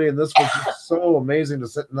everybody, and this was just so amazing to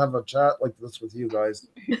sit and have a chat like this with you guys.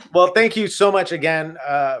 Well, thank you so much again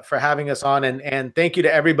for having us on, and thank you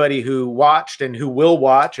to everybody who watched and who will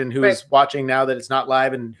watch and who is watching now that it's not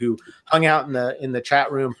live and who hung out in the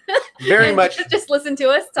chat room. Very much just listen to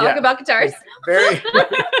us talk about guitars. Very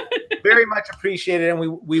very much appreciated,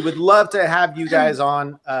 and we would love to have you guys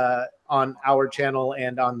on our channel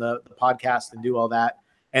and on the podcast and do all that.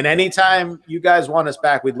 And anytime you guys want us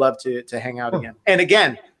back, we'd love to hang out again. And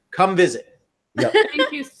again, come visit. Yeah.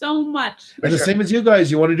 Thank you so much. And the same as you guys,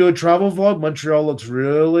 you want to do a travel vlog? Montreal looks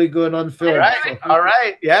really good on film. All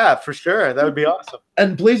right. Yeah, for sure. That would be awesome.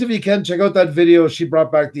 And please, if you can, check out that video. She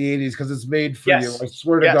brought back the 80s because it's made for you. I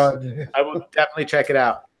swear to God. I will definitely check it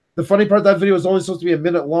out. The funny part, that video was only supposed to be a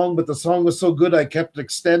minute long, but the song was so good I kept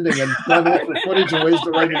extending and trying to look for footage and ways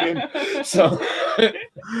to write it in. So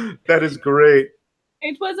that is great.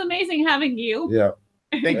 It was amazing having you. Yeah.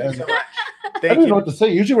 Thank you so much. I don't know what to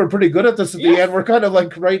say. Usually we're pretty good at this at the end. We're kind of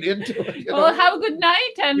like right into it. Well, have a good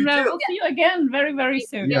night, and we'll see you again very, very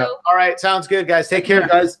soon. Yeah. All right. Sounds good, guys. Take care,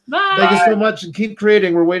 guys. Bye. Thank you so much, and keep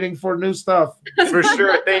creating. We're waiting for new stuff. For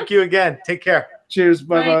sure. Thank you again. Take care. Cheers.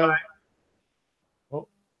 Bye-bye. Bye. Oh.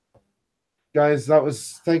 Guys, that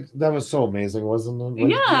was so amazing, wasn't it?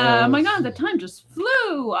 Like, Yeah, oh my God, the time just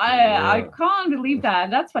flew. I can't believe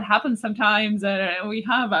that. That's what happens sometimes. We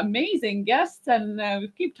have amazing guests, and we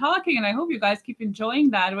keep talking, and I hope you guys keep enjoying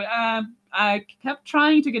that. I kept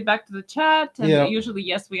trying to get back to the chat, and usually,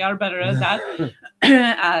 yes, we are better at that.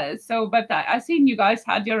 But I seen you guys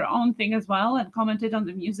had your own thing as well, and commented on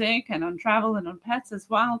the music and on travel and on pets as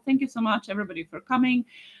well. Thank you so much, everybody, for coming.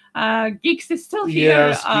 Geeks is still here.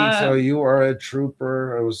 Yes, Geeks, you are a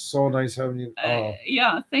trooper. It was so nice having you.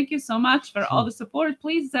 Yeah, thank you so much for all the support.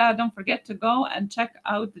 Please don't forget to go and check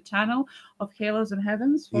out the channel of Halos and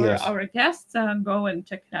Heathens for our guests. Go and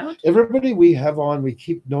check it out. Everybody we have on, we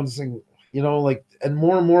keep noticing, like, and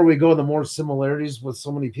more we go, the more similarities with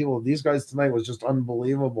so many people. These guys tonight was just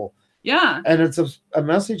unbelievable. Yeah. And it's a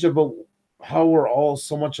message about how we're all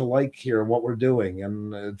so much alike here and what we're doing.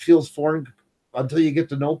 And it feels foreign until you get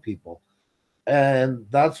to know people. And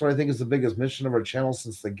that's what I think is the biggest mission of our channel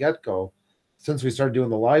since the get-go, since we started doing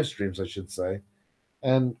the live streams, I should say.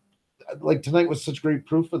 And like tonight was such great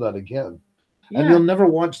proof of that again. And you'll never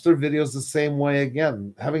watch their videos the same way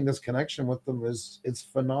again. Having this connection with them it's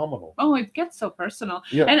phenomenal. Oh, it gets so personal.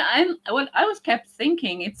 Yeah. And I was kept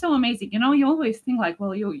thinking, it's so amazing. You always think like,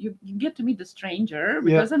 well, you get to meet the stranger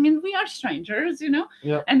because I mean we are strangers,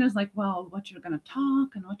 Yeah. And it's like, well, what you're gonna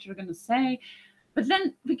talk and what you're gonna say. But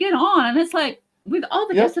then we get on, and it's like with all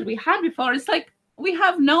the guests that we had before, it's like we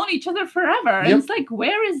have known each other forever. And it's like,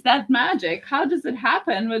 where is that magic? How does it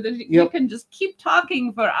happen? Whether we can just keep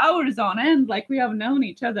talking for hours on end, like we have known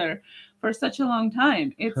each other for such a long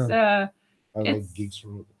time. It's I like Geeks.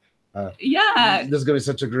 Yeah. This is going to be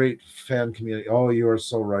such a great fan community. Oh, you are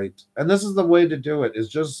so right. And this is the way to do it, is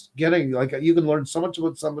just getting, like, you can learn so much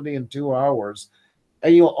about somebody in 2 hours.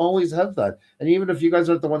 And you'll always have that. And even if you guys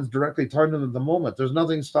aren't the ones directly talking to them at the moment, there's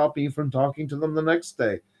nothing stopping you from talking to them the next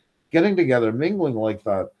day. Getting together, mingling like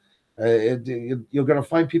that. You're going to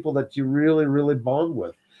find people that you really, really bond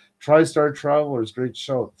with. TriStar Travelers, great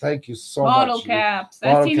show. Thank you so much. Bottle caps.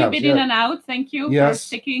 I've seen you been in and out. Thank you for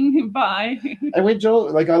sticking by. And we, Joe,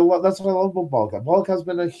 like, that's what I love about Bottle Cap. Bottle Cap's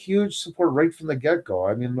been a huge support right from the get-go.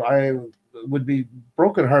 I mean, I would be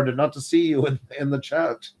brokenhearted not to see you in the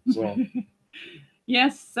chat. So.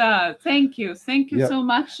 Yes, thank you. Thank you so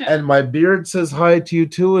much. And my beard says hi to you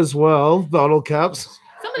too as well, Bottle Caps.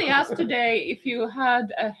 Somebody asked today if you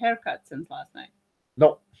had a haircut since last night.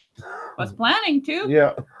 No. Was planning to.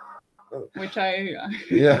 Yeah. Which I...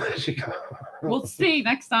 yeah. We'll see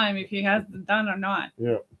next time if he has done or not.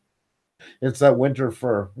 Yeah. It's that winter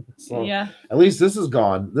fur. So yeah. At least this is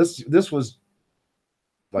gone. This was...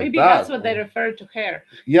 Like maybe that's what they refer to hair.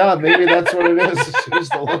 Yeah, maybe that's what it is. It's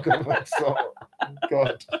the look of it. So,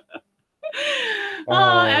 God.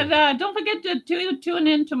 And don't forget to tune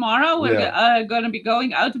in tomorrow. We're going to be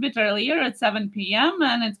going out a bit earlier at 7 p.m.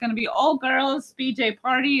 and it's going to be all girls PJ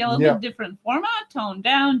party, a little bit different format, toned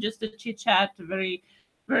down, just a chit chat, very,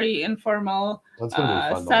 very informal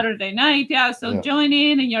Saturday night. Yeah, so join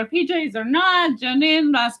in your PJs or not. Join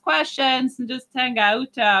in, ask questions, and just hang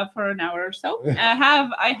out for an hour or so.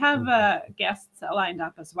 I have guests lined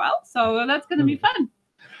up as well, so that's going to be fun.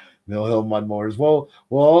 Mill Hill Mudmowers. Well,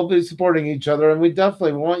 we'll all be supporting each other, and we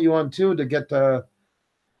definitely want you on too to get to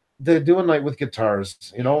do a night with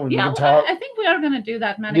guitars. I think we are going to do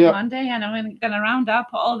that Manic Monday, and I'm going to round up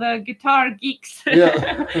all the guitar geeks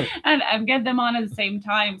and get them on at the same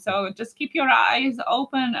time. So just keep your eyes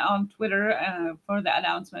open on Twitter for the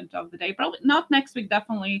announcement of the day. Probably not next week,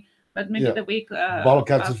 definitely, but maybe the week. Bottle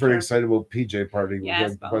Caps is very excited about PJ party.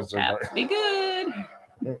 Yes, Bottle Caps. Be good.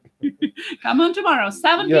 Come on tomorrow,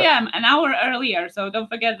 7 p.m., an hour earlier. So don't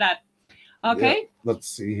forget that. Okay. Let's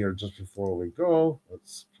see here just before we go.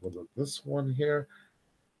 Let's put up this one here.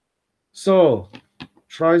 So,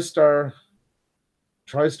 TriStar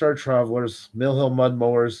Travelers, Mill Hill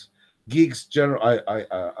Mudmowers, Geeks General.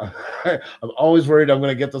 I'm always worried I'm going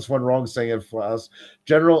to get this one wrong saying it fast.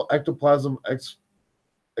 General Ectoplasm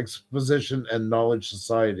Exposition and Knowledge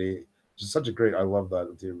Society. Just such a great. I love that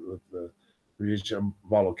with the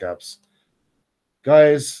Bottle Caps.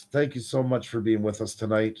 Guys, thank you so much for being with us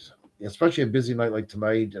tonight, especially a busy night like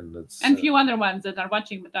tonight, and a few other ones that are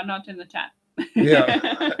watching but are not in the chat.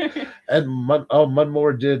 And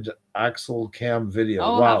Mudmower did Axel Cam video.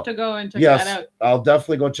 I'll have to go and check that out. I'll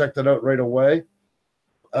definitely go check that out right away.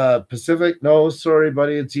 Pacific, no, sorry,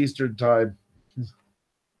 buddy, it's Eastern time.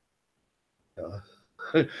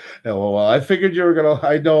 Yeah, well, I figured you were gonna.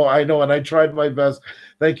 I know, and I tried my best.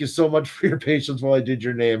 Thank you so much for your patience while I did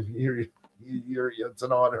your name. It's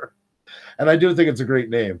an honor, and I do think it's a great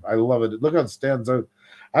name. I love it. Look how it stands out.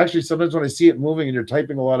 Actually, sometimes when I see it moving and you're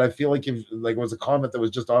typing a lot, I feel like it was a comment that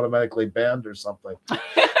was just automatically banned or something.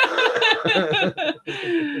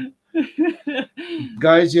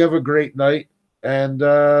 Guys, you have a great night and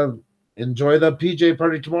enjoy the PJ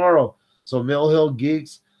party tomorrow. So Mill Hill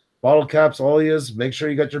Geeks, Bottle Caps, all yous, make sure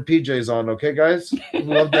you got your PJs on, okay, guys?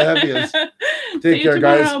 Love to have yous. Take care,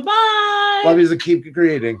 guys. Bye. Love yous and keep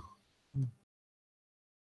creating.